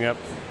going to bring up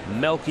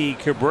Melky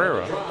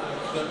Cabrera.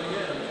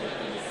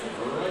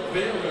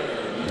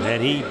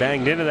 And he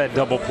banged into that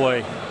double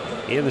play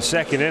in the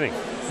 2nd inning.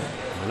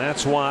 And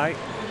that's why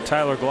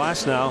Tyler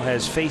Glasnow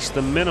has faced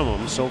the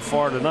minimum so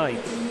far tonight.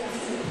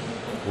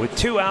 With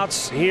 2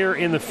 outs here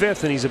in the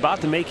 5th, and he's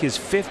about to make his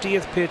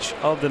 50th pitch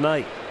of the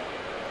night.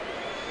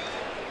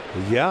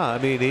 Yeah, I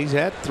mean, he's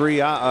had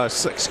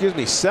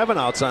 7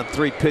 outs on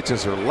 3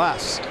 pitches or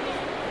less.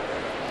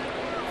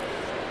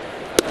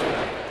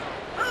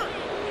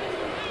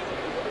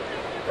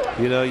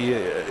 You know,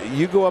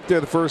 you go up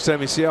there the first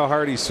time, you see how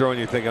hard he's throwing,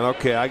 you're thinking,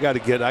 okay, I got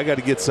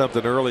to get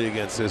something early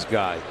against this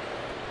guy,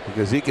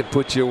 because he can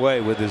put you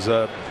away with his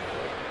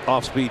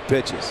off-speed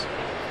pitches.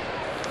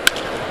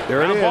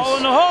 There it is. Ball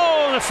in the hole.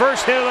 The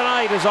first hit of the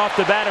night is off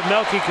the bat of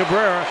Melky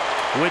Cabrera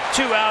with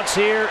 2 outs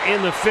here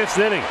in the 5th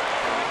inning.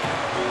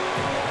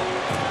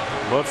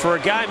 But for a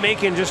guy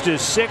making just his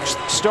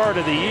 6th start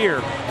of the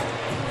year,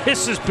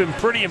 this has been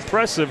pretty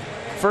impressive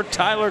for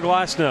Tyler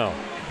Glasnow.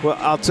 Well,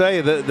 I'll tell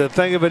you, the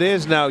thing of it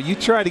is now, you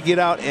try to get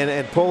out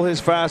and pull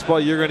his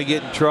fastball, you're going to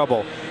get in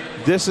trouble.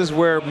 This is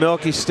where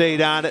Melky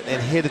stayed on it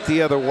and hit it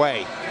the other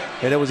way.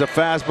 And it was a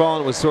fastball,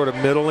 and it was sort of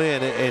middle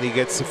in, and he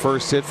gets the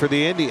first hit for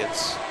the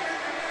Indians.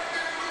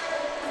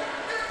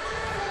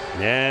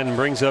 And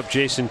brings up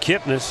Jason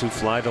Kipnis, who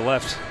fly to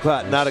left.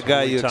 But not a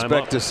guy you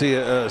expect to see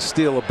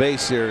steal a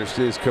base here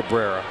is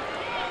Cabrera.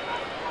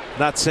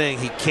 Not saying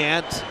he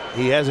can't.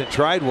 He hasn't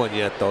tried one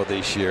yet, though,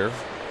 this year.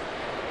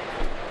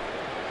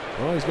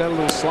 Well, he's got a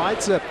little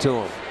slide step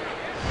to him.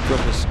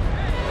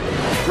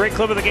 Great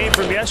clip of the game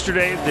from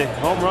yesterday. The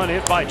home run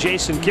hit by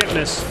Jason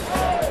Kipnis.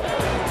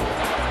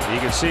 You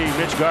can see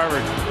Mitch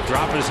Garver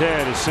drop his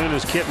head as soon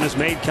as Kipnis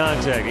made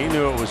contact. He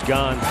knew it was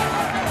gone.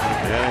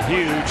 And a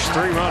huge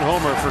 3-run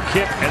homer for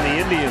Kip and the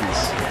Indians,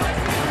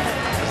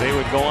 as they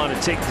would go on to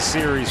take the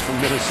series from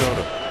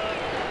Minnesota.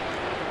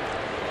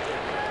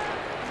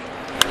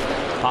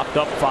 Popped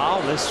up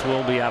foul. This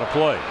will be out of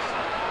play.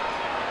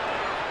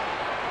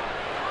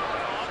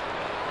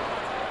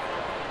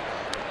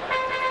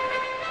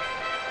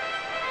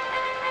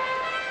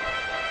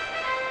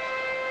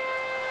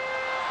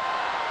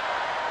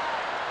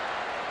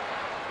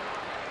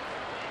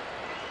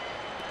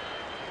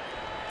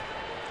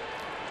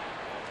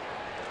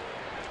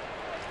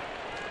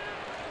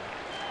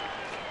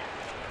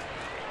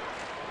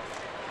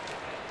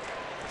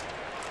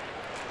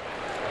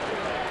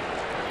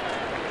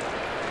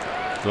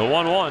 The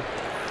 1-1.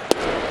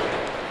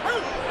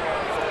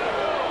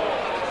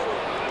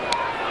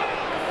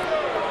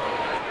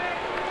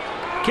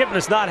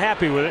 Kipnis not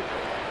happy with it.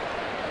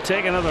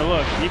 Take another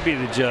look. He'd be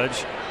the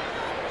judge.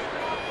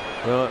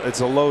 Well, it's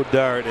a low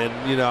dart,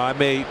 and you know, I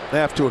may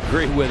have to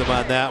agree with him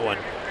on that one.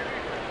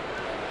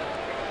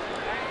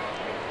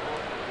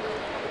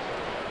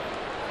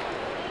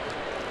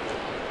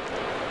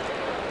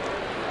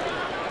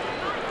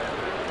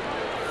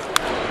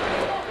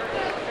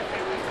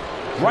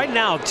 Right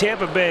now,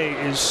 Tampa Bay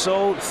is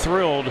so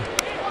thrilled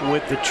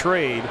with the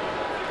trade.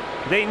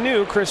 They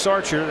knew Chris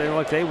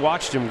Archer. They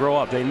watched him grow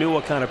up. They knew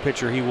what kind of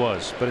pitcher he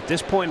was. But at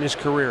this point in his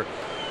career,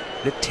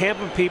 The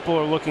Tampa people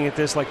are looking at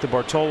this like the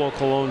Bartolo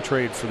Colon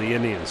trade for the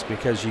Indians,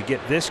 because you get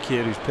this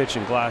kid who's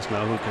pitching glass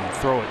now, who can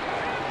throw it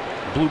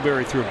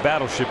blueberry through a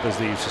battleship, as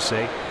they used to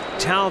say.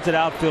 Talented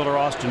outfielder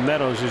Austin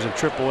Meadows, who's in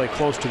AAA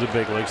close to the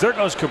big leagues. There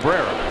goes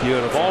Cabrera.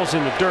 Beautiful. Ball's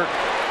in the dirt,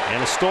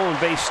 and a stolen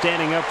base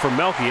standing up for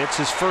Melky. It's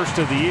his first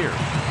of the year.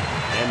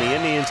 And the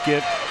Indians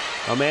get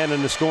a man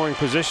in the scoring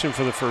position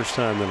for the first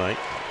time tonight.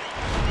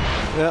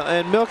 Well,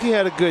 and Melky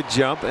had a good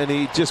jump, and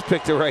he just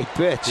picked the right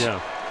pitch.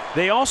 Yeah.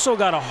 They also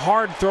got a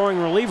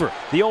hard-throwing reliever.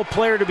 The old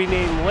player to be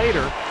named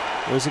later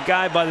was a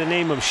guy by the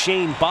name of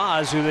Shane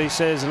Boz, who they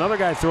say is another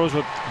guy throws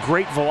with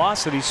great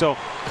velocity. So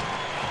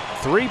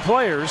 3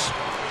 players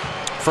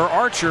for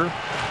Archer,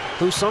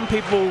 who some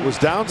people were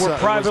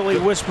privately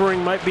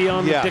whispering might be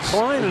on the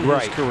decline in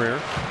his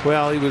career.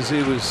 Well, he was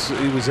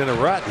in a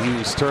rut. He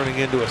was turning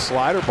into a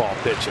slider ball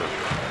pitcher.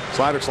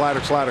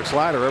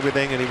 Slider,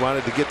 everything, and he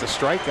wanted to get the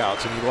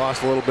strikeouts, and he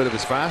lost a little bit of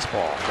his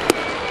fastball.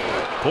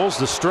 Pulls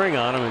the string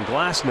on him, and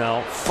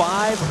Glasnow,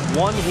 5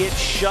 one-hit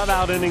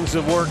shutout innings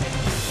of work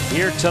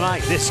here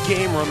tonight. This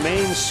game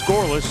remains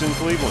scoreless in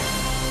Cleveland.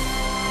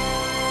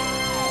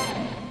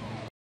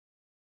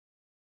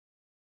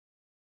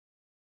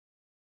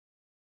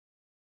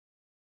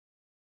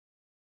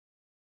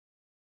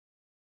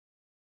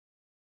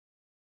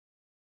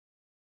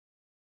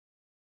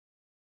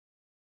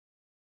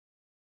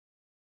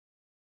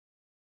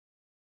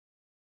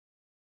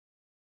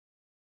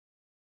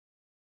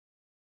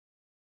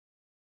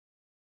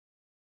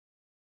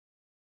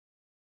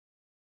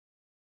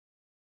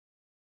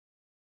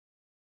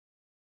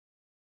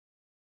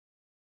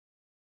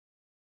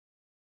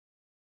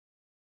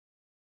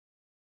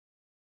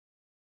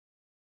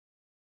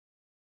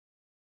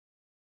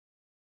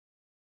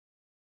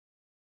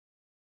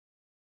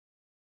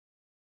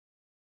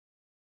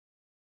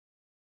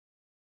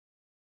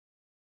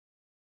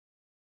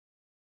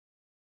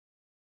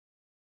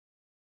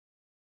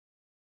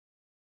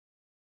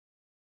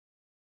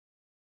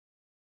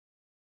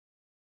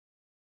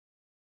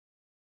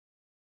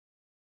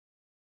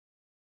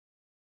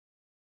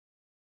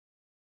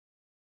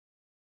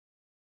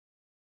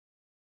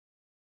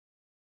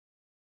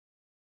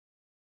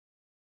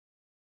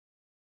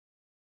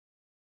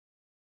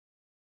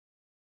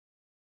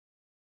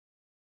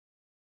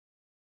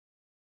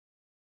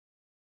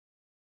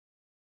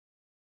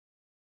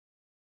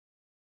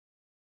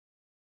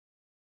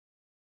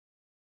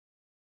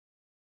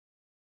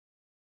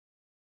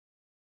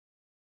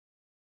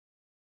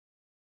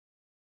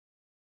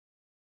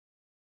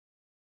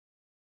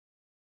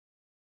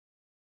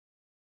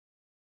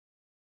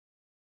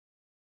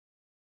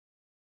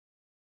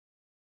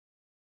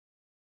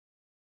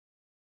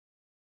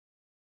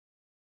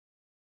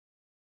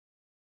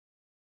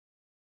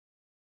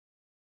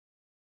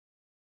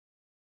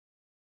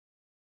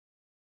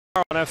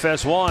 On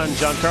FS1,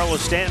 Giancarlo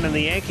Stanton and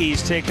the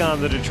Yankees take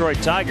on the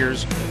Detroit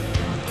Tigers.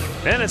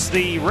 And it's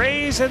the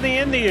Rays and the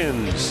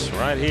Indians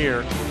right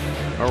here,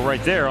 or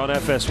right there on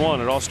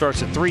FS1. It all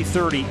starts at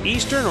 3:30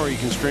 Eastern, or you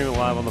can stream it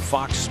live on the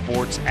Fox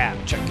Sports app.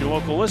 Check your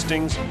local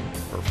listings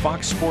for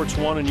Fox Sports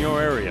 1 in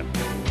your area.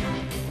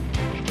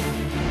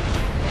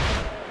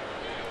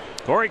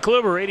 Corey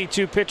Kluber,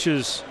 82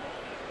 pitches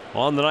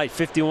on the night.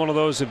 51 of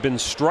those have been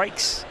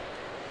strikes.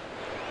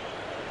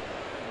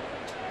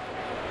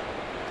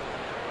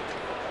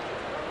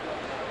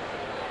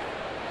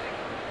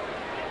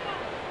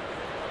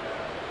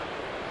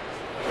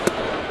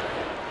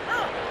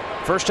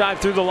 First time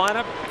through the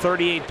lineup,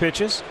 38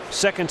 pitches.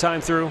 Second time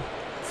through,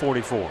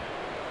 44.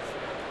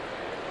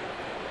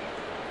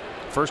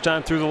 First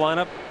time through the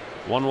lineup,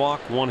 1 walk,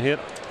 1 hit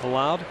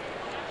allowed.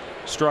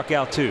 Struck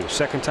out 2.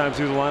 Second time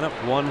through the lineup,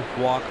 1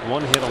 walk,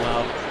 1 hit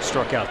allowed.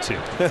 Struck out 2.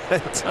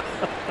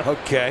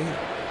 Okay.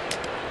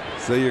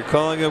 So you're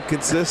calling him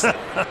consistent?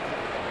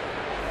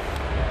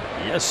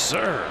 Yes,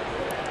 sir.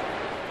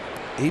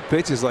 He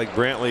pitches like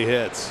Brantley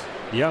hits.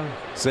 Yeah.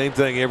 Same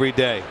thing every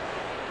day.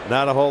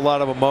 Not a whole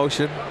lot of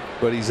emotion,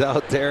 but he's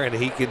out there and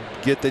he can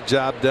get the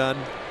job done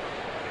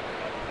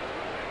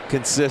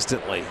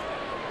consistently.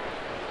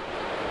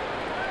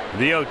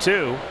 The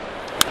 0-2.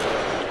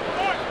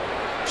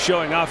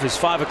 Showing off his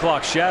 5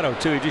 o'clock shadow,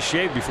 too. He just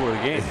shaved before the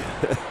game.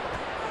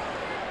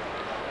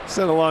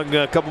 Sent along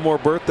a couple more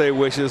birthday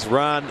wishes.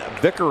 Ron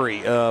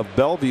Vickery of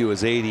Bellevue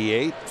is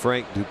 88.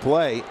 Frank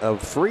Duplay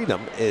of Freedom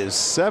is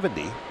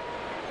 70. Do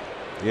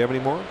you have any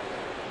more?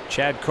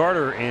 Chad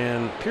Carter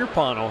in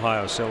Pierpont,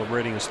 Ohio,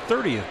 celebrating his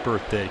 30th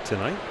birthday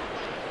tonight.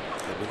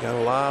 And we got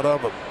a lot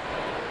of them.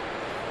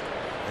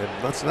 And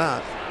let's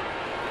not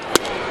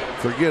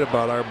forget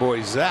about our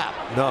boy Zap.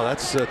 No,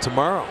 that's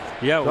tomorrow.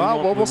 Yeah,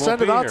 we'll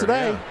send it out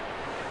today. Yeah.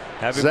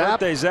 Happy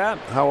birthday, Zap.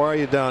 How are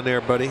you down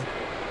there, buddy?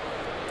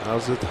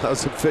 How's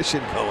the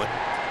fishing going?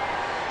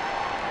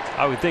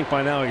 I would think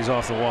by now he's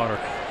off the water.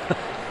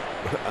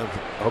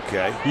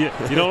 Okay. You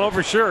don't know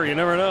for sure. You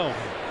never know.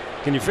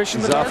 Can you fish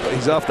in the dark?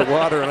 He's off the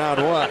water and out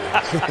what?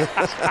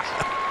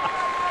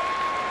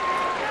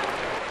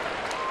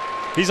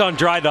 He's on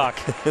dry dock.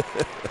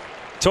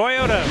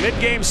 Toyota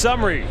mid-game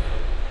summary.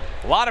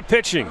 A lot of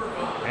pitching.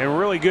 and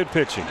really good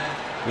pitching.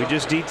 We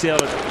just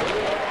detailed it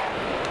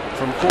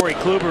from Corey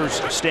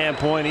Kluber's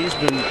standpoint. He's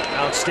been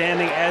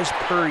outstanding as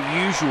per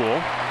usual.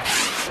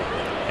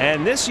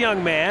 And this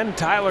young man,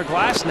 Tyler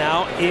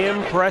Glasnow,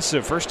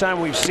 impressive. First time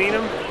we've seen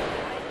him.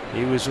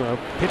 He was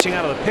pitching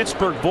out of the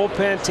Pittsburgh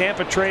bullpen.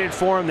 Tampa traded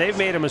for him. They've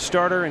made him a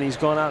starter, and he's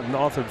gone out and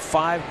authored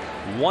 5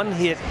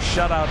 one-hit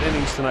shutout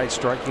innings tonight,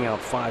 striking out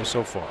 5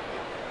 so far.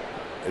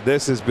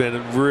 This has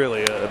been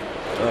really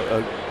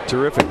a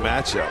terrific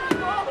matchup.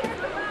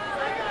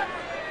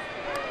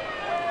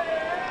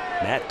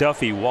 Matt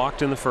Duffy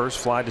walked in the first,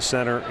 fly to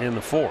center in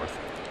the fourth.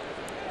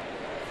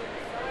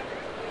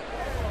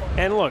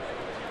 And look,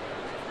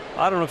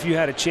 I don't know if you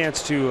had a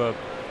chance to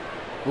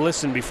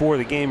listen before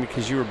the game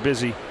because you were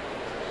busy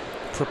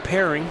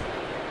preparing,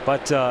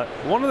 but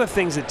one of the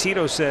things that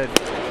Tito said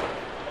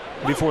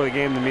before the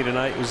game to me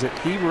tonight was that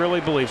he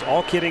really believes,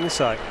 all kidding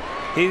aside,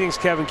 he thinks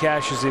Kevin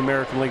Cash is the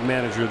American League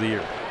Manager of the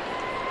Year.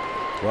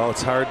 Well,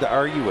 it's hard to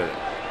argue with it.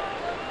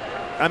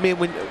 I mean,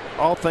 when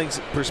all things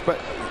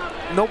perspective,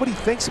 nobody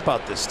thinks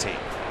about this team.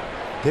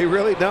 They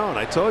really don't.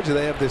 I told you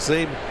they have the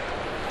same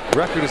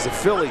record as the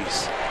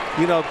Phillies.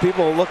 You know,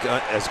 people look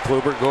as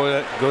Kluber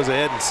goes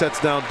ahead and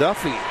sets down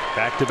Duffy.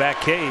 Back-to-back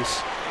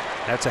case.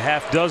 That's a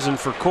half dozen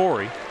for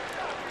Corey.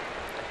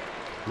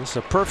 This is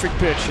a perfect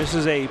pitch. This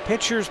is a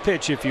pitcher's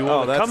pitch, if you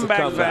will.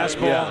 Comeback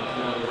fastball.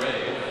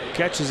 Yeah.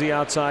 Catches the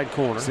outside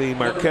corner. See,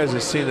 Marquez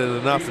has seen it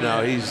enough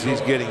now. He's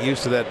getting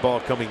used to that ball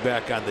coming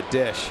back on the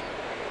dish.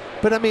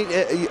 But I mean,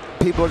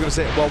 people are going to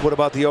say, well, what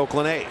about the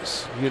Oakland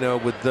A's? You know,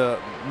 with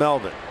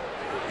Melvin.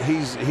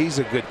 He's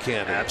a good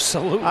candidate.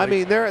 Absolutely. I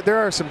mean, there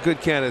are some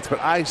good candidates, but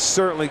I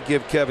certainly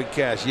give Kevin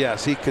Cash.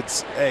 Yes, he could.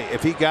 Hey,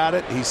 if he got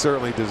it, he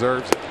certainly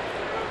deserves it.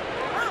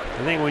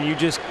 I think when you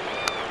just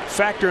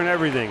factor in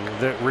everything,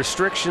 the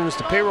restrictions,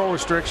 the payroll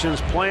restrictions,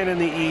 playing in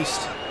the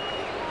East.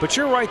 But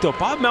you're right, though.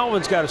 Bob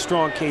Melvin's got a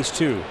strong case,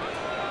 too.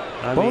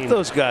 Both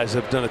those guys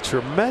have done a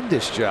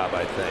tremendous job,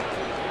 I think.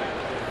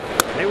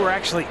 They were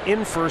actually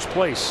in first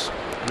place.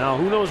 Now,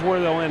 who knows where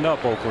they'll end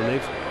up,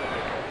 Oakland?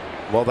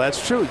 Well,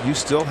 that's true. You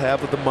still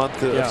have the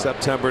month of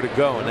September to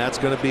go, and that's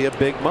going to be a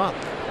big month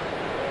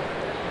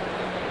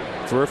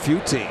for a few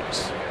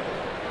teams.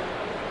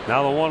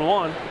 Now the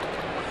 1-1.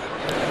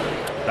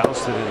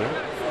 Bounced it in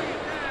there.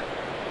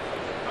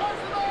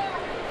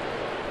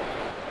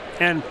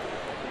 And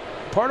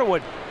part of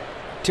what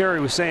Terry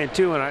was saying,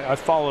 too, and I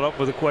followed up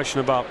with a question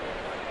about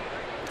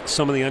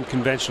some of the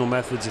unconventional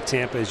methods that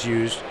Tampa has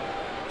used,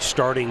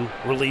 starting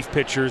relief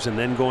pitchers and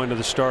then going to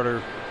the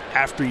starter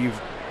after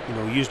you've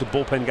used a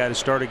bullpen guy to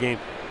start a game.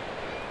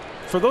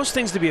 For those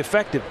things to be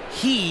effective,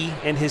 he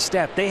and his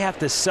staff, they have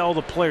to sell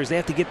the players. They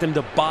have to get them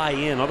to buy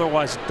in.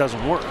 Otherwise, it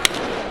doesn't work.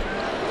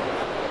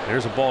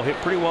 There's a ball hit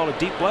pretty well to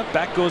deep left.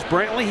 Back goes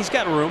Brantley. He's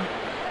got room.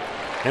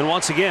 And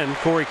once again,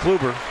 Corey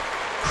Kluber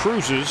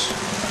cruises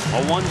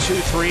a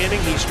 1-2-3 inning.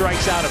 He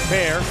strikes out a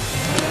pair.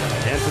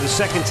 And for the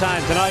second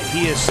time tonight,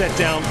 he has set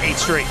down 8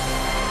 straight.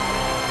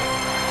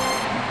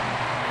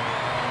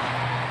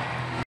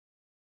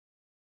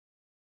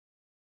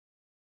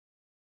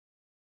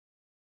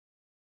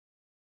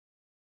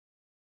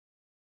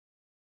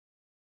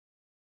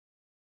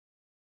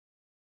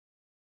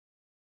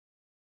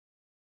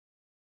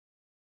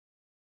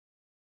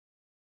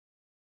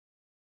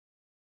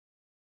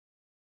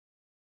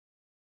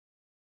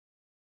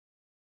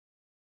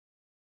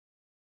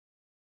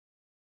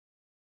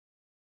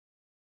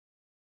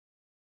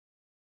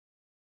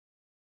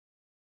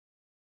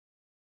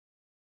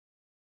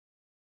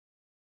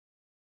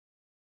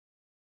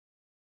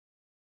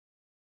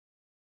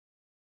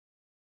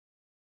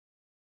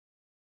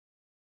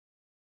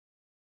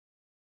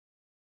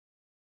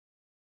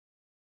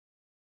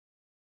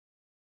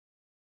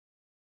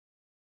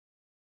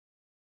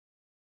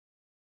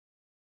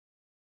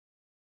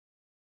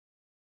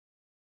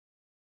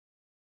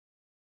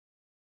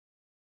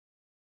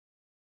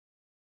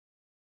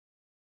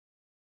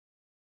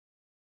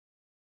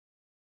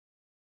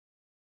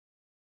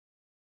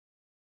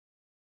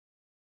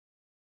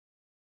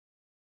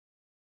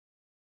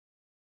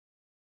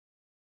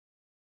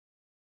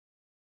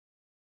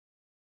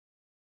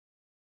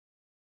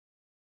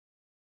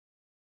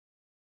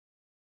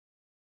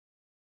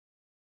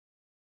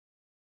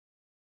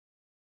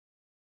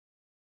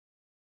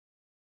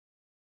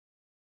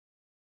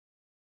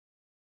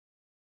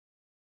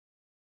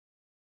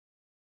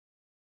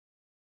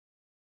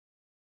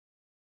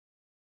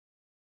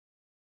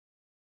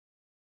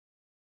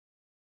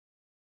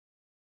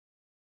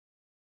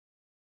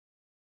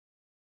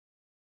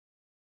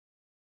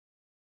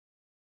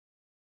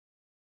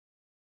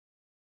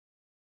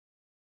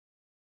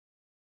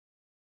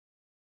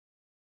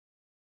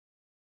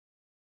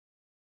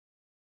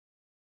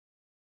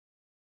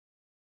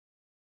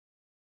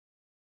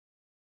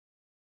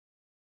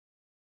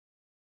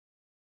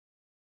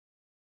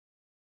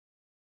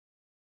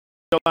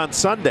 On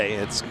Sunday,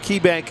 it's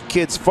KeyBank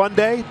Kids Fun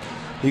Day.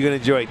 You can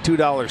enjoy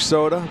 $2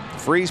 soda,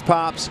 freeze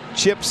pops,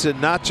 chips, and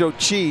nacho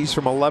cheese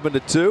from 11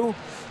 to 2.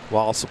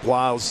 while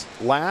supplies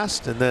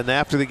last. And then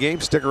after the game,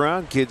 stick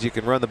around, kids. You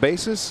can run the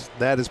bases.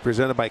 That is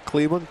presented by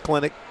Cleveland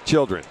Clinic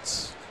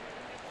Children's.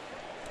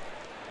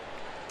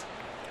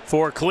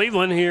 For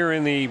Cleveland here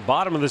in the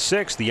bottom of the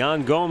 6th,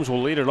 Jan Gomes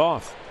will lead it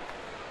off.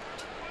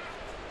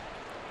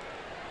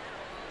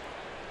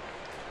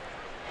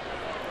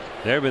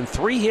 There have been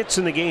 3 hits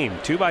in the game,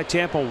 2 by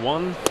Tampa,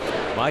 1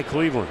 by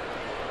Cleveland.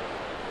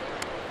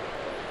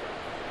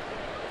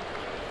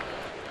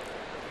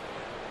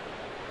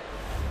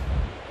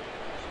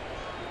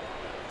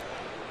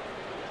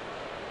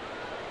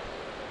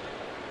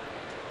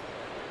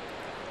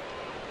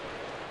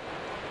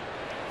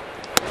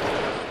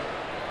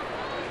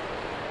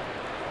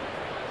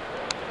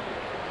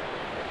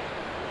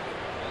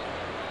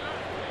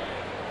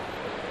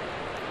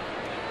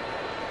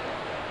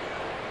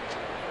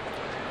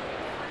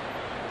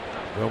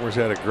 Wilmer's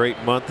had a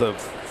great month of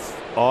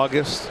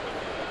August.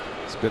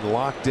 It's been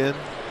locked in.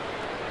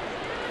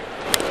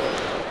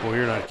 Well,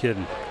 you're not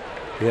kidding.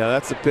 Yeah,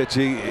 that's the pitch.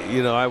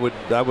 I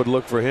would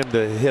look for him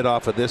to hit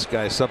off of this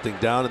guy something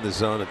down in the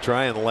zone and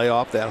try and lay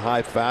off that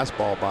high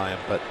fastball by him,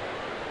 but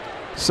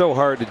so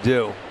hard to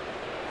do.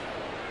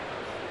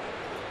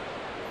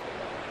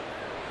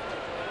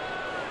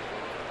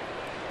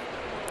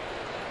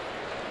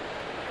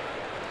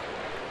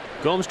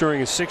 Gomes during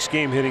his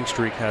 6-game hitting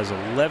streak has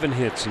 11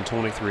 hits and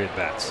 23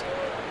 at-bats.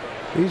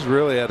 He's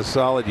really had a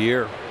solid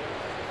year.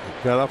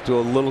 Got off to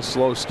a little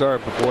slow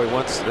start, but boy,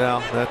 now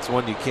that's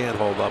one you can't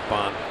hold up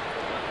on.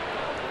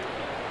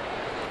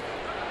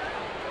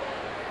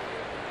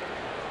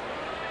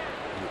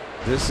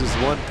 This is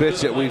one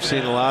pitch that we've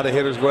seen a lot of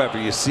hitters go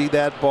after. You see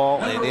that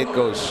ball and it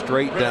goes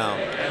straight down.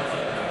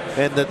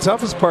 And the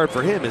toughest part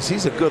for him is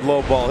he's a good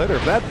low ball hitter.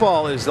 If that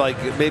ball is like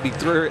maybe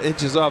 3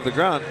 inches off the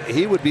ground,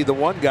 he would be the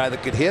one guy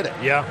that could hit it.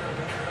 Yeah.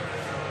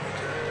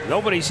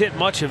 Nobody's hit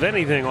much of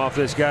anything off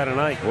this guy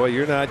tonight. Boy,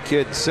 you're not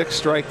kidding.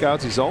 6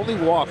 strikeouts. He's only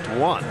walked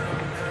 1.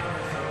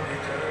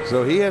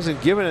 So he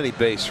hasn't given any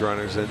base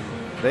runners, and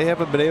they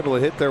haven't been able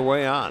to hit their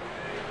way on.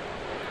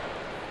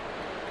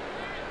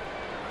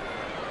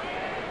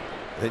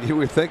 And you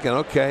were thinking,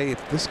 okay,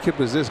 if this kid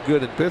was this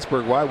good in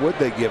Pittsburgh, why would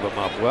they give him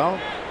up? Well,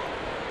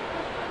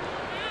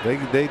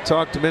 they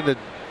talked him into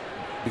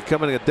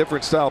becoming a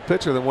different style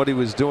pitcher than what he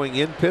was doing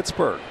in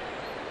Pittsburgh.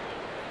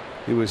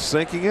 He was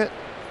sinking it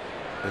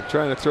and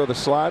trying to throw the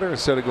slider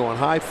instead of going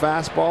high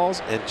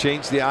fastballs, and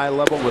change the eye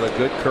level with a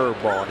good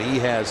curveball. And he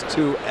has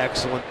 2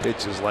 excellent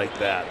pitches like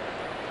that.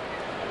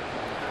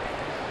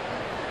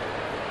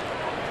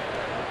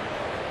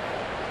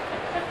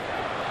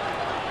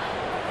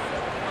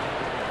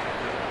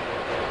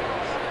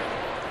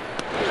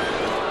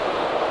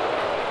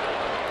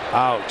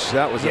 Ouch,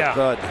 that was a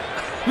thud.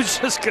 I was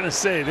just going to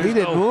say, he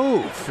didn't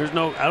move.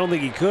 I don't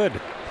think he could.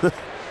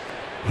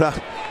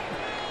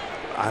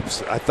 I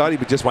thought he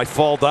might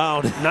fall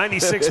down.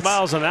 96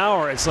 miles an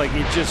hour. It's like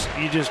you just.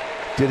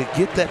 Did it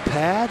get that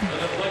pad?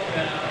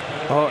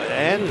 Oh,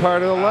 and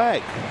part of the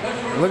leg.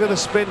 Look at the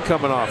spin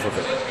coming off of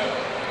it.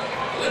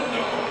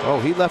 Oh,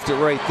 he left it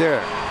right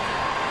there.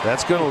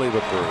 That's going to leave a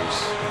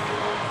bruise.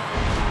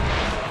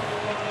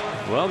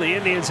 Well, the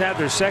Indians have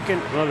their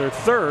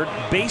third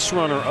base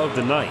runner of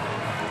the night.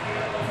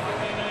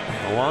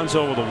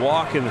 Alonso with a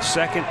walk in the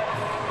 2nd.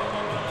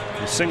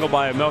 A single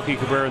by Melky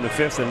Cabrera in the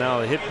 5th, and now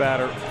the hit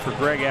batter for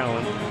Greg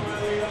Allen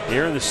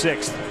here in the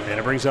 6th, and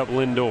it brings up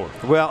Lindor.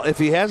 Well, if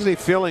he has any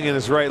feeling in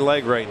his right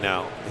leg right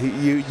now,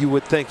 you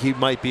would think he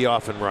might be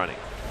off and running.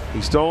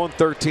 He's stolen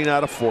 13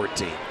 out of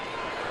 14.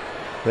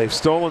 They've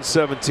stolen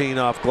 17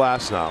 off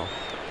glass now,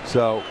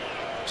 so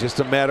just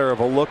a matter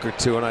of a look or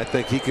two, and I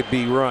think he could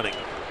be running.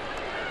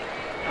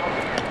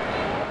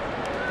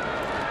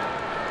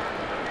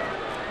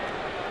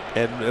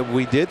 And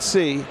we did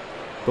see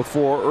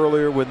before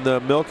earlier when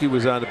the Milky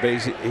was on the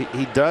base,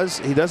 he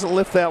doesn't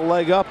lift that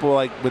leg up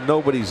like when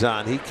nobody's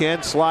on. He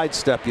can slide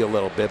step you a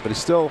little bit, but he's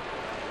still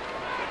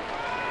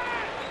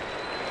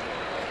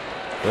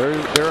there.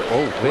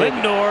 Oh, big.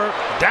 Lindor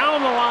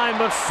down the line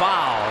but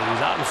foul.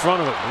 He's out in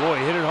front of it. Boy,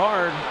 he hit it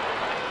hard.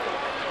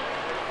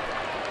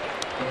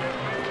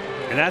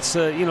 And that's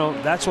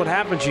that's what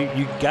happens.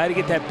 You got to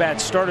get that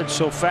bat started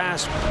so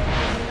fast.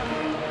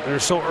 They're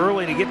so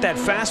early to get that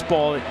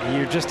fastball.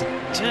 You're just a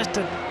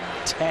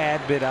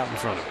tad bit out in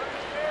front of it.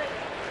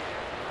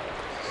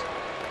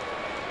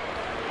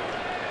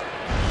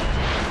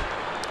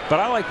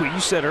 But I like what you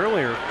said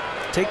earlier.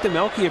 Take the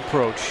Melky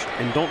approach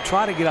and don't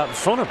try to get out in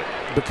front of it.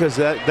 Because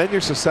then you're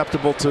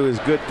susceptible to his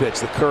good pitch,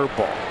 the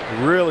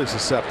curveball. Really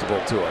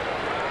susceptible to it.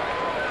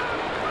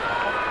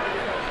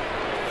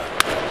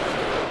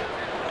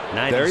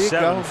 There you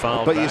go.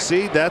 But you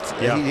see,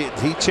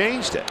 he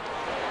changed it,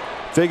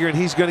 figuring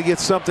he's going to get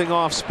something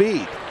off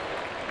speed.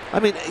 I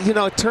mean,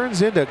 it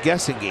turns into a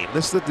guessing game.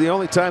 This is the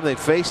only time they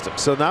faced him.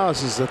 So now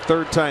this is the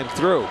 3rd time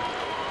through.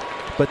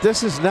 But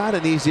this is not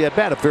an easy at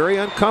bat. A very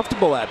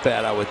uncomfortable at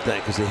bat, I would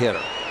think, as a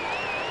hitter.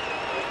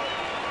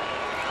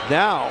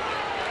 Now,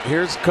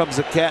 here comes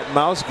the cat and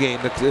mouse game.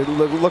 It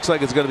looks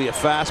like it's going to be a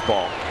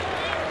fastball.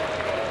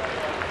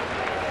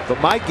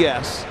 But my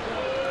guess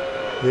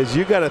is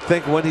you got to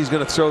think when he's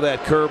going to throw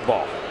that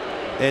curveball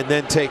and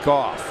then take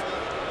off.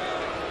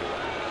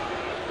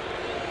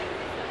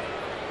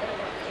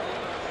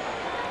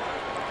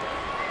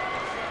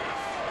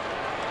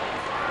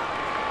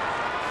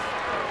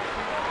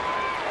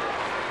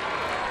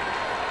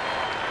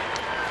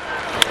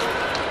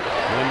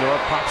 Lindor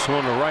pops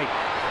one to right.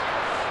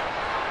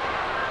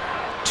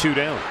 2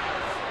 down.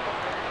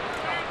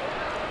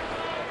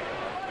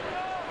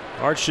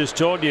 Arch just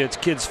told you it's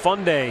Kids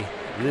Fun Day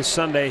this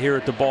Sunday here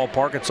at the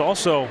ballpark. It's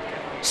also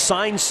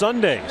Sign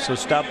Sunday, so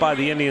stop by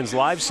the Indians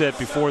live set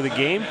before the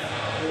game.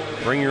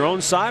 Bring your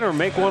own sign or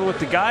make one with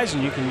the guys,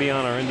 and you can be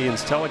on our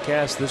Indians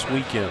telecast this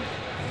weekend.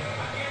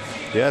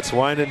 Yeah, it's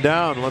winding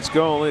down. Let's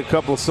go. Only a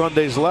couple of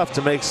Sundays left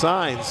to make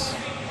signs.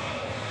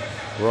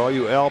 For all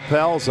you L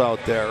pals out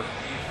there.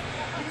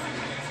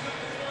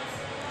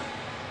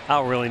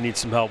 Al really needs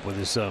some help with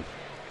his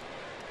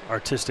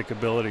artistic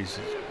abilities.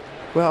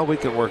 Well, we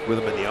can work with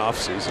him in the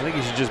offseason. I think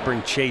you should just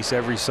bring Chase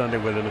every Sunday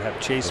with him and have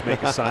Chase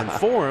make a sign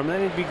for him.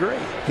 Then it'd be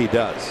great. He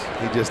does.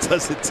 He just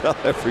doesn't tell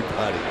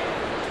everybody.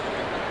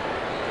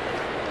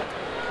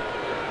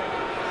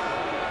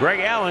 Greg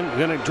Allen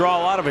going to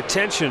draw a lot of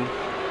attention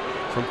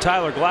from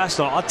Tyler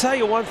Glasnow. I'll tell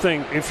you one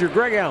thing. If you're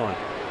Greg Allen,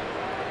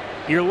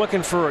 you're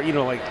looking for,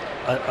 like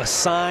a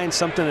sign,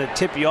 something to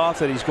tip you off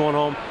that he's going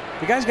home.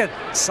 The guy's got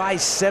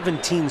size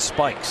 17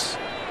 spikes.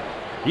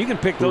 You can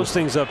pick those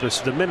things up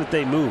the minute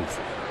they move.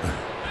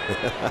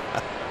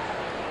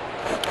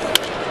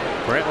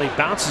 Brantley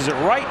bounces it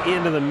right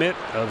into the mitt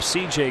of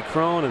CJ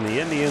Cron, and the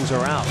Indians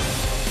are out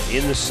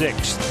in the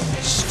 6th.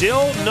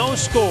 Still no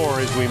score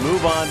as we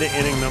move on to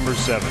inning number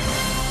 7.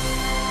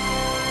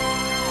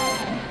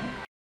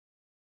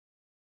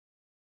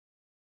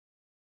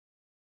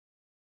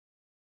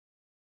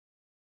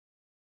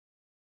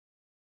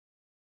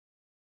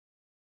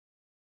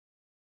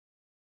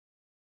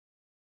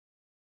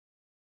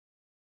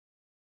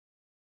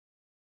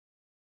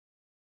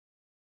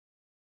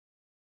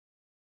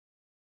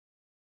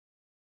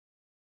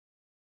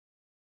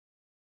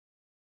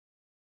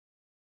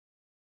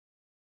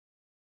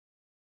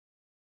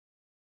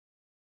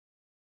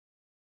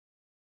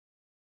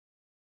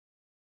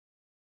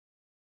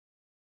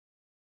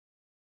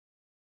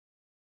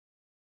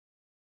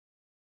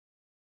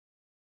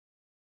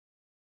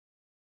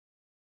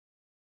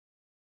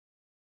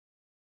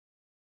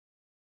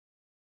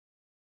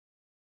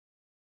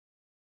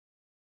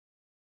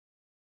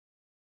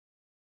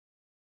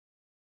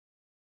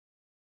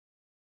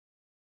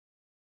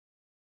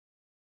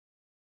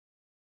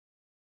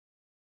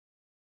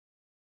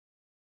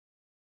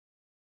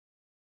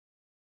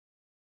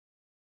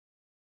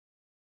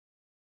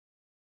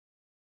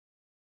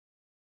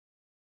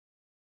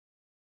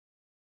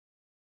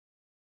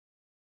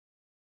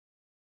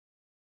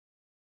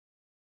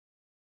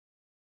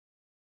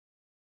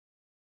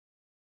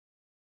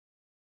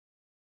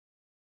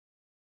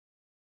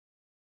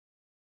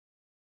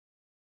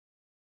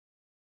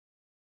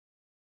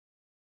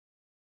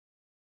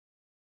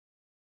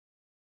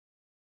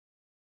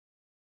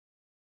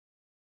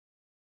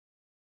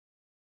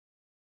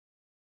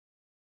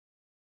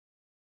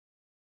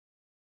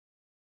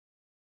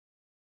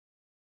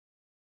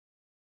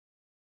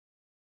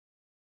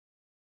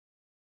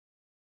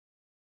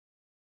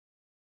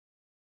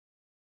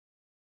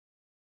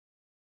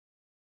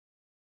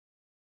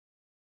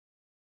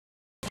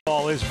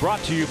 Ball is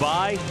brought to you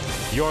by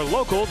your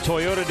local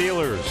Toyota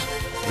dealers.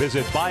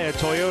 Visit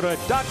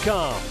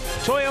buyatoyota.com.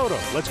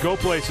 Toyota, let's go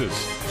places.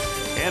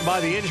 And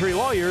by the injury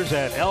lawyers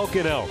at Elk &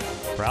 Elk.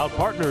 Proud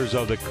partners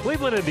of the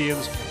Cleveland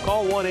Indians.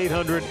 Call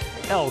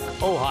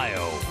 1-800-ELK,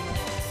 Ohio.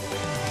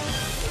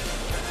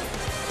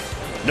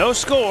 No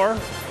score.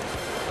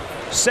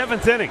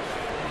 7th inning.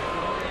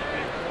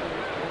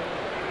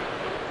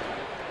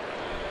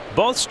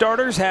 Both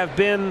starters have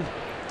been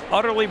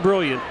utterly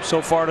brilliant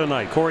so far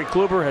tonight. Corey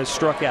Kluber has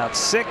struck out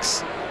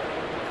 6.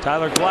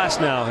 Tyler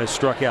Glasnow has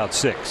struck out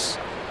 6.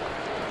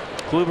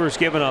 Kluber's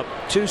given up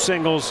 2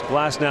 singles.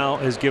 Glasnow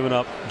has given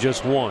up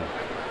just 1.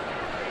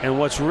 And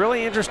what's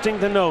really interesting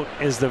to note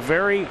is the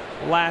very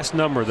last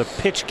number, the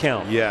pitch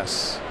count.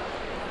 Yes.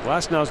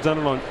 Glasnow's done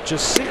it on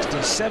just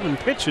 67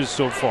 pitches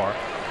so far.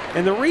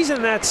 And the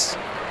reason that's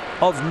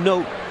of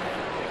note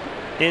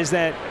is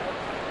that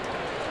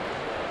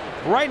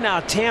right now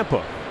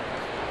Tampa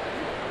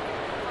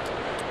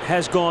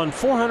has gone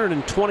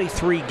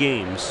 423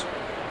 games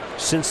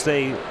since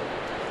they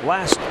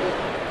last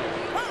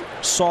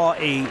saw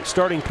a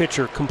starting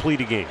pitcher complete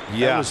a game. Yes.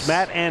 That was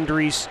Matt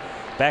Andriese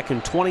back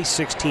in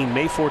 2016,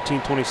 May 14,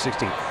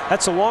 2016.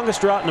 That's the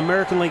longest drought in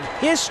American League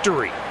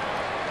history.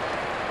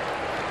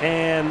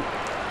 And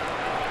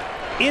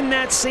in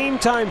that same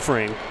time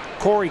frame,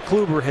 Corey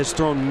Kluber has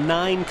thrown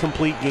 9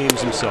 complete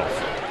games himself.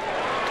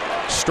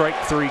 Strike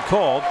 3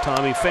 called.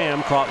 Tommy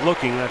Pham caught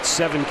looking. That's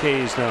 7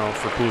 Ks now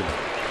for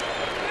Kluber.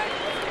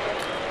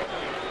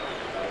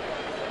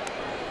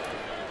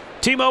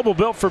 T-Mobile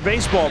built for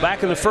baseball.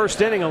 Back in the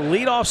 1st inning, a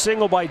leadoff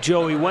single by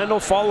Joey Wendell,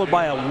 followed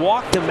by a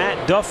walk to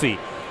Matt Duffy.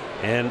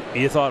 And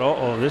you thought,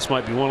 uh-oh, this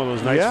might be one of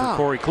those nights for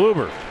Corey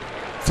Kluber.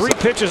 3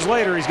 pitches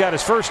later, he's got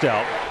his first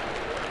out.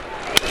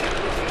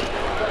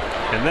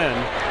 And then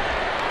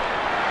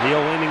the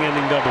old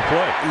inning-ending double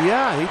play.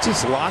 Yeah, he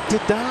just locked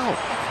it down.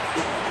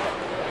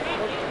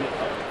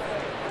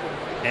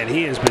 And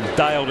he has been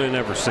dialed in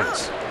ever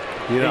since.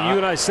 You know, and you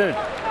and I said it.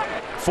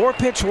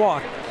 4-pitch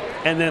walk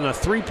and then a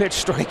 3-pitch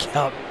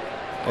strikeout.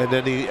 And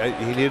then he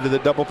needed the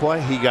double play.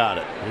 He got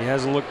it. He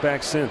hasn't looked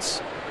back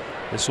since.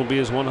 This will be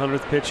his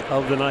 100th pitch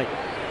of the night.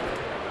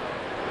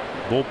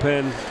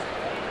 Bullpen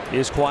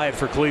is quiet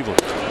for Cleveland.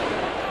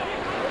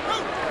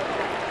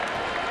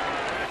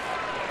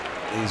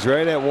 He's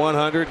right at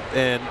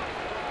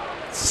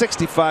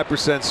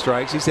 165%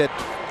 strikes. He's had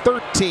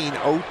 13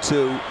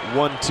 0-2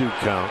 1-2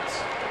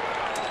 counts.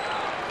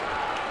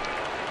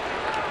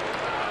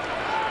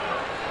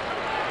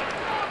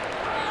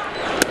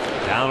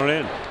 Down and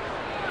in.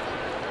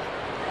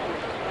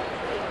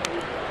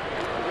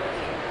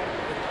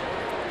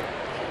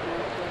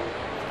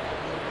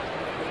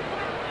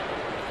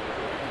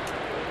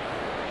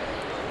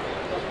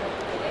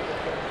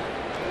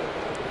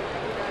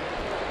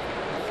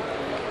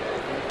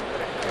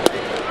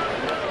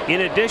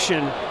 In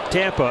addition,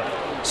 Tampa,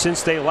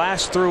 since they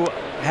last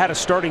had a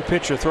starting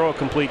pitcher throw a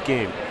complete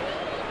game,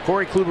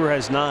 Corey Kluber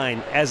has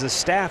 9. As a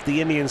staff, the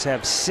Indians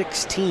have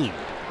 16.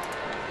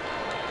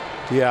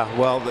 Yeah,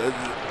 well,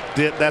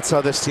 that's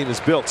how this team is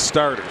built.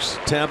 Starters.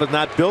 Tampa's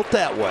not built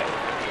that way.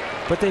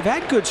 But they've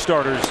had good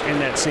starters in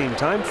that same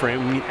time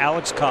frame. I mean,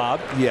 Alex Cobb.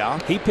 Yeah.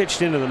 He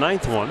pitched into the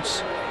 9th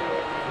once.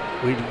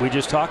 We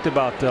just talked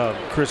about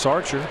Chris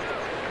Archer.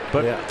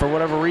 But for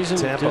whatever reason,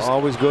 Tampa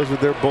always goes with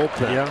their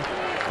bullpen. Yeah.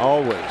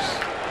 Always.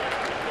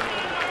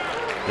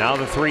 Now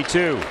the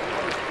 3-2.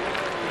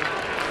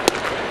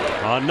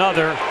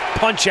 Another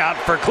punch out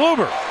for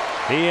Kluber.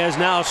 He has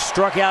now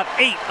struck out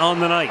 8 on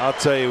the night. I'll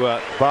tell you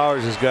what,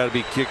 Bowers has got to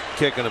be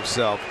kicking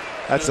himself.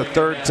 That's the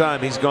 3rd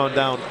time he's gone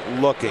down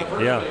looking.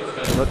 Yeah.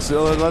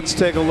 Let's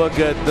take a look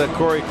at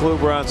Corey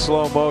Kluber on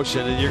slow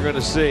motion, and you're going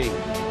to see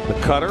the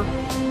cutter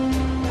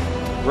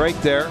right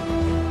there,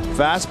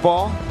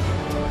 fastball.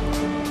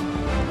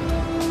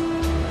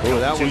 Ooh,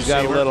 that one's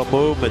got a little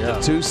movement. The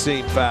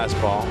 2-seam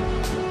fastball,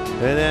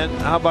 and then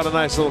how about a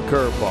nice little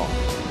curveball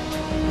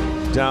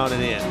down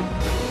and in.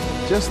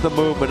 Just the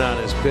movement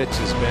on his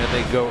pitches, man.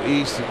 They go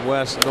east and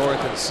west, north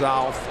and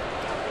south.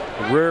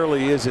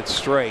 Rarely is it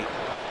straight.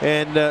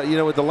 And you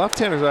know, with the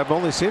left-handers, I've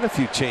only seen a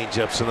few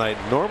changeups tonight.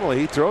 Normally,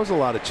 he throws a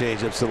lot of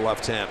changeups to the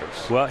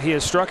left-handers. Well, he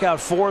has struck out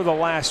 4 of the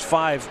last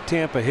 5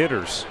 Tampa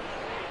hitters.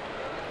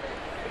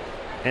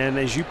 And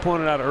as you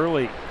pointed out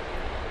early,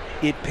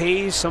 it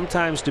pays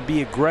sometimes to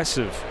be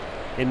aggressive.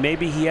 And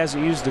maybe he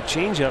hasn't used the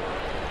changeup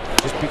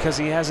just because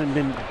he hasn't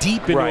been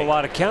deep into a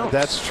lot of counts.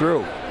 That's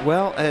true.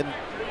 Well, and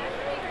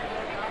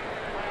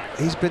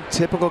he's been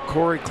typical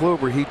Corey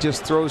Kluber. He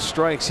just throws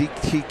strikes. He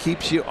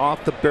keeps you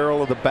off the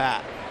barrel of the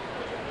bat.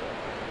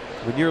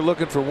 When you're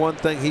looking for one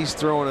thing, he's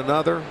throwing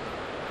another.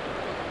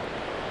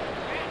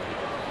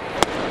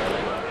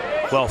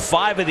 Well,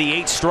 5 of the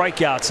 8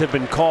 strikeouts have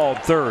been called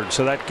third,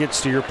 so that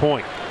gets to your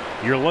point.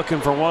 You're looking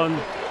for one.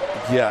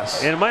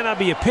 Yes. And it might not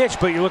be a pitch,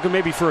 but you're looking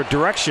maybe for a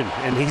direction,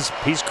 and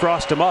he's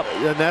crossed him up.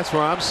 And that's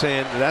where I'm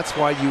saying that's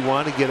why you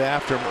want to get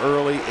after him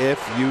early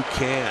if you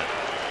can.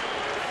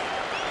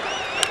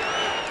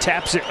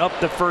 Taps it up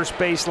the first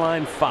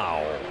baseline,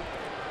 foul.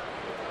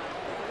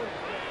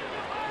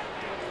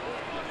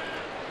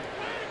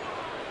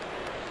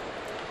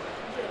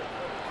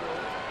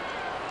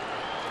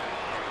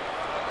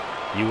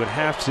 You would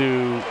have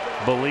to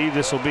believe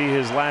this will be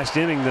his last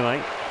inning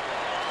tonight.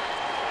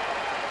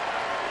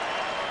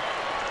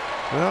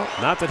 Well,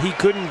 not that he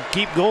couldn't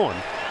keep going.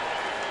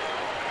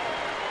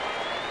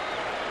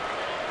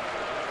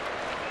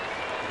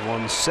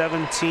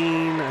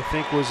 117, I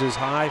think, was his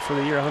high for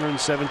the year.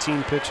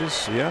 117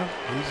 pitches. Yeah,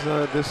 he's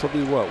this will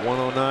be what,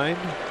 109.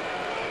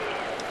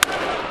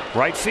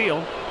 Right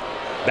field.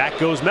 Back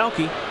goes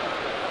Melky.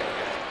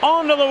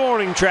 Onto the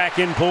warning track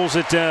and pulls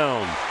it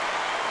down.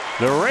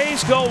 The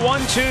Rays go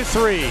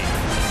 1-2-3.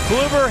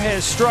 Kluber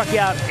has struck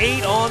out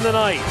 8 on the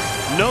night.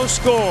 No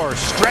score.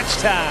 Stretch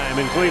time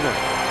in Cleveland.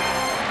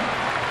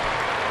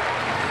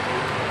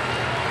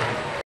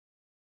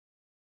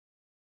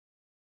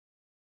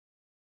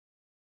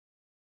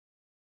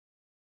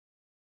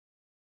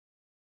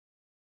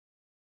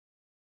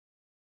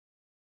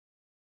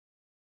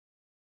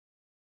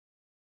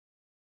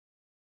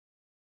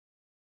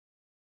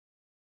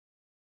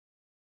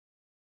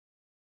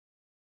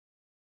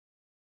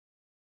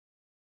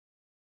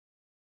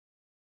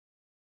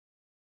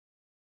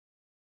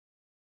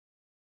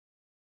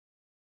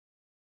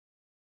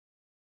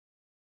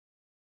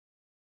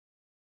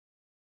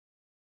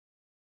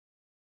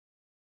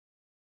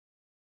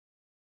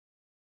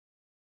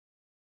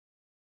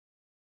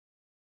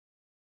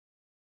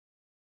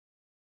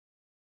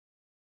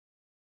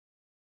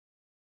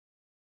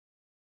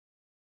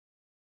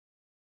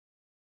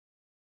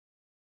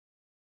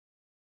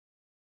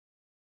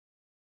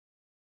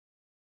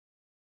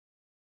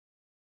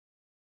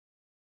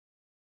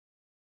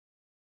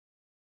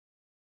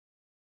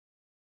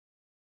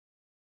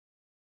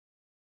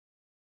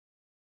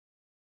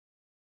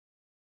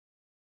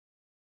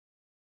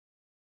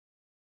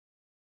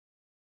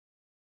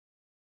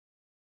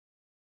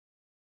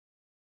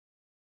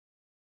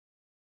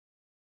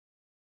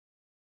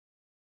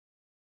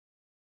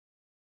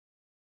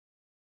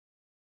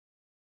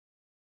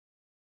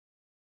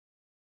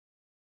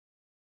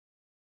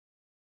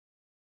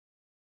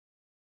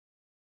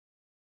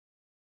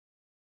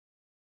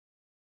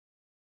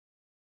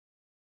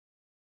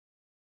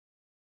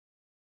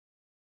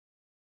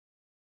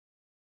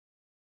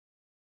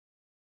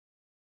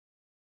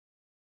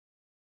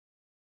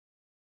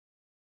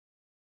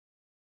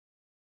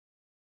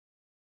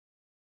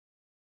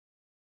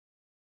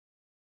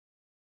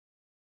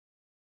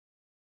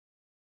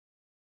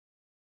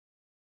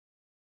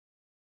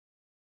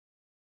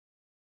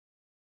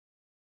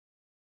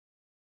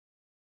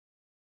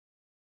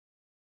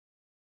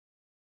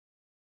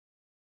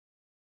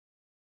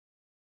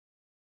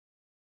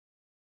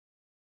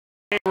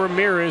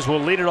 Ramirez will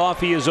lead it off.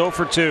 He is 0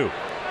 for 2.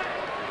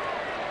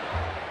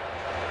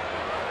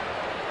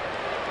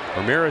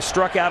 Ramirez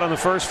struck out on the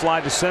first,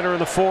 fly to center in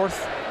the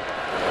fourth.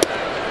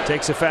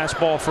 Takes a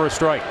fastball for a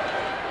strike.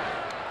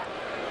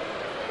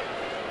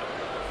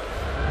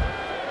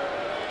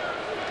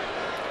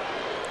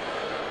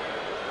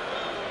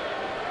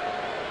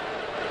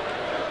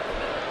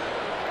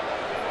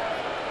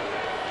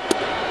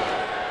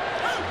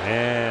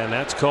 And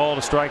that's called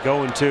a strike.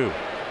 0-2.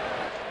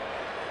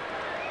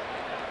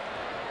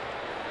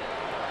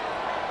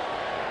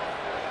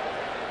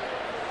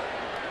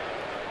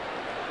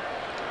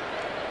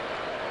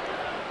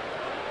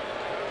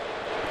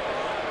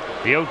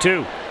 The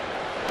 0-2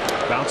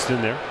 bounced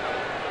in there.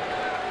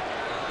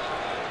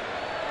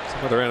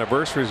 Some other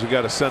anniversaries we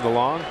got to send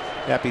along.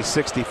 Happy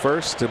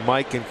 61st to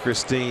Mike and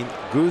Christine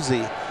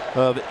Guzzi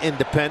of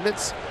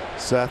Independence.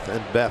 Seth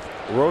and Beth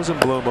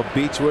Rosenblum of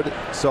Beechwood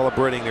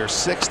celebrating their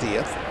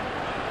 60th.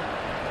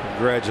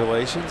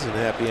 Congratulations and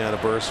happy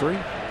anniversary.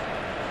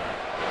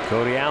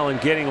 Cody Allen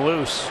getting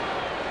loose.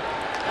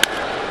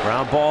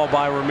 Ground ball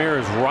by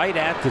Ramirez right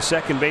at the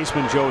second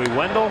baseman Joey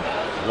Wendell.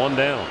 1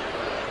 down.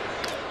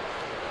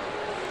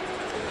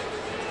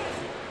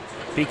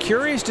 Be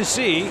curious to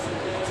see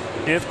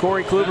if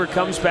Corey Kluber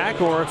comes back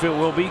or if it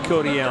will be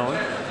Cody Allen.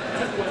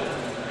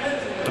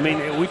 I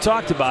mean, we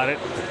talked about it.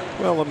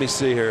 Well, let me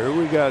see here. Who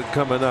we got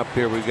coming up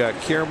here? We got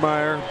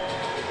Kiermaier.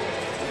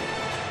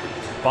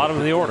 Bottom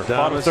of the order.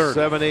 Bottom third.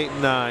 7, 8,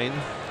 9.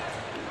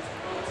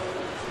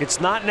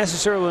 It's not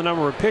necessarily the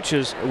number of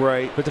pitches,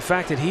 right, but the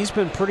fact that he's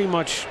been pretty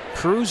much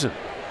cruising.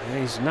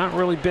 He's not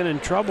really been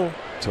in trouble.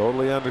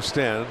 Totally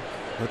understand.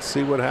 Let's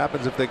see what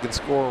happens if they can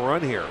score a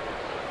run here.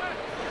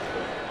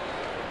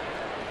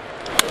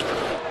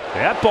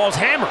 That ball's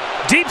hammered.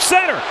 Deep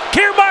center.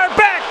 Kiermaier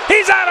back.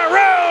 He's out of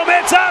room.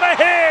 It's out of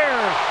here.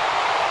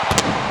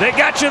 They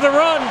got you the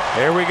run.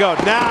 Here we go.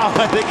 Now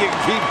I think it can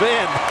keep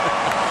in.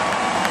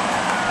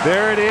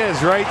 There it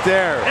is right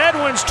there.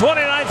 Edwin's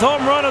 29th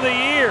home run of the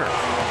year.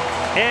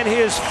 And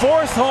his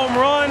 4th home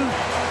run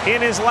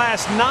in his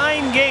last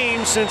 9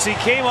 games since he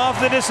came off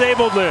the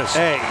disabled list.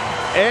 Hey,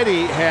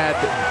 Eddie had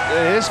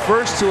his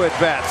first 2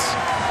 at-bats.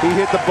 He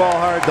hit the ball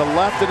hard to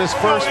left in his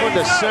first one,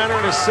 to center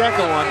in his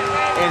second one,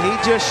 and he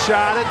just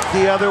shot it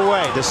the other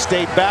way to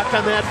stay back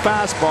on that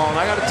fastball. And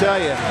I got to tell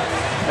you,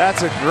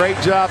 that's a great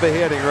job of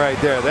hitting right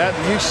there. That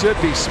you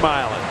should be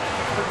smiling.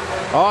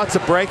 Oh, it's a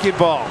breaking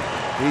ball.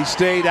 He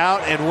stayed out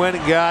and went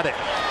and got it.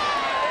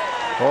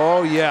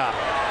 Oh yeah,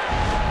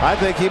 I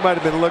think he might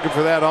have been looking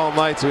for that all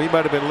night, so he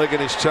might have been licking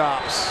his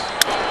chops.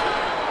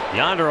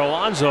 Yonder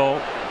Alonso,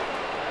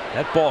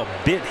 that ball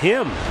bit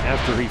him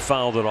after he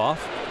fouled it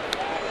off.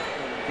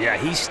 Yeah,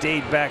 he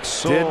stayed back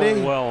so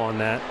well on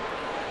that.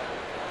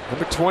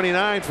 Number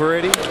 29 for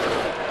Eddie.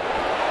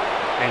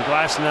 And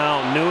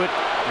Glasnow knew it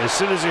as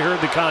soon as he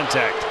heard the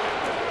contact.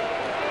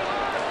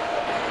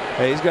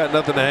 Hey, he's got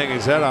nothing to hang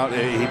his head out.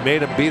 He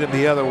made him beat him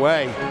the other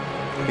way.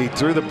 He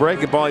threw the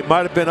breaking ball. He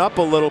might have been up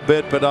a little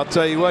bit, but I'll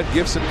tell you what,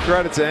 give some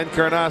credit to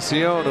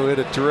Encarnacion, who hit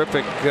a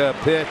terrific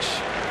pitch.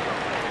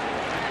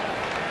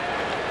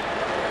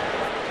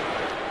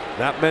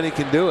 Not many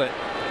can do it.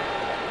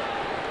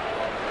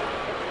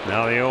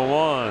 Now the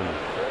 0-1.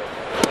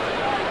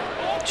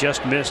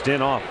 Just missed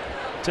in off.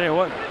 Tell you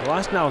what,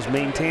 Glasnow has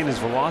maintained his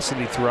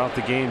velocity throughout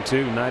the game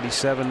too.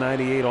 97,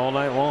 98 all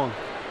night long.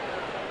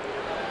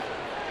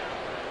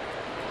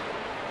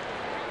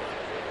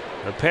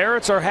 The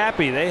Parrots are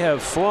happy. They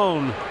have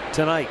flown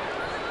tonight.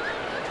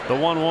 The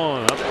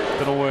 1-1 up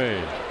and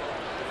away.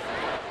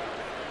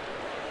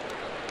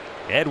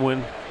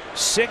 Edwin,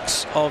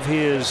 6 of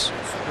his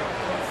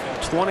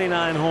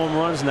 29 home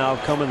runs now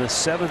come in the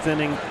 7th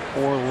inning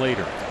or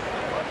later.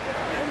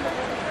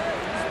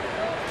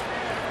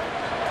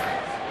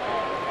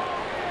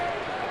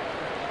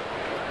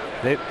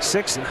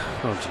 Six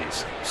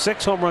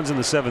home runs in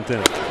the 7th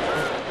inning.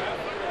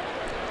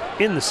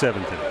 In the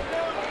 7th inning.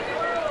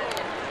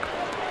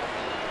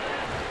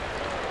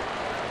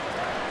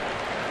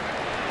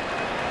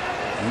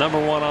 Number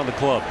 1 on the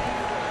club.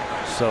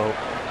 So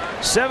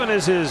 7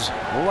 is his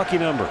lucky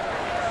number.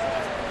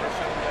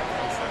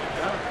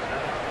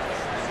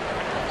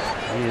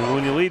 And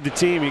when you lead the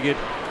team, you get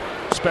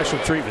special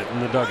treatment in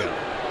the dugout.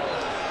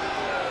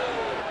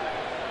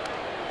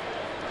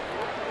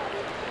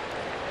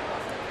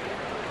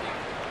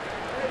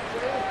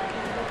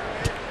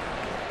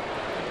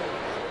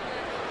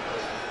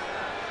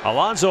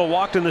 Alonso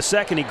walked in the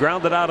 2nd. He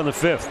grounded out in the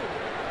 5th.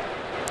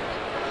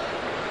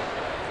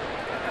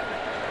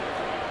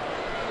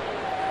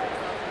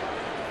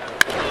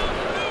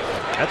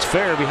 That's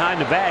fair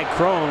behind the bag.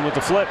 Crone with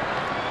the flip.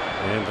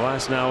 And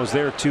Glasnow is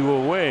there 2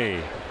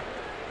 away.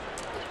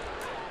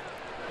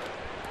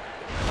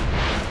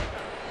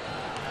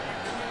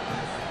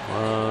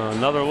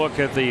 Another look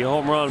at the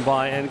home run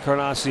by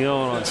Encarnacion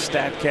on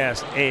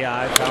StatCast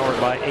AI, powered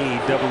by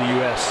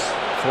AWS.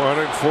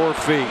 404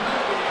 feet.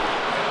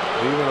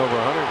 Even over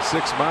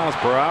 106 miles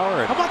per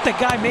hour. How about the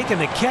guy making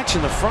the catch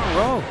in the front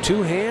row?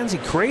 2 hands, he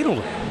cradled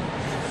it.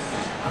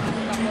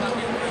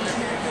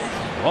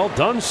 Well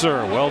done,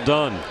 sir. Well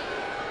done.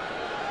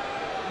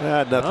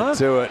 Nothing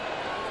to it.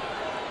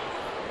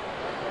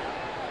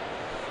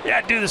 Yeah,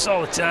 I do this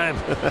all the time.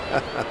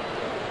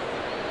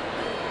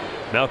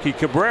 Melky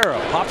Cabrera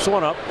pops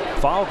one up.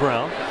 Foul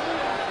ground.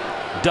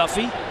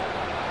 Duffy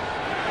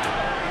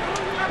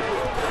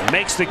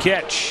makes the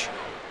catch.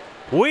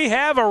 We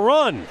have a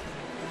run.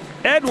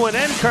 Edwin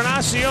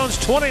Encarnacion's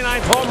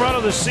 29th home run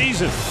of the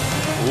season.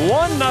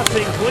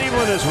 1-0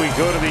 Cleveland as we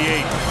go to the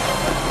 8th.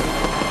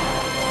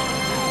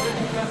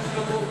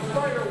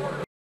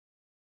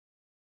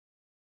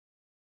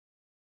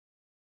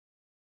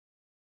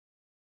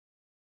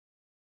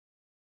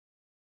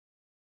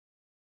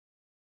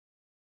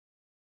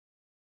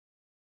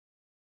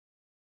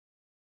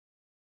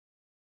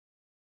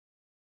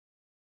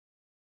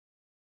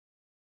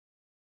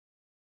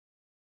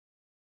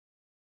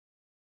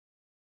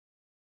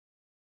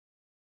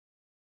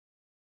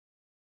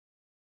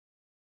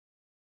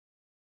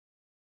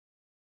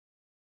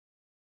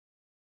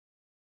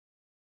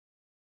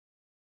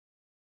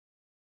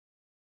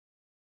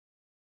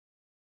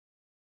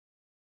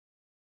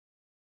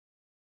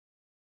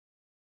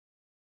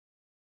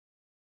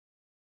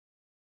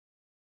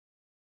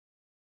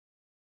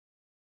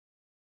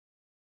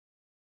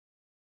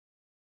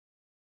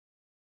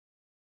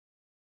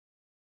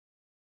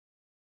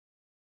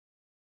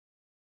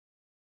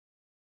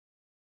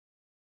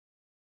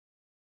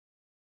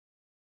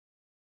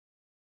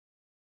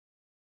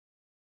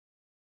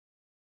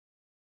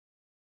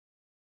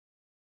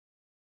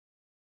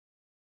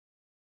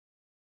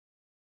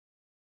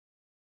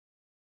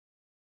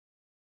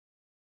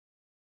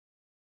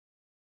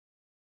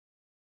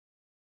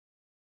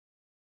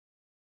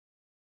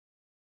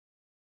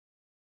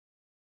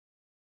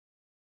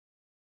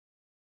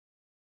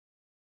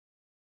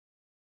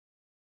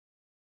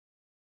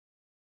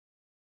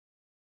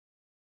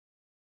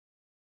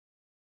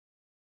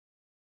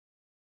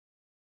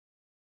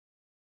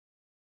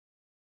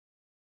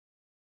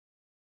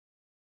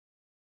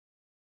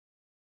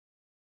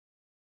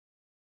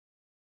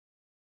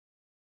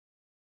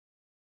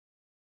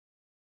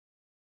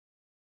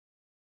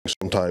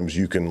 Sometimes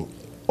you can,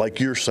 like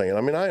you're saying,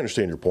 I mean, I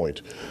understand your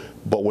point,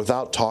 but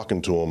without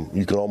talking to them,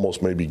 you can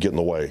almost maybe get in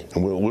the way.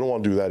 And we don't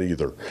want to do that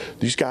either.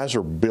 These guys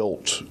are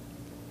built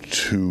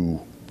to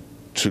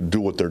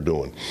do what they're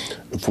doing.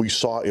 If we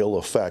saw ill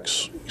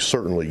effects,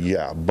 certainly,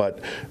 yeah, but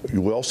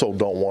we also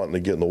don't want them to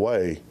get in the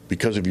way,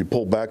 because if you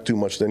pull back too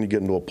much, then you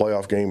get into a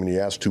playoff game and you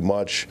ask too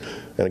much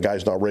and a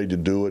guy's not ready to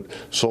do it.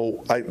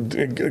 So,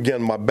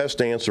 again, my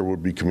best answer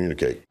would be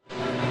communicate.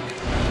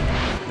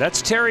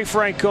 That's Terry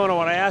Francona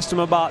when I asked him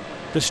about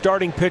the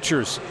starting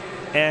pitchers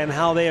and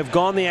how they have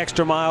gone the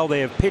extra mile. They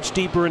have pitched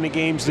deeper into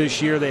games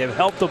this year. They have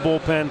helped the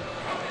bullpen.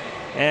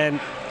 And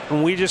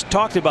we just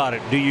talked about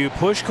it. Do you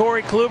push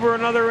Corey Kluber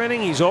another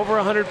inning? He's over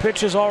 100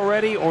 pitches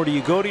already. Or do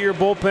you go to your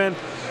bullpen?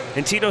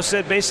 And Tito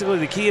said basically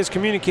the key is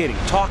communicating,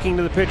 talking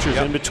to the pitchers.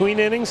 Yep. In between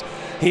innings,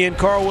 he and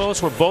Carl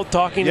Willis were both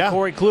talking to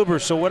Corey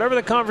Kluber. So whatever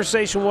the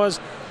conversation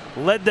was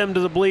led them to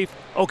the belief,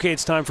 okay,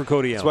 it's time for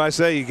Cody Allen. That's why I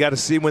say you got to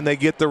see when they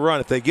get the run.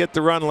 If they get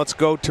the run, let's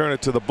go turn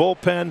it to the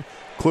bullpen.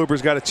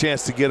 Kluber's got a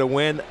chance to get a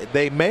win.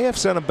 They may have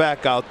sent him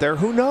back out there.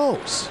 Who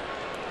knows?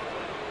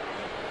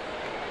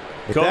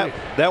 But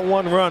that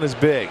one run is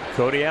big.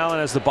 Cody Allen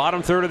has the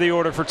bottom third of the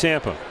order for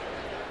Tampa.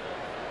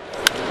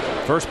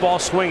 First ball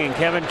swinging.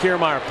 Kevin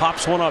Kiermaier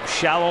pops one up.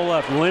 Shallow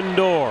left.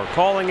 Lindor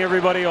calling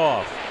everybody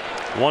off.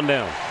 One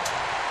down.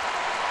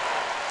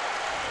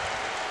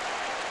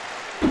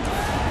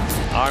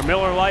 Our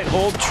Miller Lite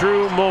Hold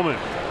True moment.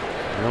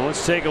 Now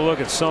let's take a look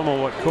at some of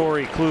what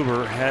Corey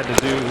Kluber had to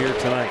do here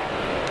tonight.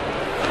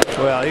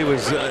 Well, he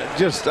was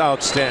just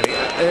outstanding.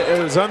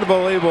 It was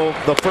unbelievable,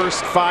 the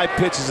first 5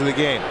 pitches of the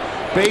game.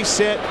 Base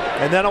hit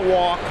and then a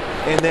walk,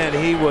 and then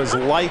he was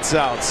lights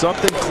out.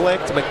 Something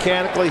clicked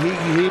mechanically.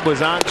 He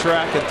was on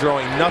track and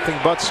throwing nothing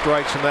but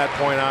strikes from that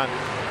point on.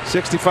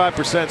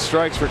 65%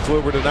 strikes for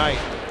Kluber tonight.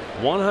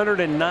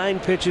 109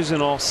 pitches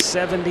in all,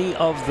 70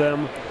 of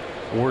them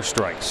were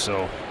strikes.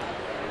 So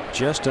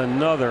just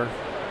another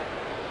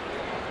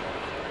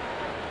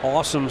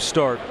awesome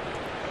start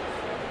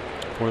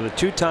for the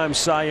 2-time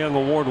Cy Young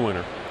Award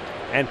winner,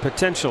 and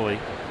potentially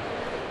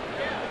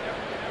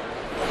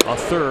a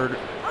third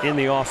in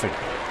the offing.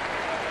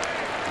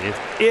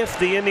 If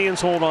the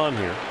Indians hold on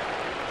here,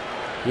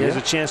 he has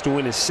a chance to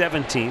win his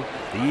 17th.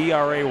 The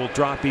ERA will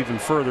drop even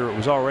further. It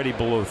was already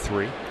below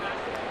 3.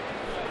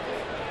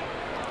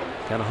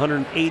 Got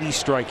 180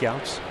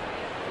 strikeouts.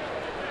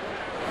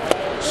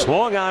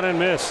 Swung on and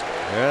missed.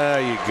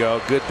 There you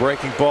go. Good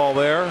breaking ball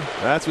there.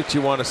 That's what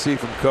you want to see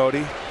from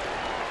Cody.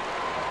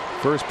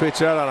 First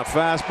pitch out on a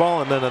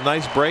fastball, and then a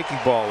nice breaking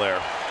ball there.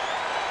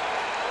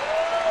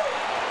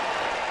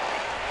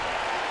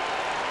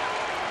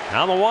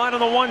 Now the 1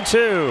 and the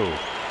 1-2.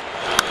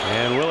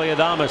 And Willie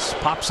Adames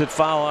pops it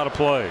foul out of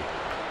play.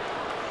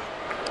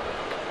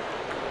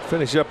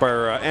 Finish up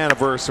our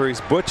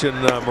anniversaries. Butch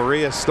and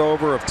Maria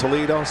Stover of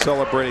Toledo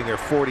celebrating their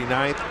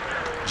 49th.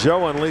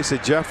 Joe and Lisa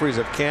Jeffries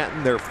of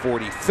Canton, their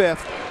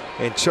 45th.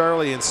 and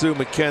Charlie and Sue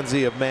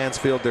McKenzie of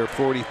Mansfield, their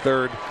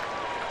 43rd.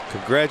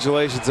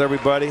 Congratulations,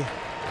 everybody.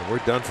 And we're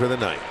done for the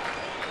night.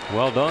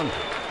 Well done.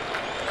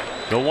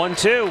 The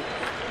 1-2.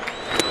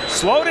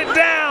 Slowed it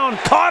down.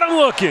 Caught him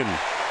looking.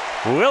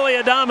 Willie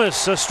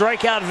Adames, a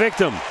strikeout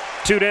victim.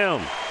 2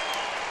 down.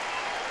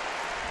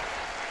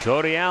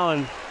 Cody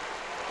Allen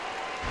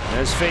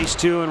has faced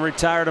 2 and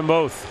retired them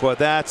both. Well,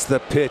 that's the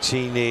pitch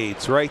he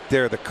needs right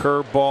there, the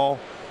curveball.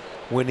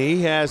 When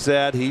he has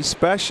that, he's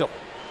special.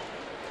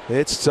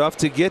 It's tough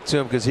to get to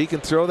him because he can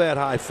throw that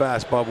high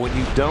fastball. When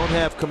you don't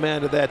have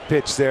command of that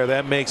pitch there,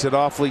 that makes it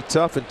awfully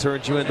tough and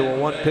turns you into a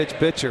one-pitch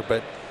pitcher.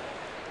 But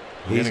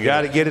he's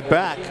got to get it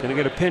back. Going to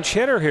get a pinch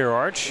hitter here,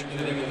 Arch.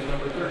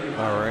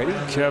 All righty.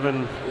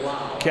 Kevin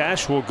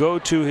Cash will go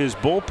to his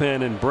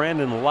bullpen, and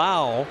Brandon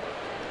Lau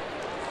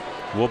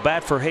will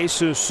bat for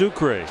Jesus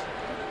Sucre.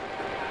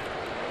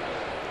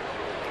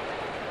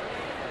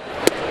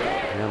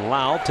 And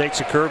Lau takes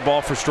a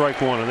curveball for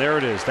strike 1, and there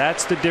it is.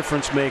 That's the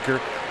difference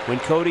maker. When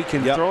Cody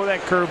can throw that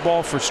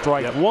curveball for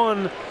strike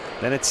 1,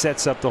 then it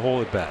sets up the hole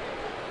at bat.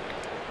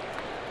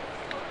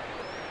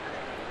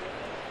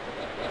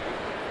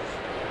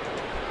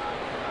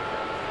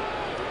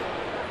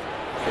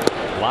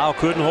 Lau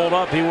couldn't hold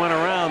up. He went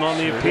around on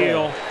the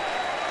appeal.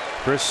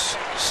 Chris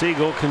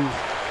Siegel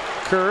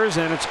concurs,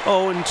 and it's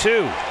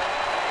 0-2.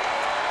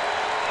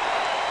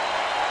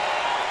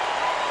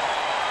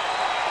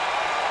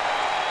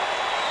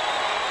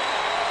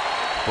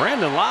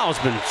 Brandon Lau's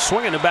been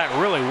swinging the bat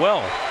really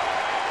well.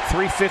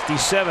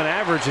 357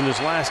 average in his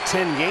last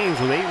 10 games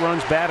with 8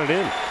 runs batted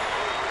in.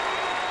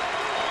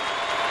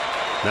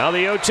 Now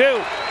the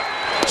 0-2.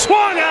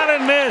 Swung out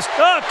and missed.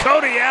 Oh,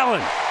 Cody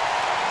Allen.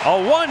 A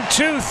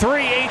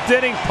 1-2-3 8th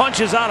inning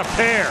punches out a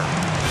pair.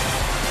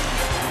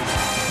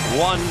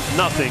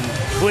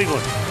 1-0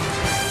 Cleveland.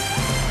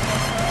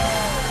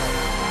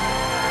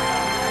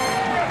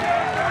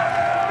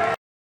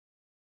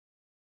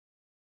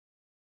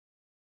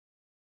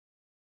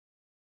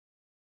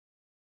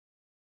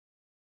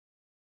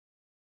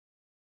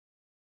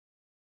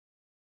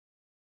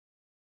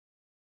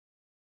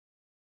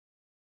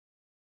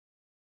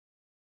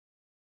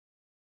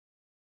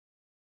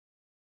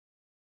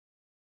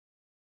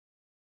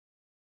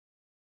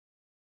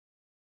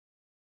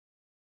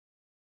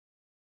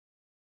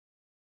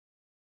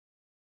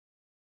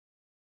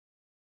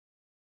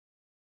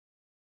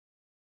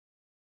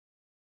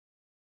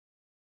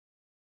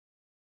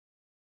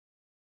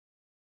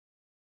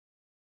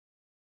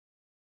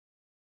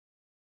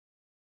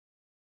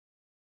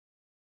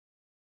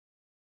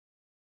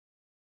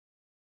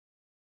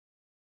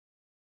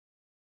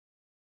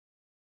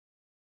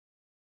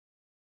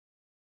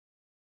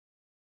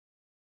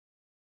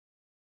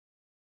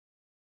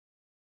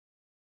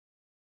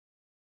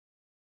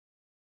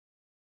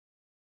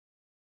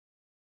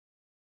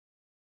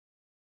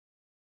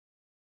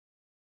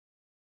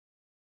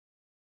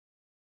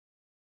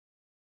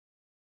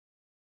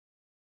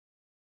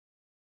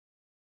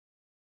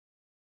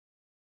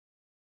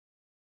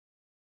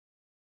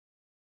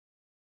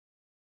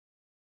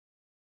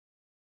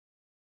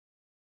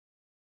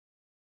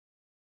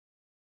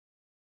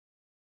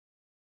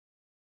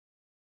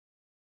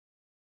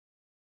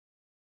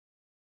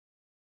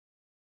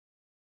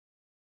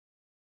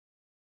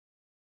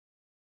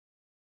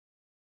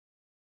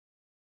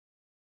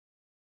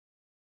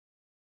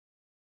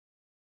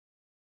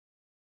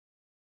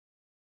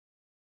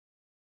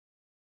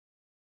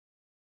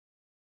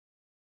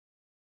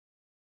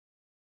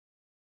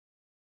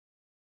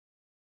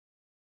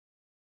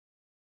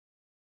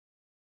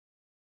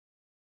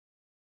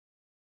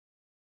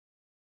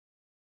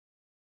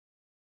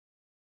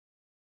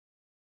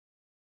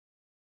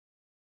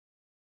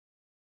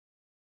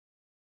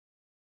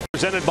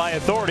 Presented by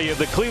authority of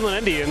the Cleveland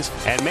Indians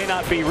and may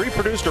not be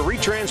reproduced or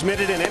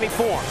retransmitted in any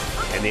form.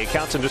 And the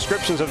accounts and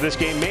descriptions of this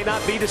game may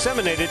not be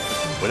disseminated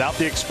without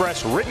the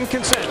express written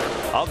consent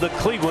of the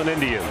Cleveland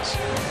Indians.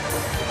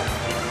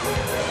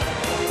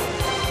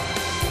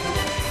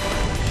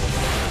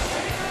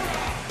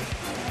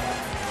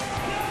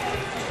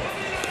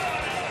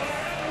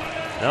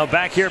 Now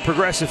back here at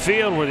Progressive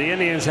Field where the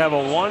Indians have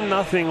a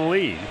 1-0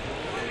 lead.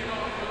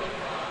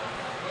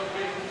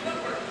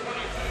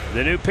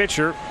 The new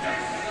pitcher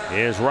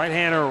is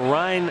right-hander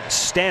Ryan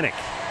Stanek.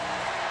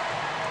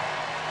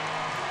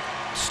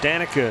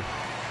 Stanek, a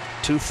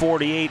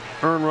 248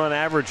 earned run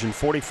average in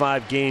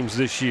 45 games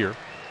this year.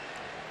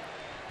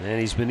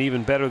 And he's been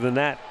even better than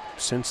that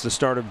since the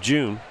start of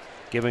June,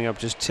 giving up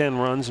just 10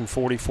 runs in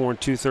 44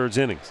 2/3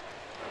 innings.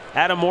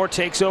 Adam Moore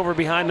takes over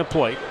behind the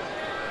plate.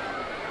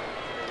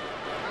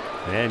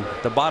 And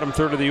the bottom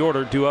third of the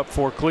order due up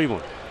for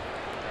Cleveland.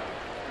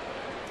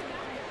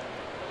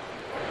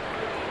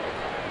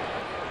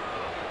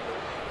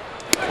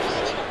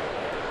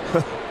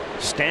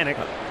 Stanek,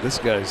 this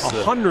guy's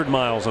 100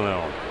 miles an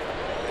hour.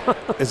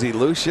 Is he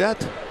loose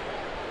yet?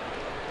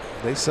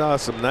 They saw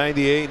some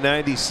 98,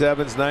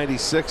 97s,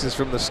 96s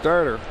from the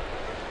starter.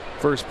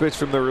 First pitch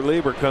from the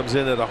reliever comes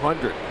in at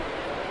 100.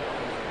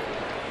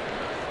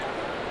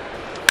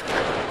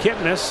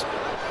 Kipnis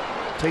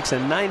takes a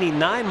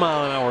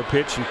 99-mile-an-hour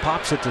pitch and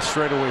pops it to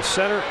straightaway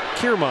center.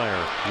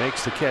 Kiermaier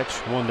makes the catch,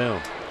 1 down.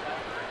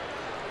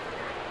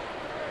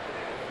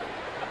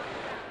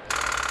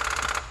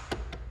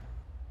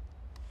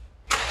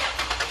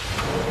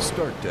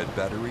 Start dead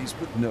batteries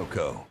with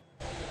NOCO.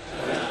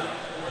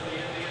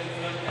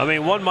 I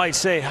mean, one might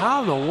say,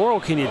 how in the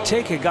world can you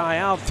take a guy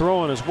out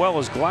throwing as well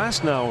as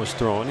Glasnow was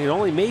throwing? He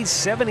only made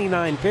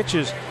 79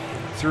 pitches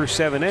through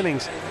 7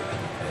 innings.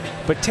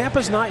 But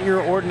Tampa's not your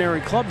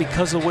ordinary club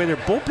because of the way their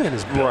bullpen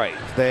is built. Right.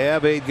 They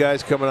have 8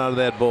 guys coming out of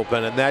that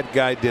bullpen, and that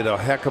guy did a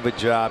heck of a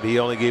job. He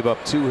only gave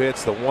up 2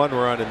 hits, the 1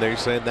 run, and they're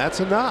saying that's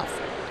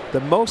enough.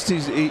 The most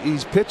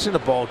he's pitched in a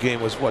ball game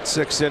was, what,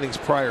 6 innings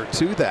prior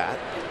to that.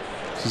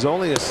 This is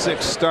only a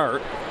 6th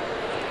start.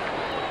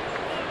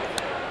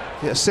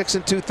 Yeah, 6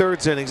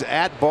 2/3 innings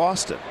at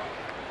Boston.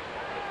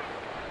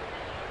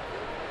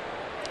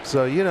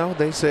 So, you know,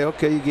 they say,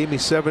 okay, you gave me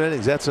 7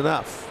 innings. That's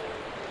enough.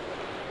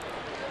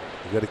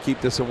 You got to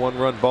keep this a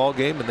 1-run ball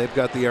game, and they've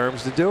got the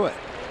arms to do it.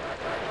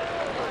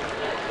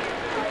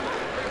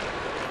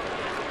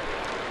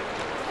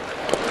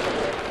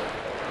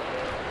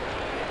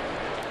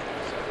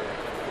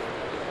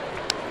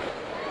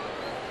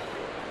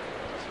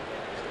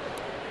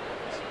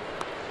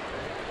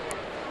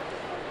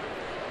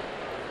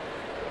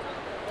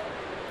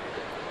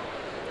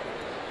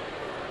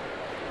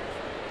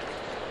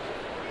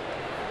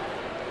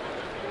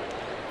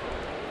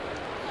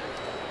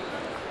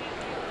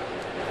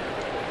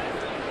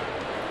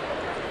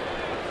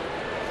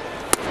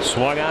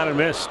 Swung out and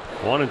missed.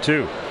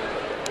 1-2.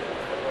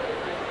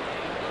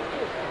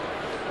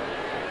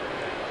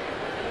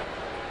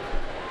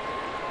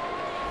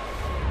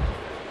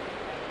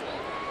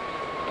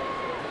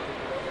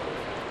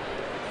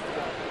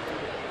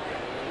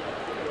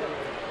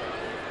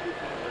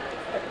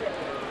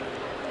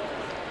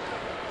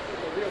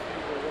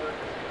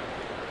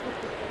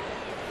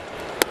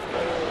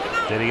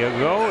 Did he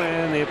go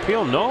and the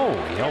appeal? No,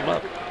 he held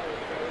up.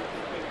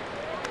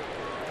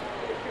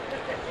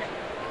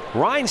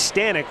 Ryan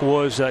Stanek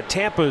was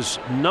Tampa's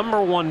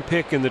 #1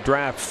 pick in the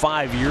draft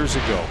 5 years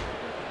ago,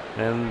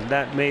 and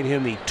that made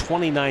him the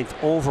 29th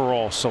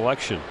overall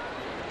selection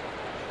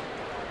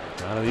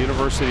out of the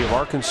University of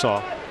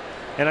Arkansas.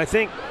 And I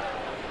think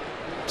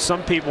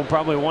some people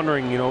probably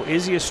wondering, you know,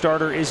 is he a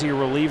starter? Is he a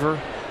reliever?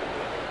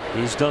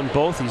 He's done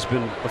both. He's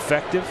been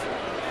effective.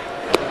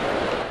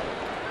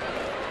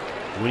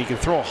 When you can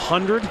throw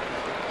 100,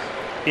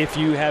 if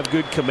you have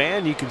good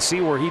command, you can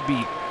see where he'd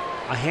be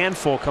a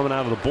handful coming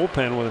out of the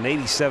bullpen with an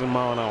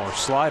 87-mile-an-hour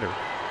slider.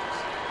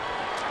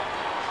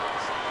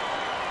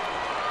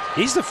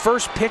 He's the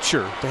first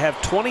pitcher to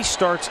have 20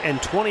 starts and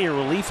 20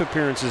 relief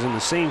appearances in the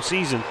same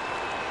season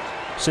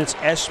since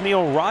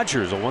Esmiel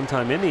Rogers, a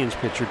one-time Indians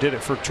pitcher, did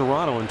it for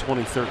Toronto in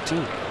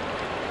 2013.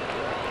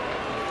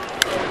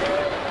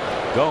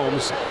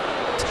 Gomes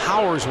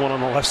towers one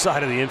on the left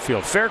side of the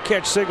infield. Fair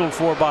catch signaled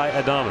for by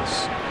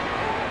Adames.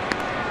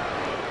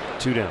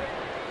 2 down.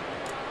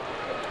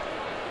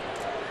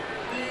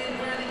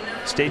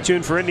 Stay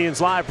tuned for Indians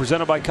Live,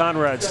 presented by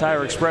Conrad's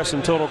Tire Express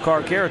and Total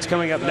Car Care. It's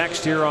coming up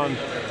next here on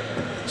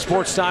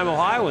Sports Time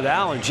Ohio with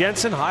Alan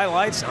Jensen.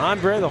 Highlights,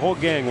 Andre, the whole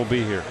gang will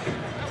be here.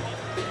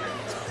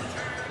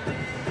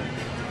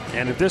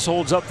 And if this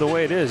holds up the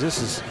way it is,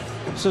 this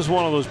is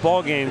one of those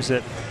ball games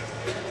that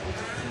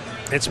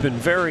it's been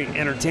very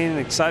entertaining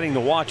and exciting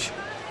to watch.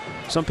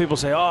 Some people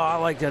say, oh, I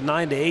like that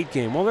 9-8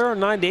 game. Well, there are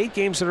 9-8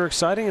 games that are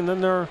exciting, and then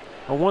there are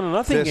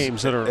 1-0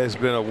 games that are. Has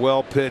been a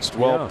well-pitched,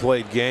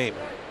 well-played game.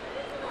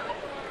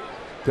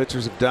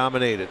 Pitchers have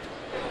dominated.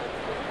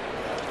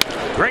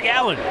 Greg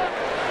Allen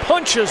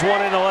punches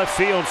one into left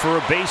field for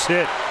a base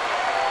hit.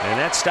 And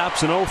that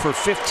stops an 0 for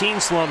 15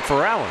 slump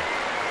for Allen.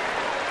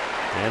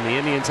 And the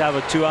Indians have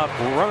a 2-out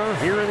runner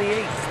here in the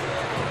 8th.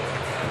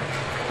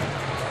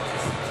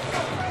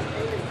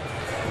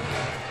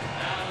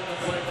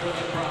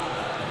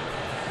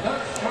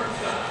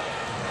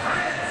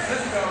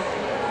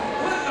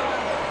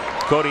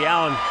 Cody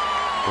Allen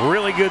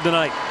really good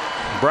tonight.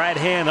 Brad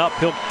Hand up.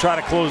 He'll try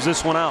to close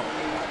this one out.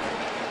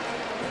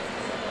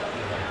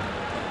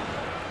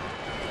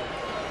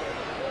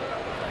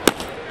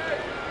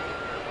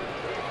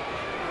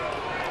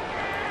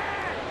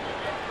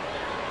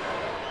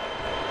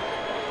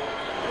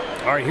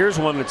 All right, here's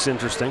one that's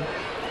interesting.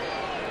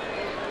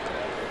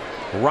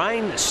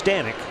 Ryan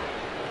Stanek,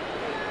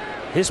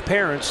 his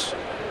parents,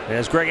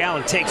 as Greg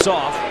Allen takes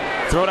off,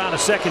 throw down to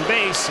second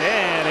base,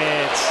 and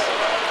it's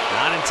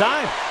not in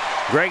time.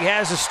 Greg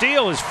has a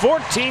steal, his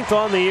 14th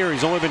on the year.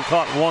 He's only been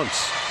caught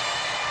once.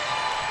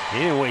 He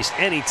didn't waste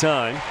any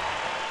time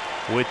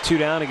with 2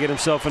 down to get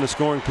himself in a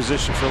scoring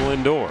position for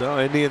Lindor. No,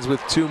 Indians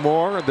with 2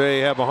 more. They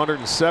have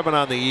 107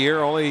 on the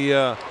year. Only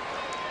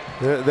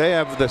they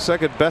have the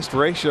second best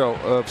ratio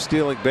of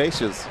stealing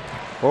bases,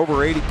 over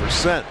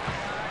 80%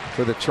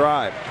 for the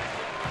Tribe.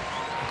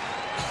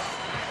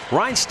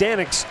 Ryan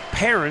Stanek's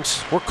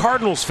parents were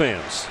Cardinals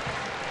fans,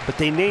 but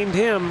they named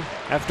him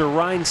after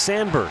Ryne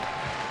Sandberg,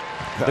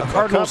 the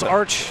Cardinals'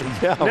 arch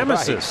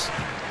nemesis. Right.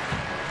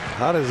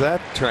 How does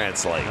that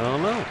translate? I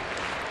don't know.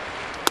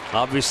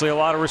 Obviously a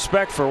lot of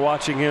respect for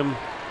watching him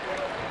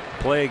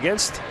play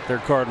against their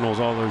Cardinals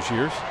all those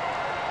years.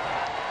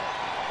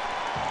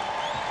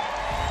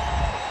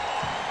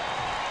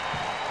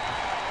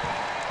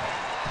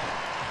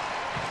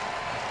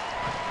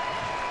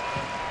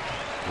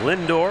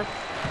 Lindor,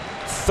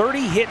 30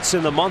 hits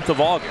in the month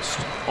of August.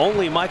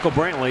 Only Michael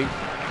Brantley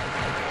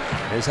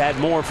has had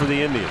more for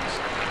the Indians.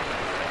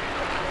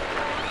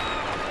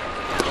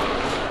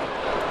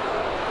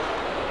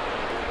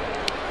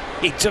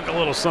 He took a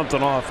little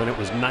something off, and it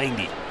was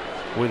 90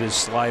 with his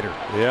slider.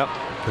 Yep,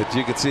 but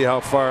you can see how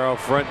far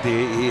out front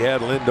he had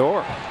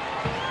Lindor.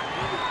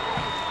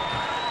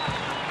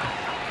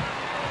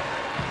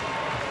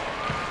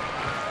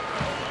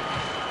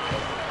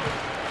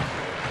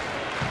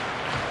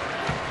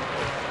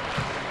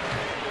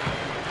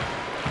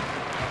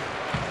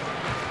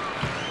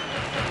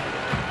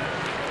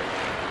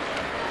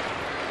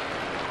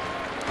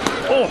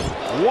 Oh,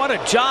 what a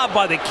job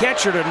by the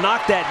catcher to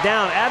knock that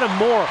down. Adam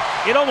Moore,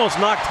 it almost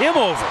knocked him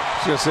over. I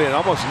was going to say, it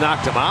almost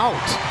knocked him out.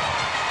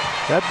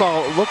 That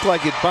ball looked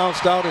like it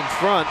bounced out in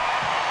front,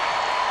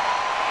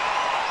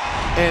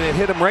 and it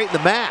hit him right in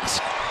the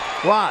mask.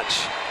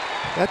 Watch.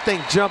 That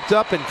thing jumped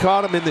up and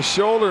caught him in the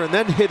shoulder and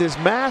then hit his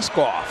mask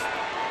off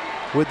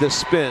with the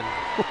spin.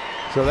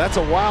 So that's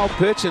a wild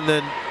pitch, and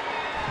then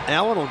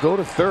Allen will go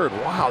to third.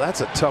 Wow,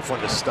 that's a tough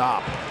one to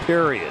stop,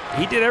 period.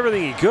 He did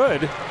everything he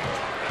could.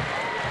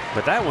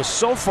 But that was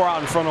so far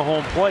out in front of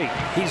home plate.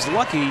 He's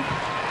lucky.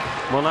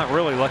 Well, not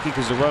really lucky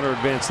because the runner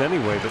advanced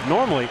anyway. But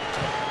normally,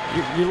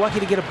 you're lucky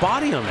to get a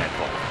body on that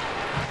ball.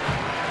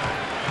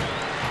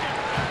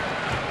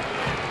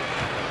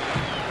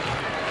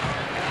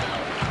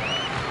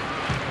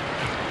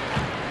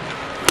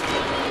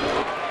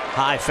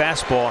 High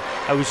fastball.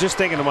 I was just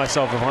thinking to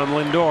myself, if I'm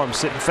Lindor, I'm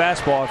sitting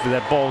fastball after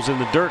that ball's in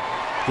the dirt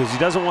because he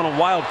doesn't want a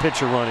wild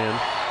pitcher run in.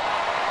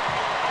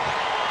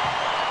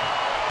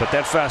 But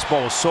that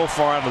fastball was so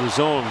far out of the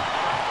zone.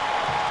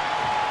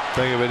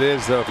 Thing of it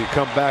is, though, if you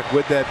come back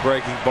with that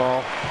breaking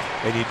ball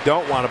and you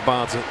don't want to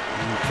bounce it,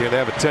 you can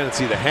have a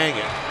tendency to hang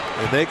it,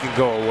 and they can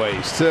go a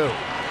ways too.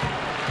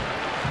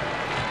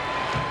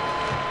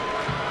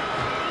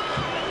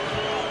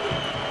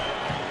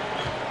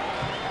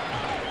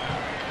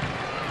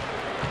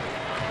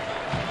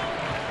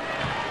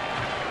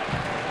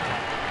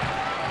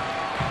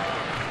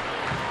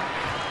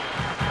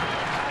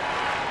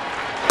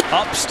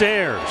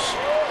 Upstairs.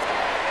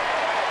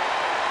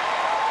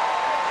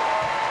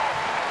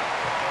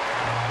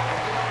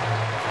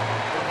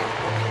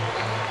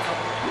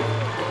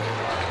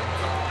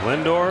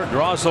 Lindor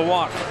draws the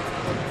walk.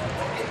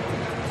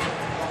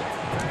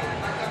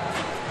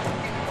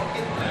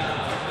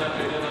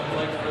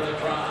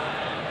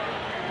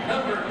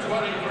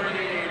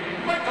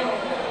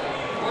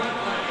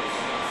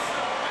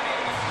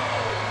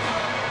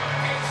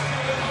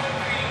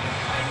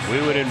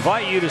 We would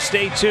invite you to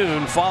stay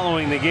tuned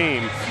following the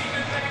game.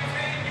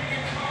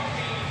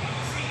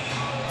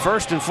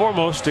 First and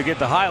foremost, to get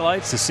the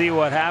highlights, to see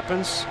what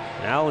happens.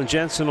 Alan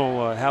Jensen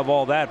will have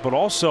all that, but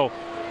also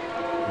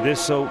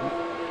this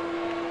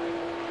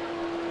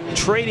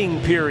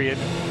trading period,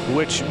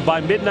 which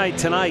by midnight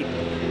tonight,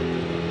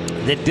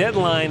 the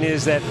deadline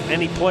is that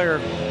any player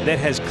that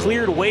has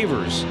cleared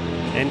waivers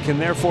and can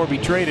therefore be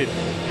traded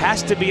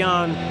has to be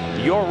on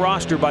your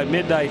roster by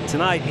midnight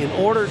tonight in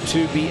order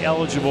to be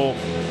eligible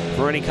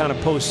for any kind of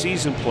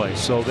postseason play.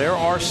 So there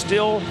are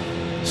still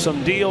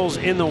some deals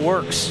in the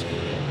works,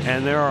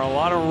 and there are a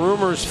lot of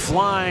rumors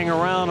flying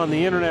around on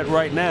the internet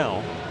right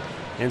now.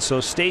 And so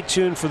stay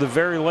tuned for the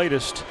very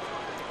latest.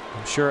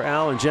 I'm sure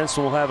Al and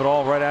Jensen will have it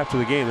all right after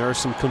the game. There are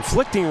some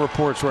conflicting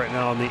reports right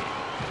now on the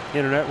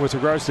internet with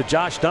regards to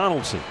Josh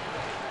Donaldson.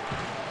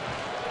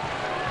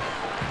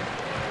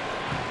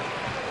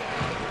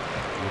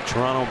 The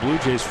Toronto Blue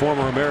Jays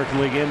former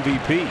American League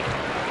MVP.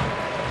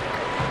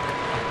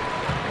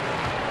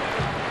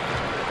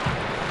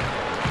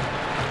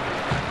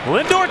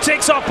 Lindor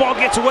takes off, ball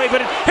gets away,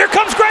 but here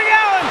comes Greg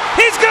Allen.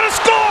 He's going to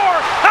score.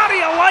 How do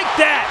you like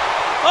that?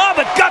 Oh,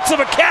 the guts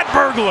of a cat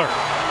burglar.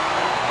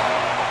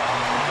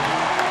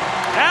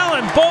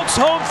 Allen bolts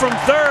home from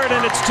third,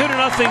 and it's 2-0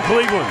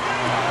 Cleveland.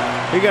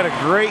 He got a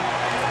great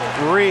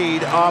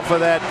read off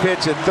of that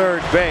pitch at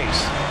third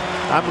base.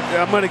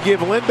 I'm going to give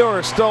Lindor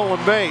a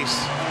stolen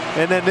base,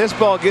 and then this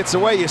ball gets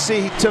away. You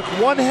see, he took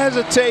one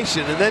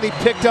hesitation, and then he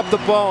picked up the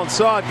ball and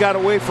saw it got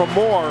away from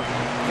Moore,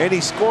 and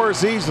he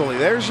scores easily.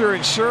 There's your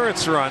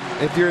insurance run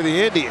if you're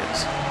the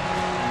Indians.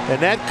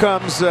 And that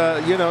comes,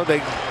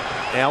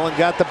 Allen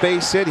got the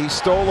base hit. He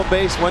stole a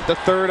base, went to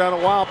third on a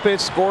wild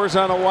pitch, scores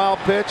on a wild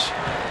pitch.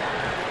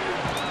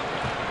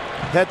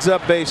 Heads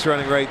up base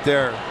running right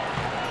there.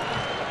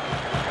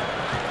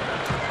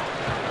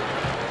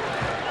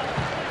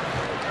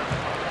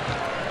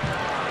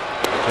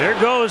 There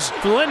goes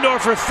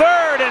Lindor for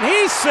third, and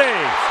he's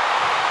safe.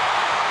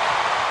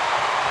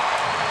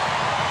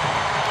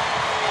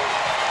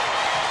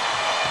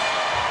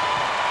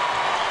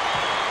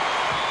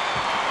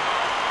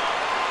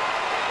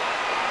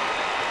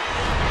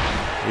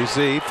 You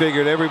see, he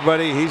figured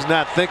everybody, he's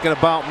not thinking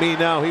about me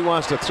now. He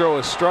wants to throw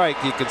a strike.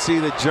 You can see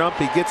the jump.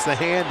 He gets the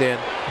hand in.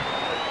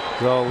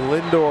 So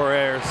Lindor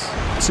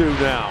has 2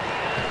 now.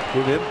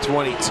 Give him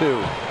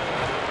 22.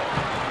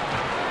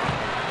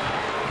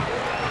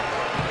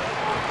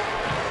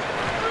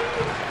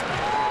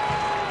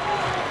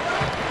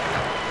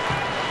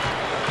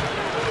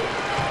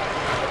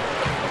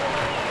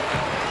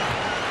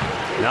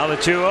 Now the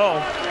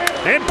 2-0.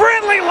 And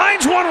Brantley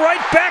lines one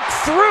right back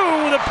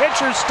through the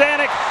pitcher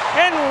Stanek,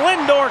 and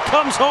Lindor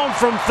comes home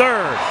from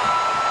third.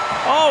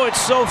 Oh,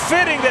 it's so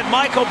fitting that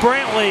Michael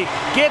Brantley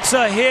gets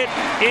a hit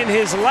in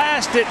his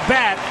last at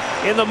bat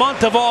in the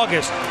month of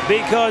August,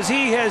 because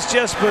he has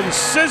just been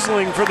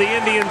sizzling for the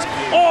Indians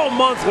all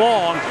month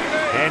long,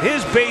 and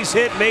his base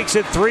hit makes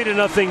it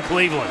 3-0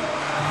 Cleveland.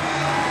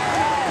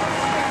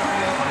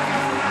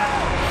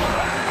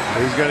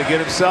 He's going to get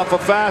himself a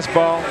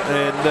fastball,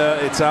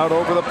 and it's out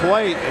over the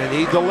plate, and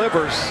he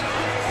delivers.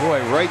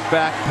 Boy, right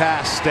back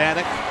past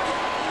Stanek.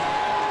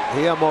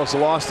 He almost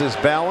lost his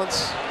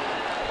balance.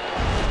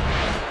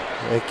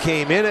 It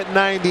came in at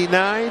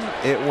 99.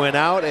 It went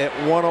out at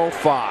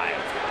 105.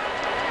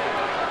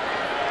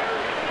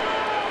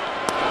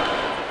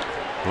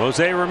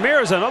 Jose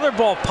Ramirez, another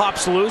ball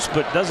pops loose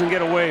but doesn't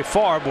get away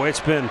far. Boy, it's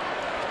been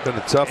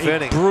a tough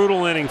inning.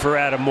 Brutal inning for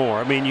Adam Moore.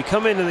 I mean, you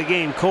come into the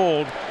game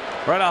cold,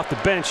 right off the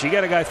bench, you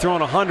got a guy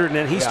throwing 100, and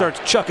then he starts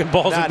chucking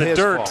balls in the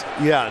dirt. Fault.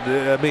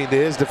 Yeah, I mean, to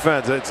his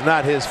defense, it's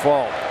not his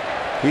fault.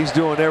 He's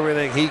doing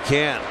everything he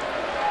can.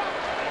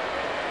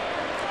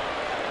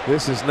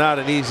 This is not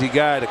an easy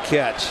guy to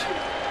catch.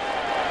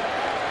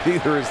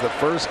 Neither is the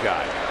first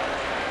guy.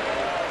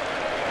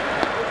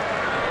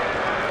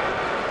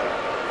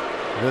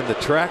 And then the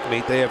track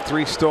meet, they have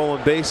 3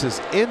 stolen bases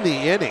in the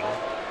inning,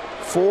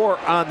 4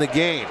 on the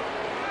game.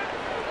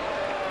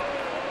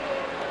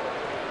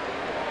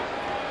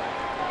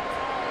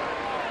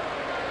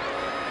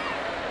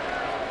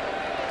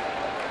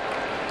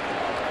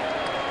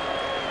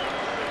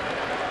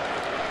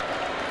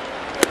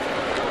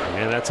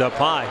 And that's up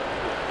high.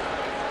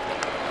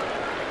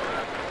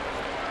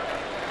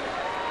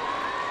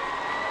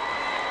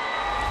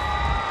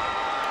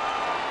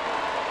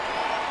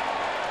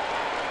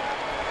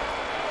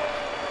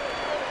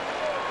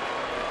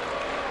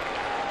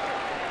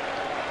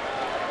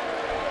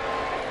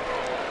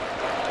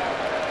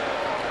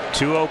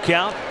 Two-0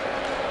 count.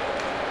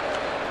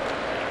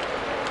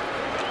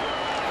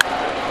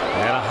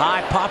 And a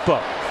high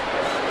pop-up.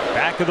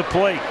 Back of the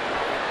plate.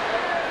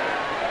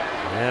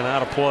 And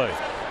out of play.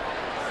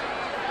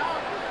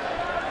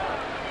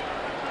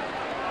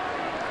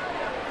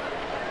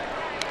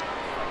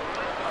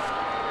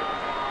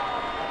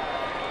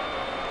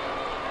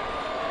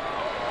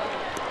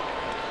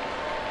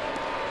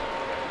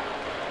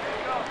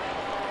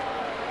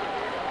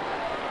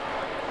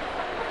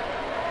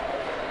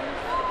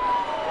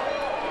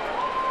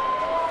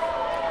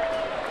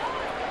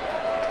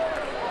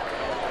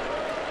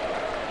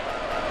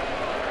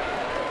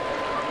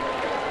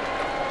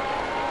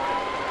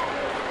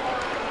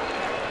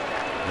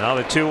 Now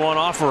the 2-1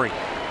 offering.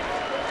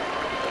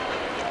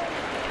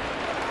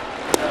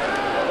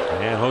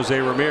 And Jose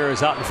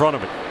Ramirez out in front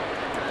of it.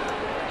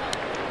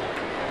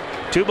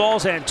 2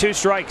 balls and 2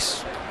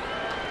 strikes.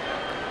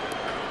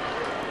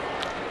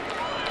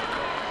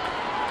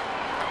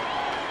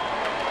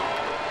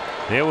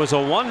 It was a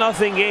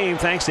 1-0 game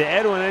thanks to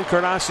Edwin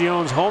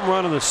Encarnacion's home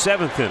run in the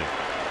 7th inning.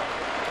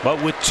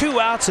 But with 2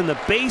 outs and the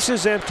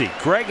bases empty,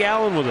 Greg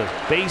Allen with a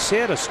base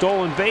hit, a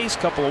stolen base,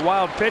 couple of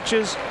wild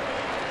pitches.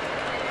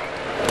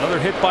 Another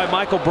hit by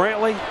Michael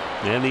Brantley,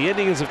 and the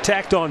Indians have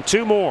tacked on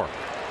 2 more.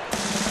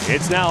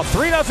 It's now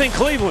 3-0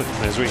 Cleveland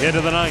as we head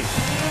to the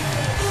 9th.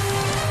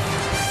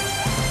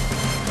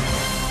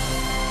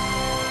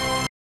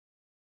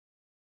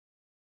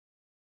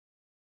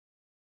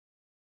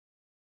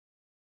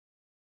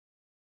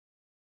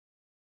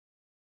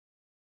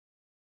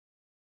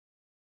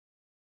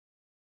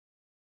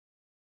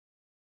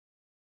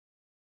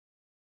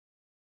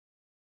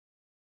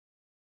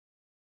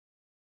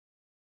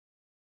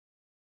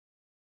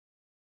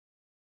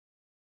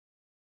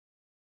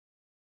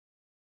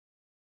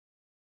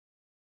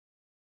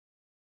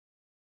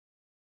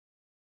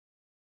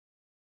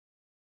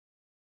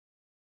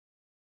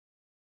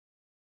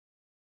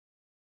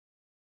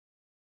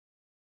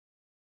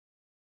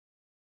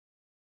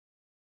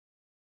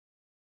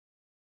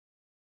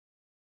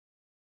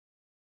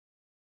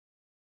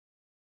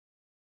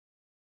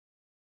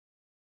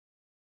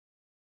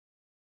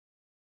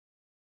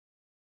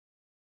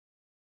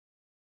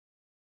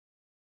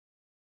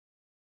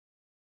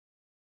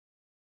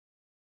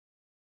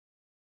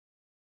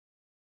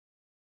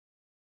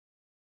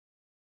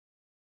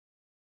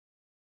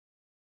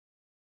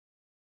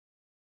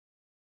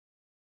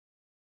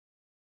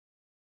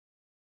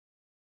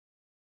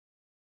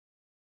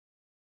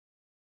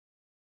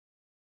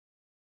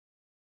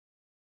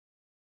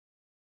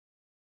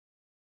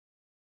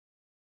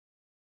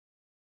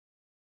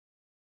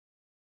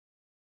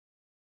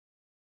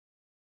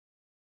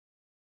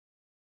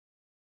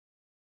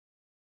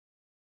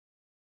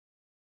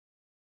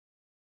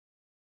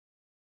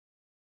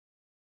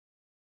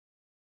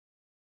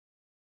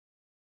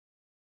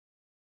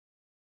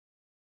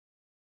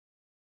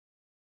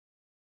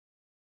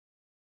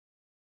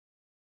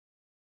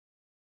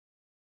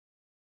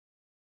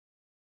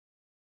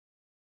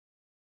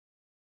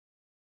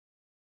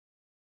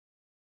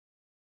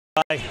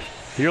 by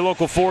your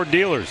local Ford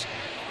dealers.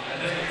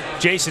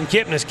 Jason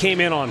Kipnis came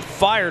in on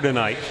fire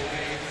tonight,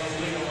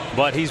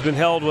 but he's been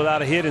held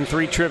without a hit in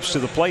 3 trips to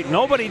the plate.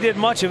 Nobody did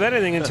much of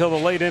anything until the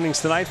late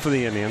innings tonight for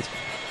the Indians,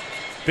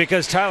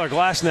 because Tyler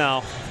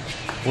Glasnow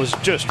was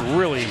just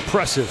really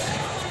impressive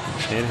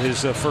in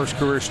his first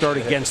career start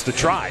against the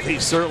Tribe. He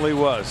certainly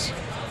was.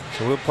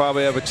 So we'll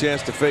probably have a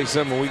chance to face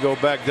him when we go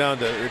back down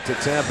to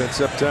Tampa in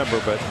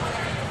September. But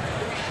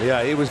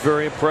yeah, he was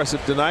very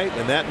impressive tonight,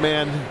 and that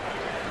man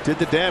did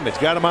the damage.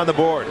 Got him on the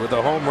board with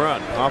a home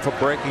run off a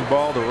breaking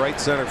ball to right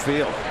center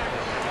field.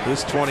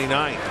 His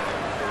 29th.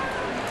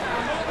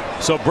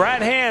 So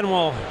Brad Hand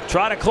will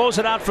try to close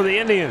it out for the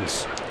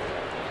Indians.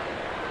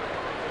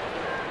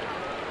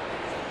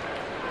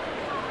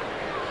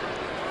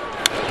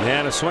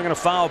 And a swing and a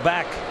foul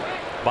back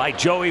by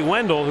Joey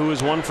Wendell, who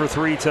is 1 for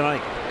 3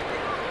 tonight.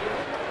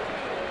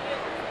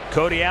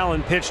 Cody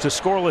Allen pitched a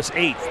scoreless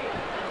 8th.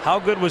 How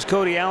good was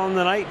Cody Allen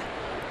tonight?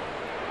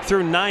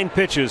 Threw 9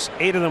 pitches,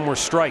 8 of them were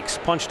strikes,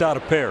 punched out a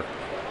pair.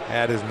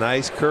 Had his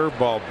nice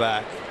curveball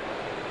back.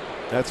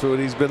 That's what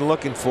he's been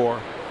looking for.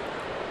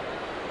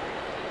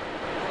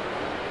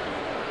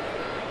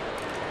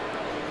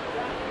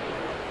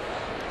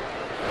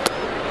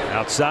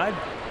 Outside.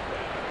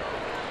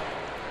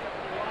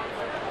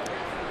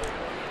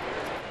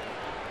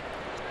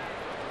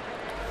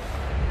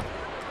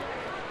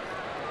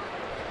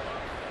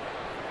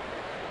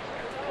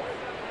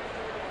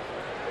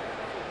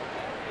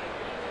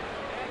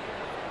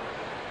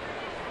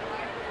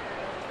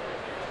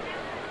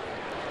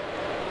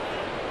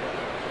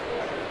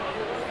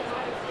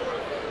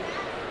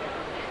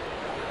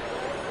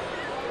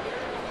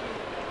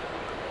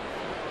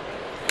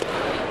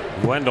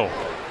 Wendell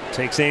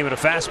takes aim at a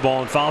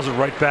fastball and fouls it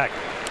right back.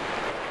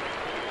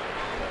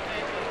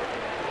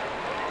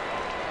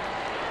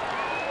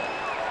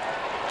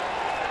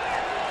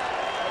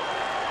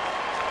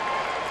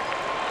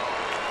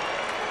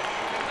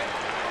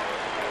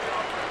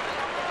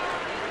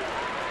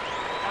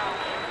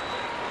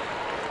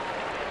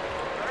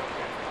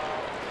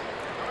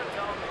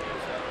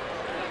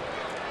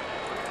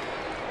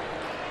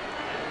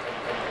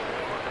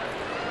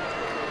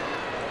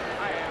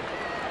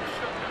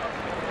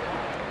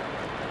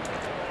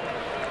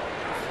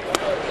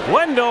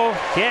 Wendell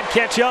can't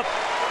catch up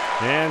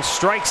and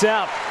strikes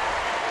out.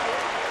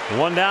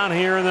 1 down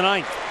here in the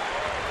 9th.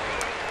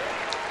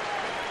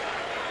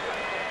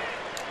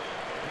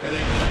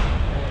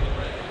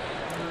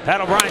 Pat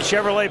O'Brien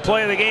Chevrolet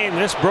play of the game.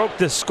 This broke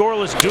the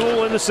scoreless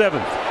duel in the 7th.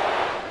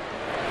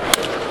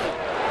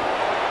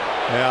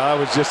 Yeah, that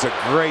was just a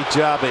great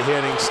job of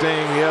hitting,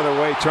 staying the other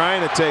way,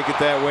 trying to take it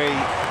that way.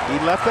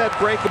 He left that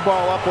breaking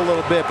ball up a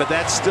little bit, but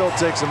that still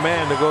takes a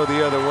man to go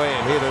the other way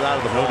and hit it out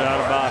of the ball. No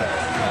doubt about it.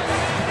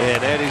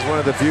 And Eddie's one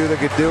of the few that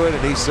could do it,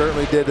 and he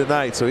certainly did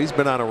tonight, so he's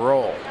been on a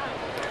roll.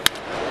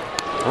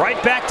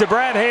 Right back to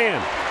Brad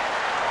Hand.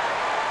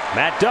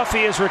 Matt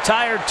Duffy is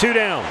retired, 2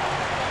 down.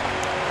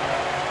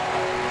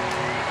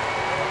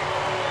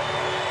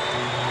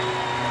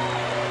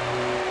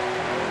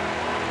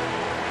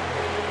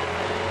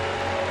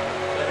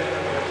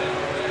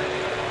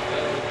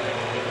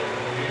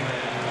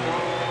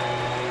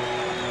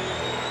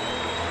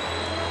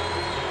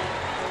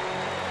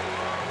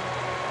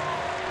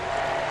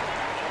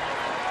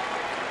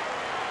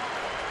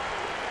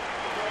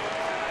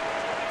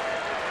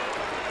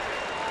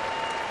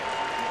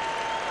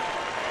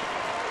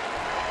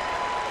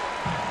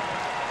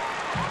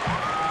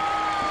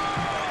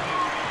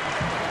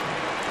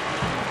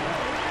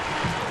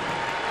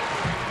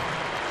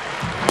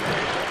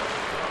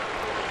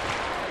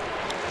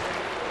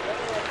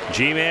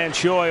 G-Man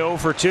Choi 0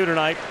 for 2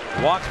 tonight.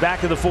 Walks back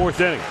to the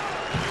 4th inning.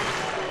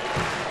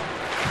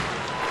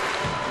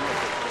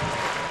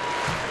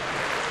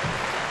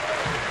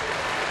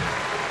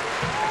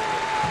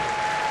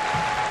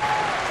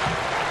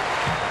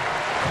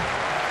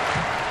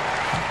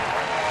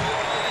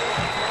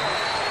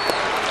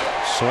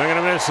 Swing and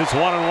a miss. It's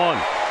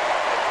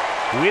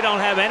 1-1. We don't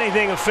have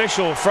anything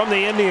official from the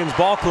Indians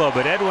ball club,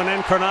 but Edwin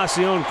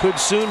Encarnacion could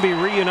soon be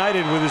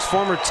reunited with his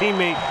former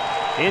teammate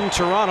in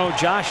Toronto,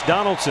 Josh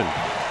Donaldson.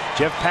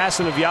 Jeff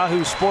Passan of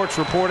Yahoo Sports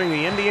reporting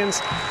the Indians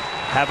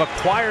have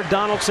acquired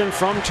Donaldson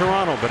from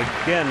Toronto, but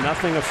again,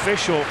 nothing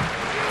official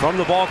from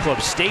the ball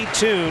club. Stay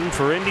tuned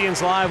for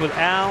Indians Live with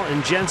Al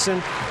and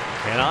Jensen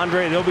and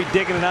Andre. They'll be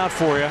digging it out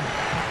for you,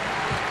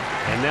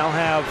 and they'll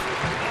have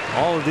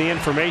all of the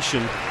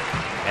information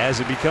as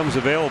it becomes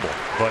available.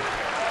 But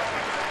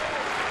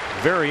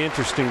very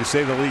interesting to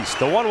say the least.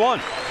 The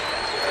 1-1.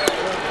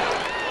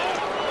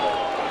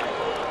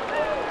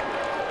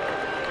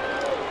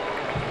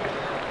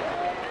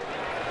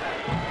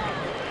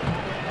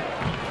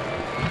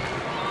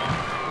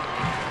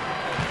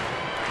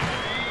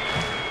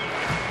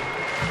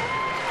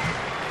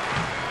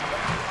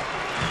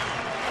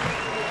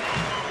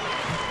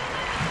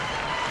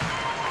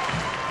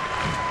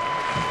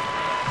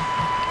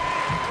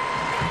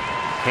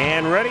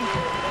 Hand ready.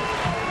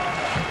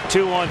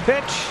 2-1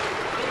 pitch.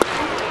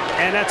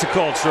 And that's a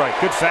cold strike.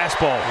 Good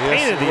fastball. Yes,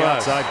 painted the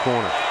outside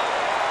corner.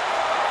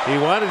 He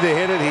wanted to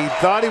hit it. He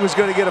thought he was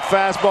going to get a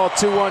fastball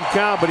 2-1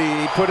 count, but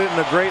he put it in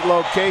a great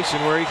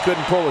location where he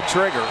couldn't pull the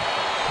trigger.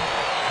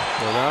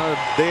 So now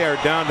they are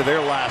down to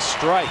their last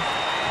strike.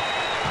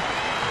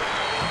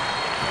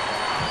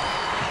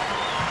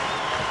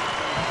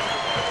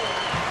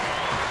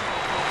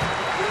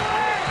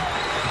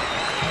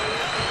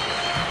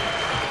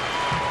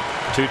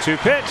 Two-two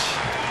pitch.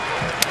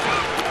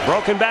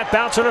 Broken bat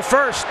bouncer to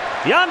first.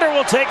 Yonder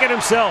will take it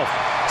himself.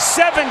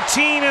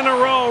 17 in a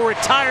row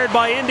retired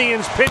by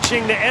Indians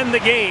pitching to end the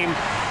game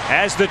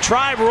as the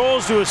Tribe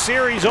rolls to a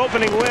series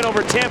opening win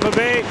over Tampa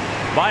Bay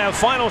by a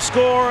final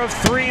score of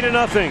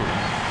 3-0.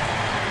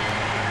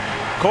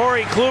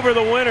 Corey Kluber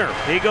the winner.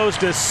 He goes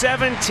to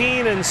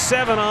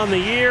 17-7 on the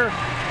year.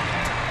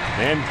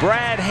 And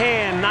Brad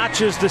Hand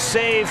notches the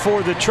save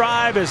for the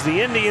Tribe as the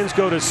Indians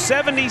go to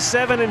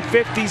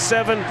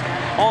 77-57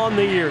 on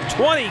the year.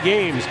 20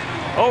 games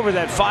over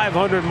that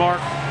 500 mark,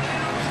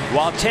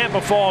 while Tampa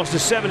falls to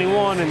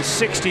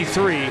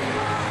 71-63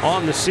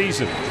 on the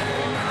season.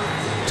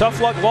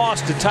 Tough luck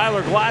loss to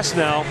Tyler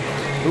Glasnow,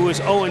 who is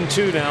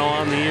 0-2 now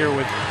on the year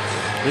with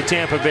the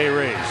Tampa Bay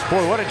Rays.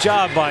 Boy, what a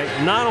job by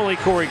not only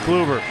Corey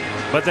Kluber,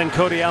 but then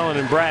Cody Allen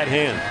and Brad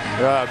Hand.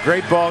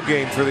 Great ball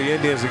game for the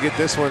Indians to get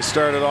this one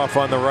started off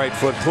on the right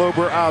foot.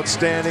 Kluber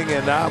outstanding,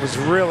 and I was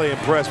really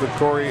impressed with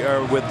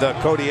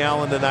Cody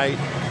Allen tonight.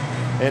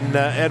 And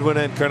Edwin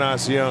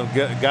Encarnacion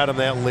got him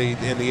that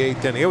lead in the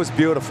 8th inning. It was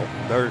beautiful.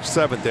 Or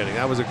 7th inning.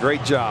 That was a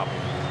great job.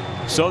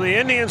 So the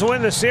Indians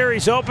win the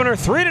series opener.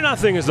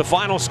 3-0 is the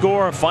final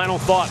score. Final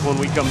thought when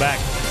we come back.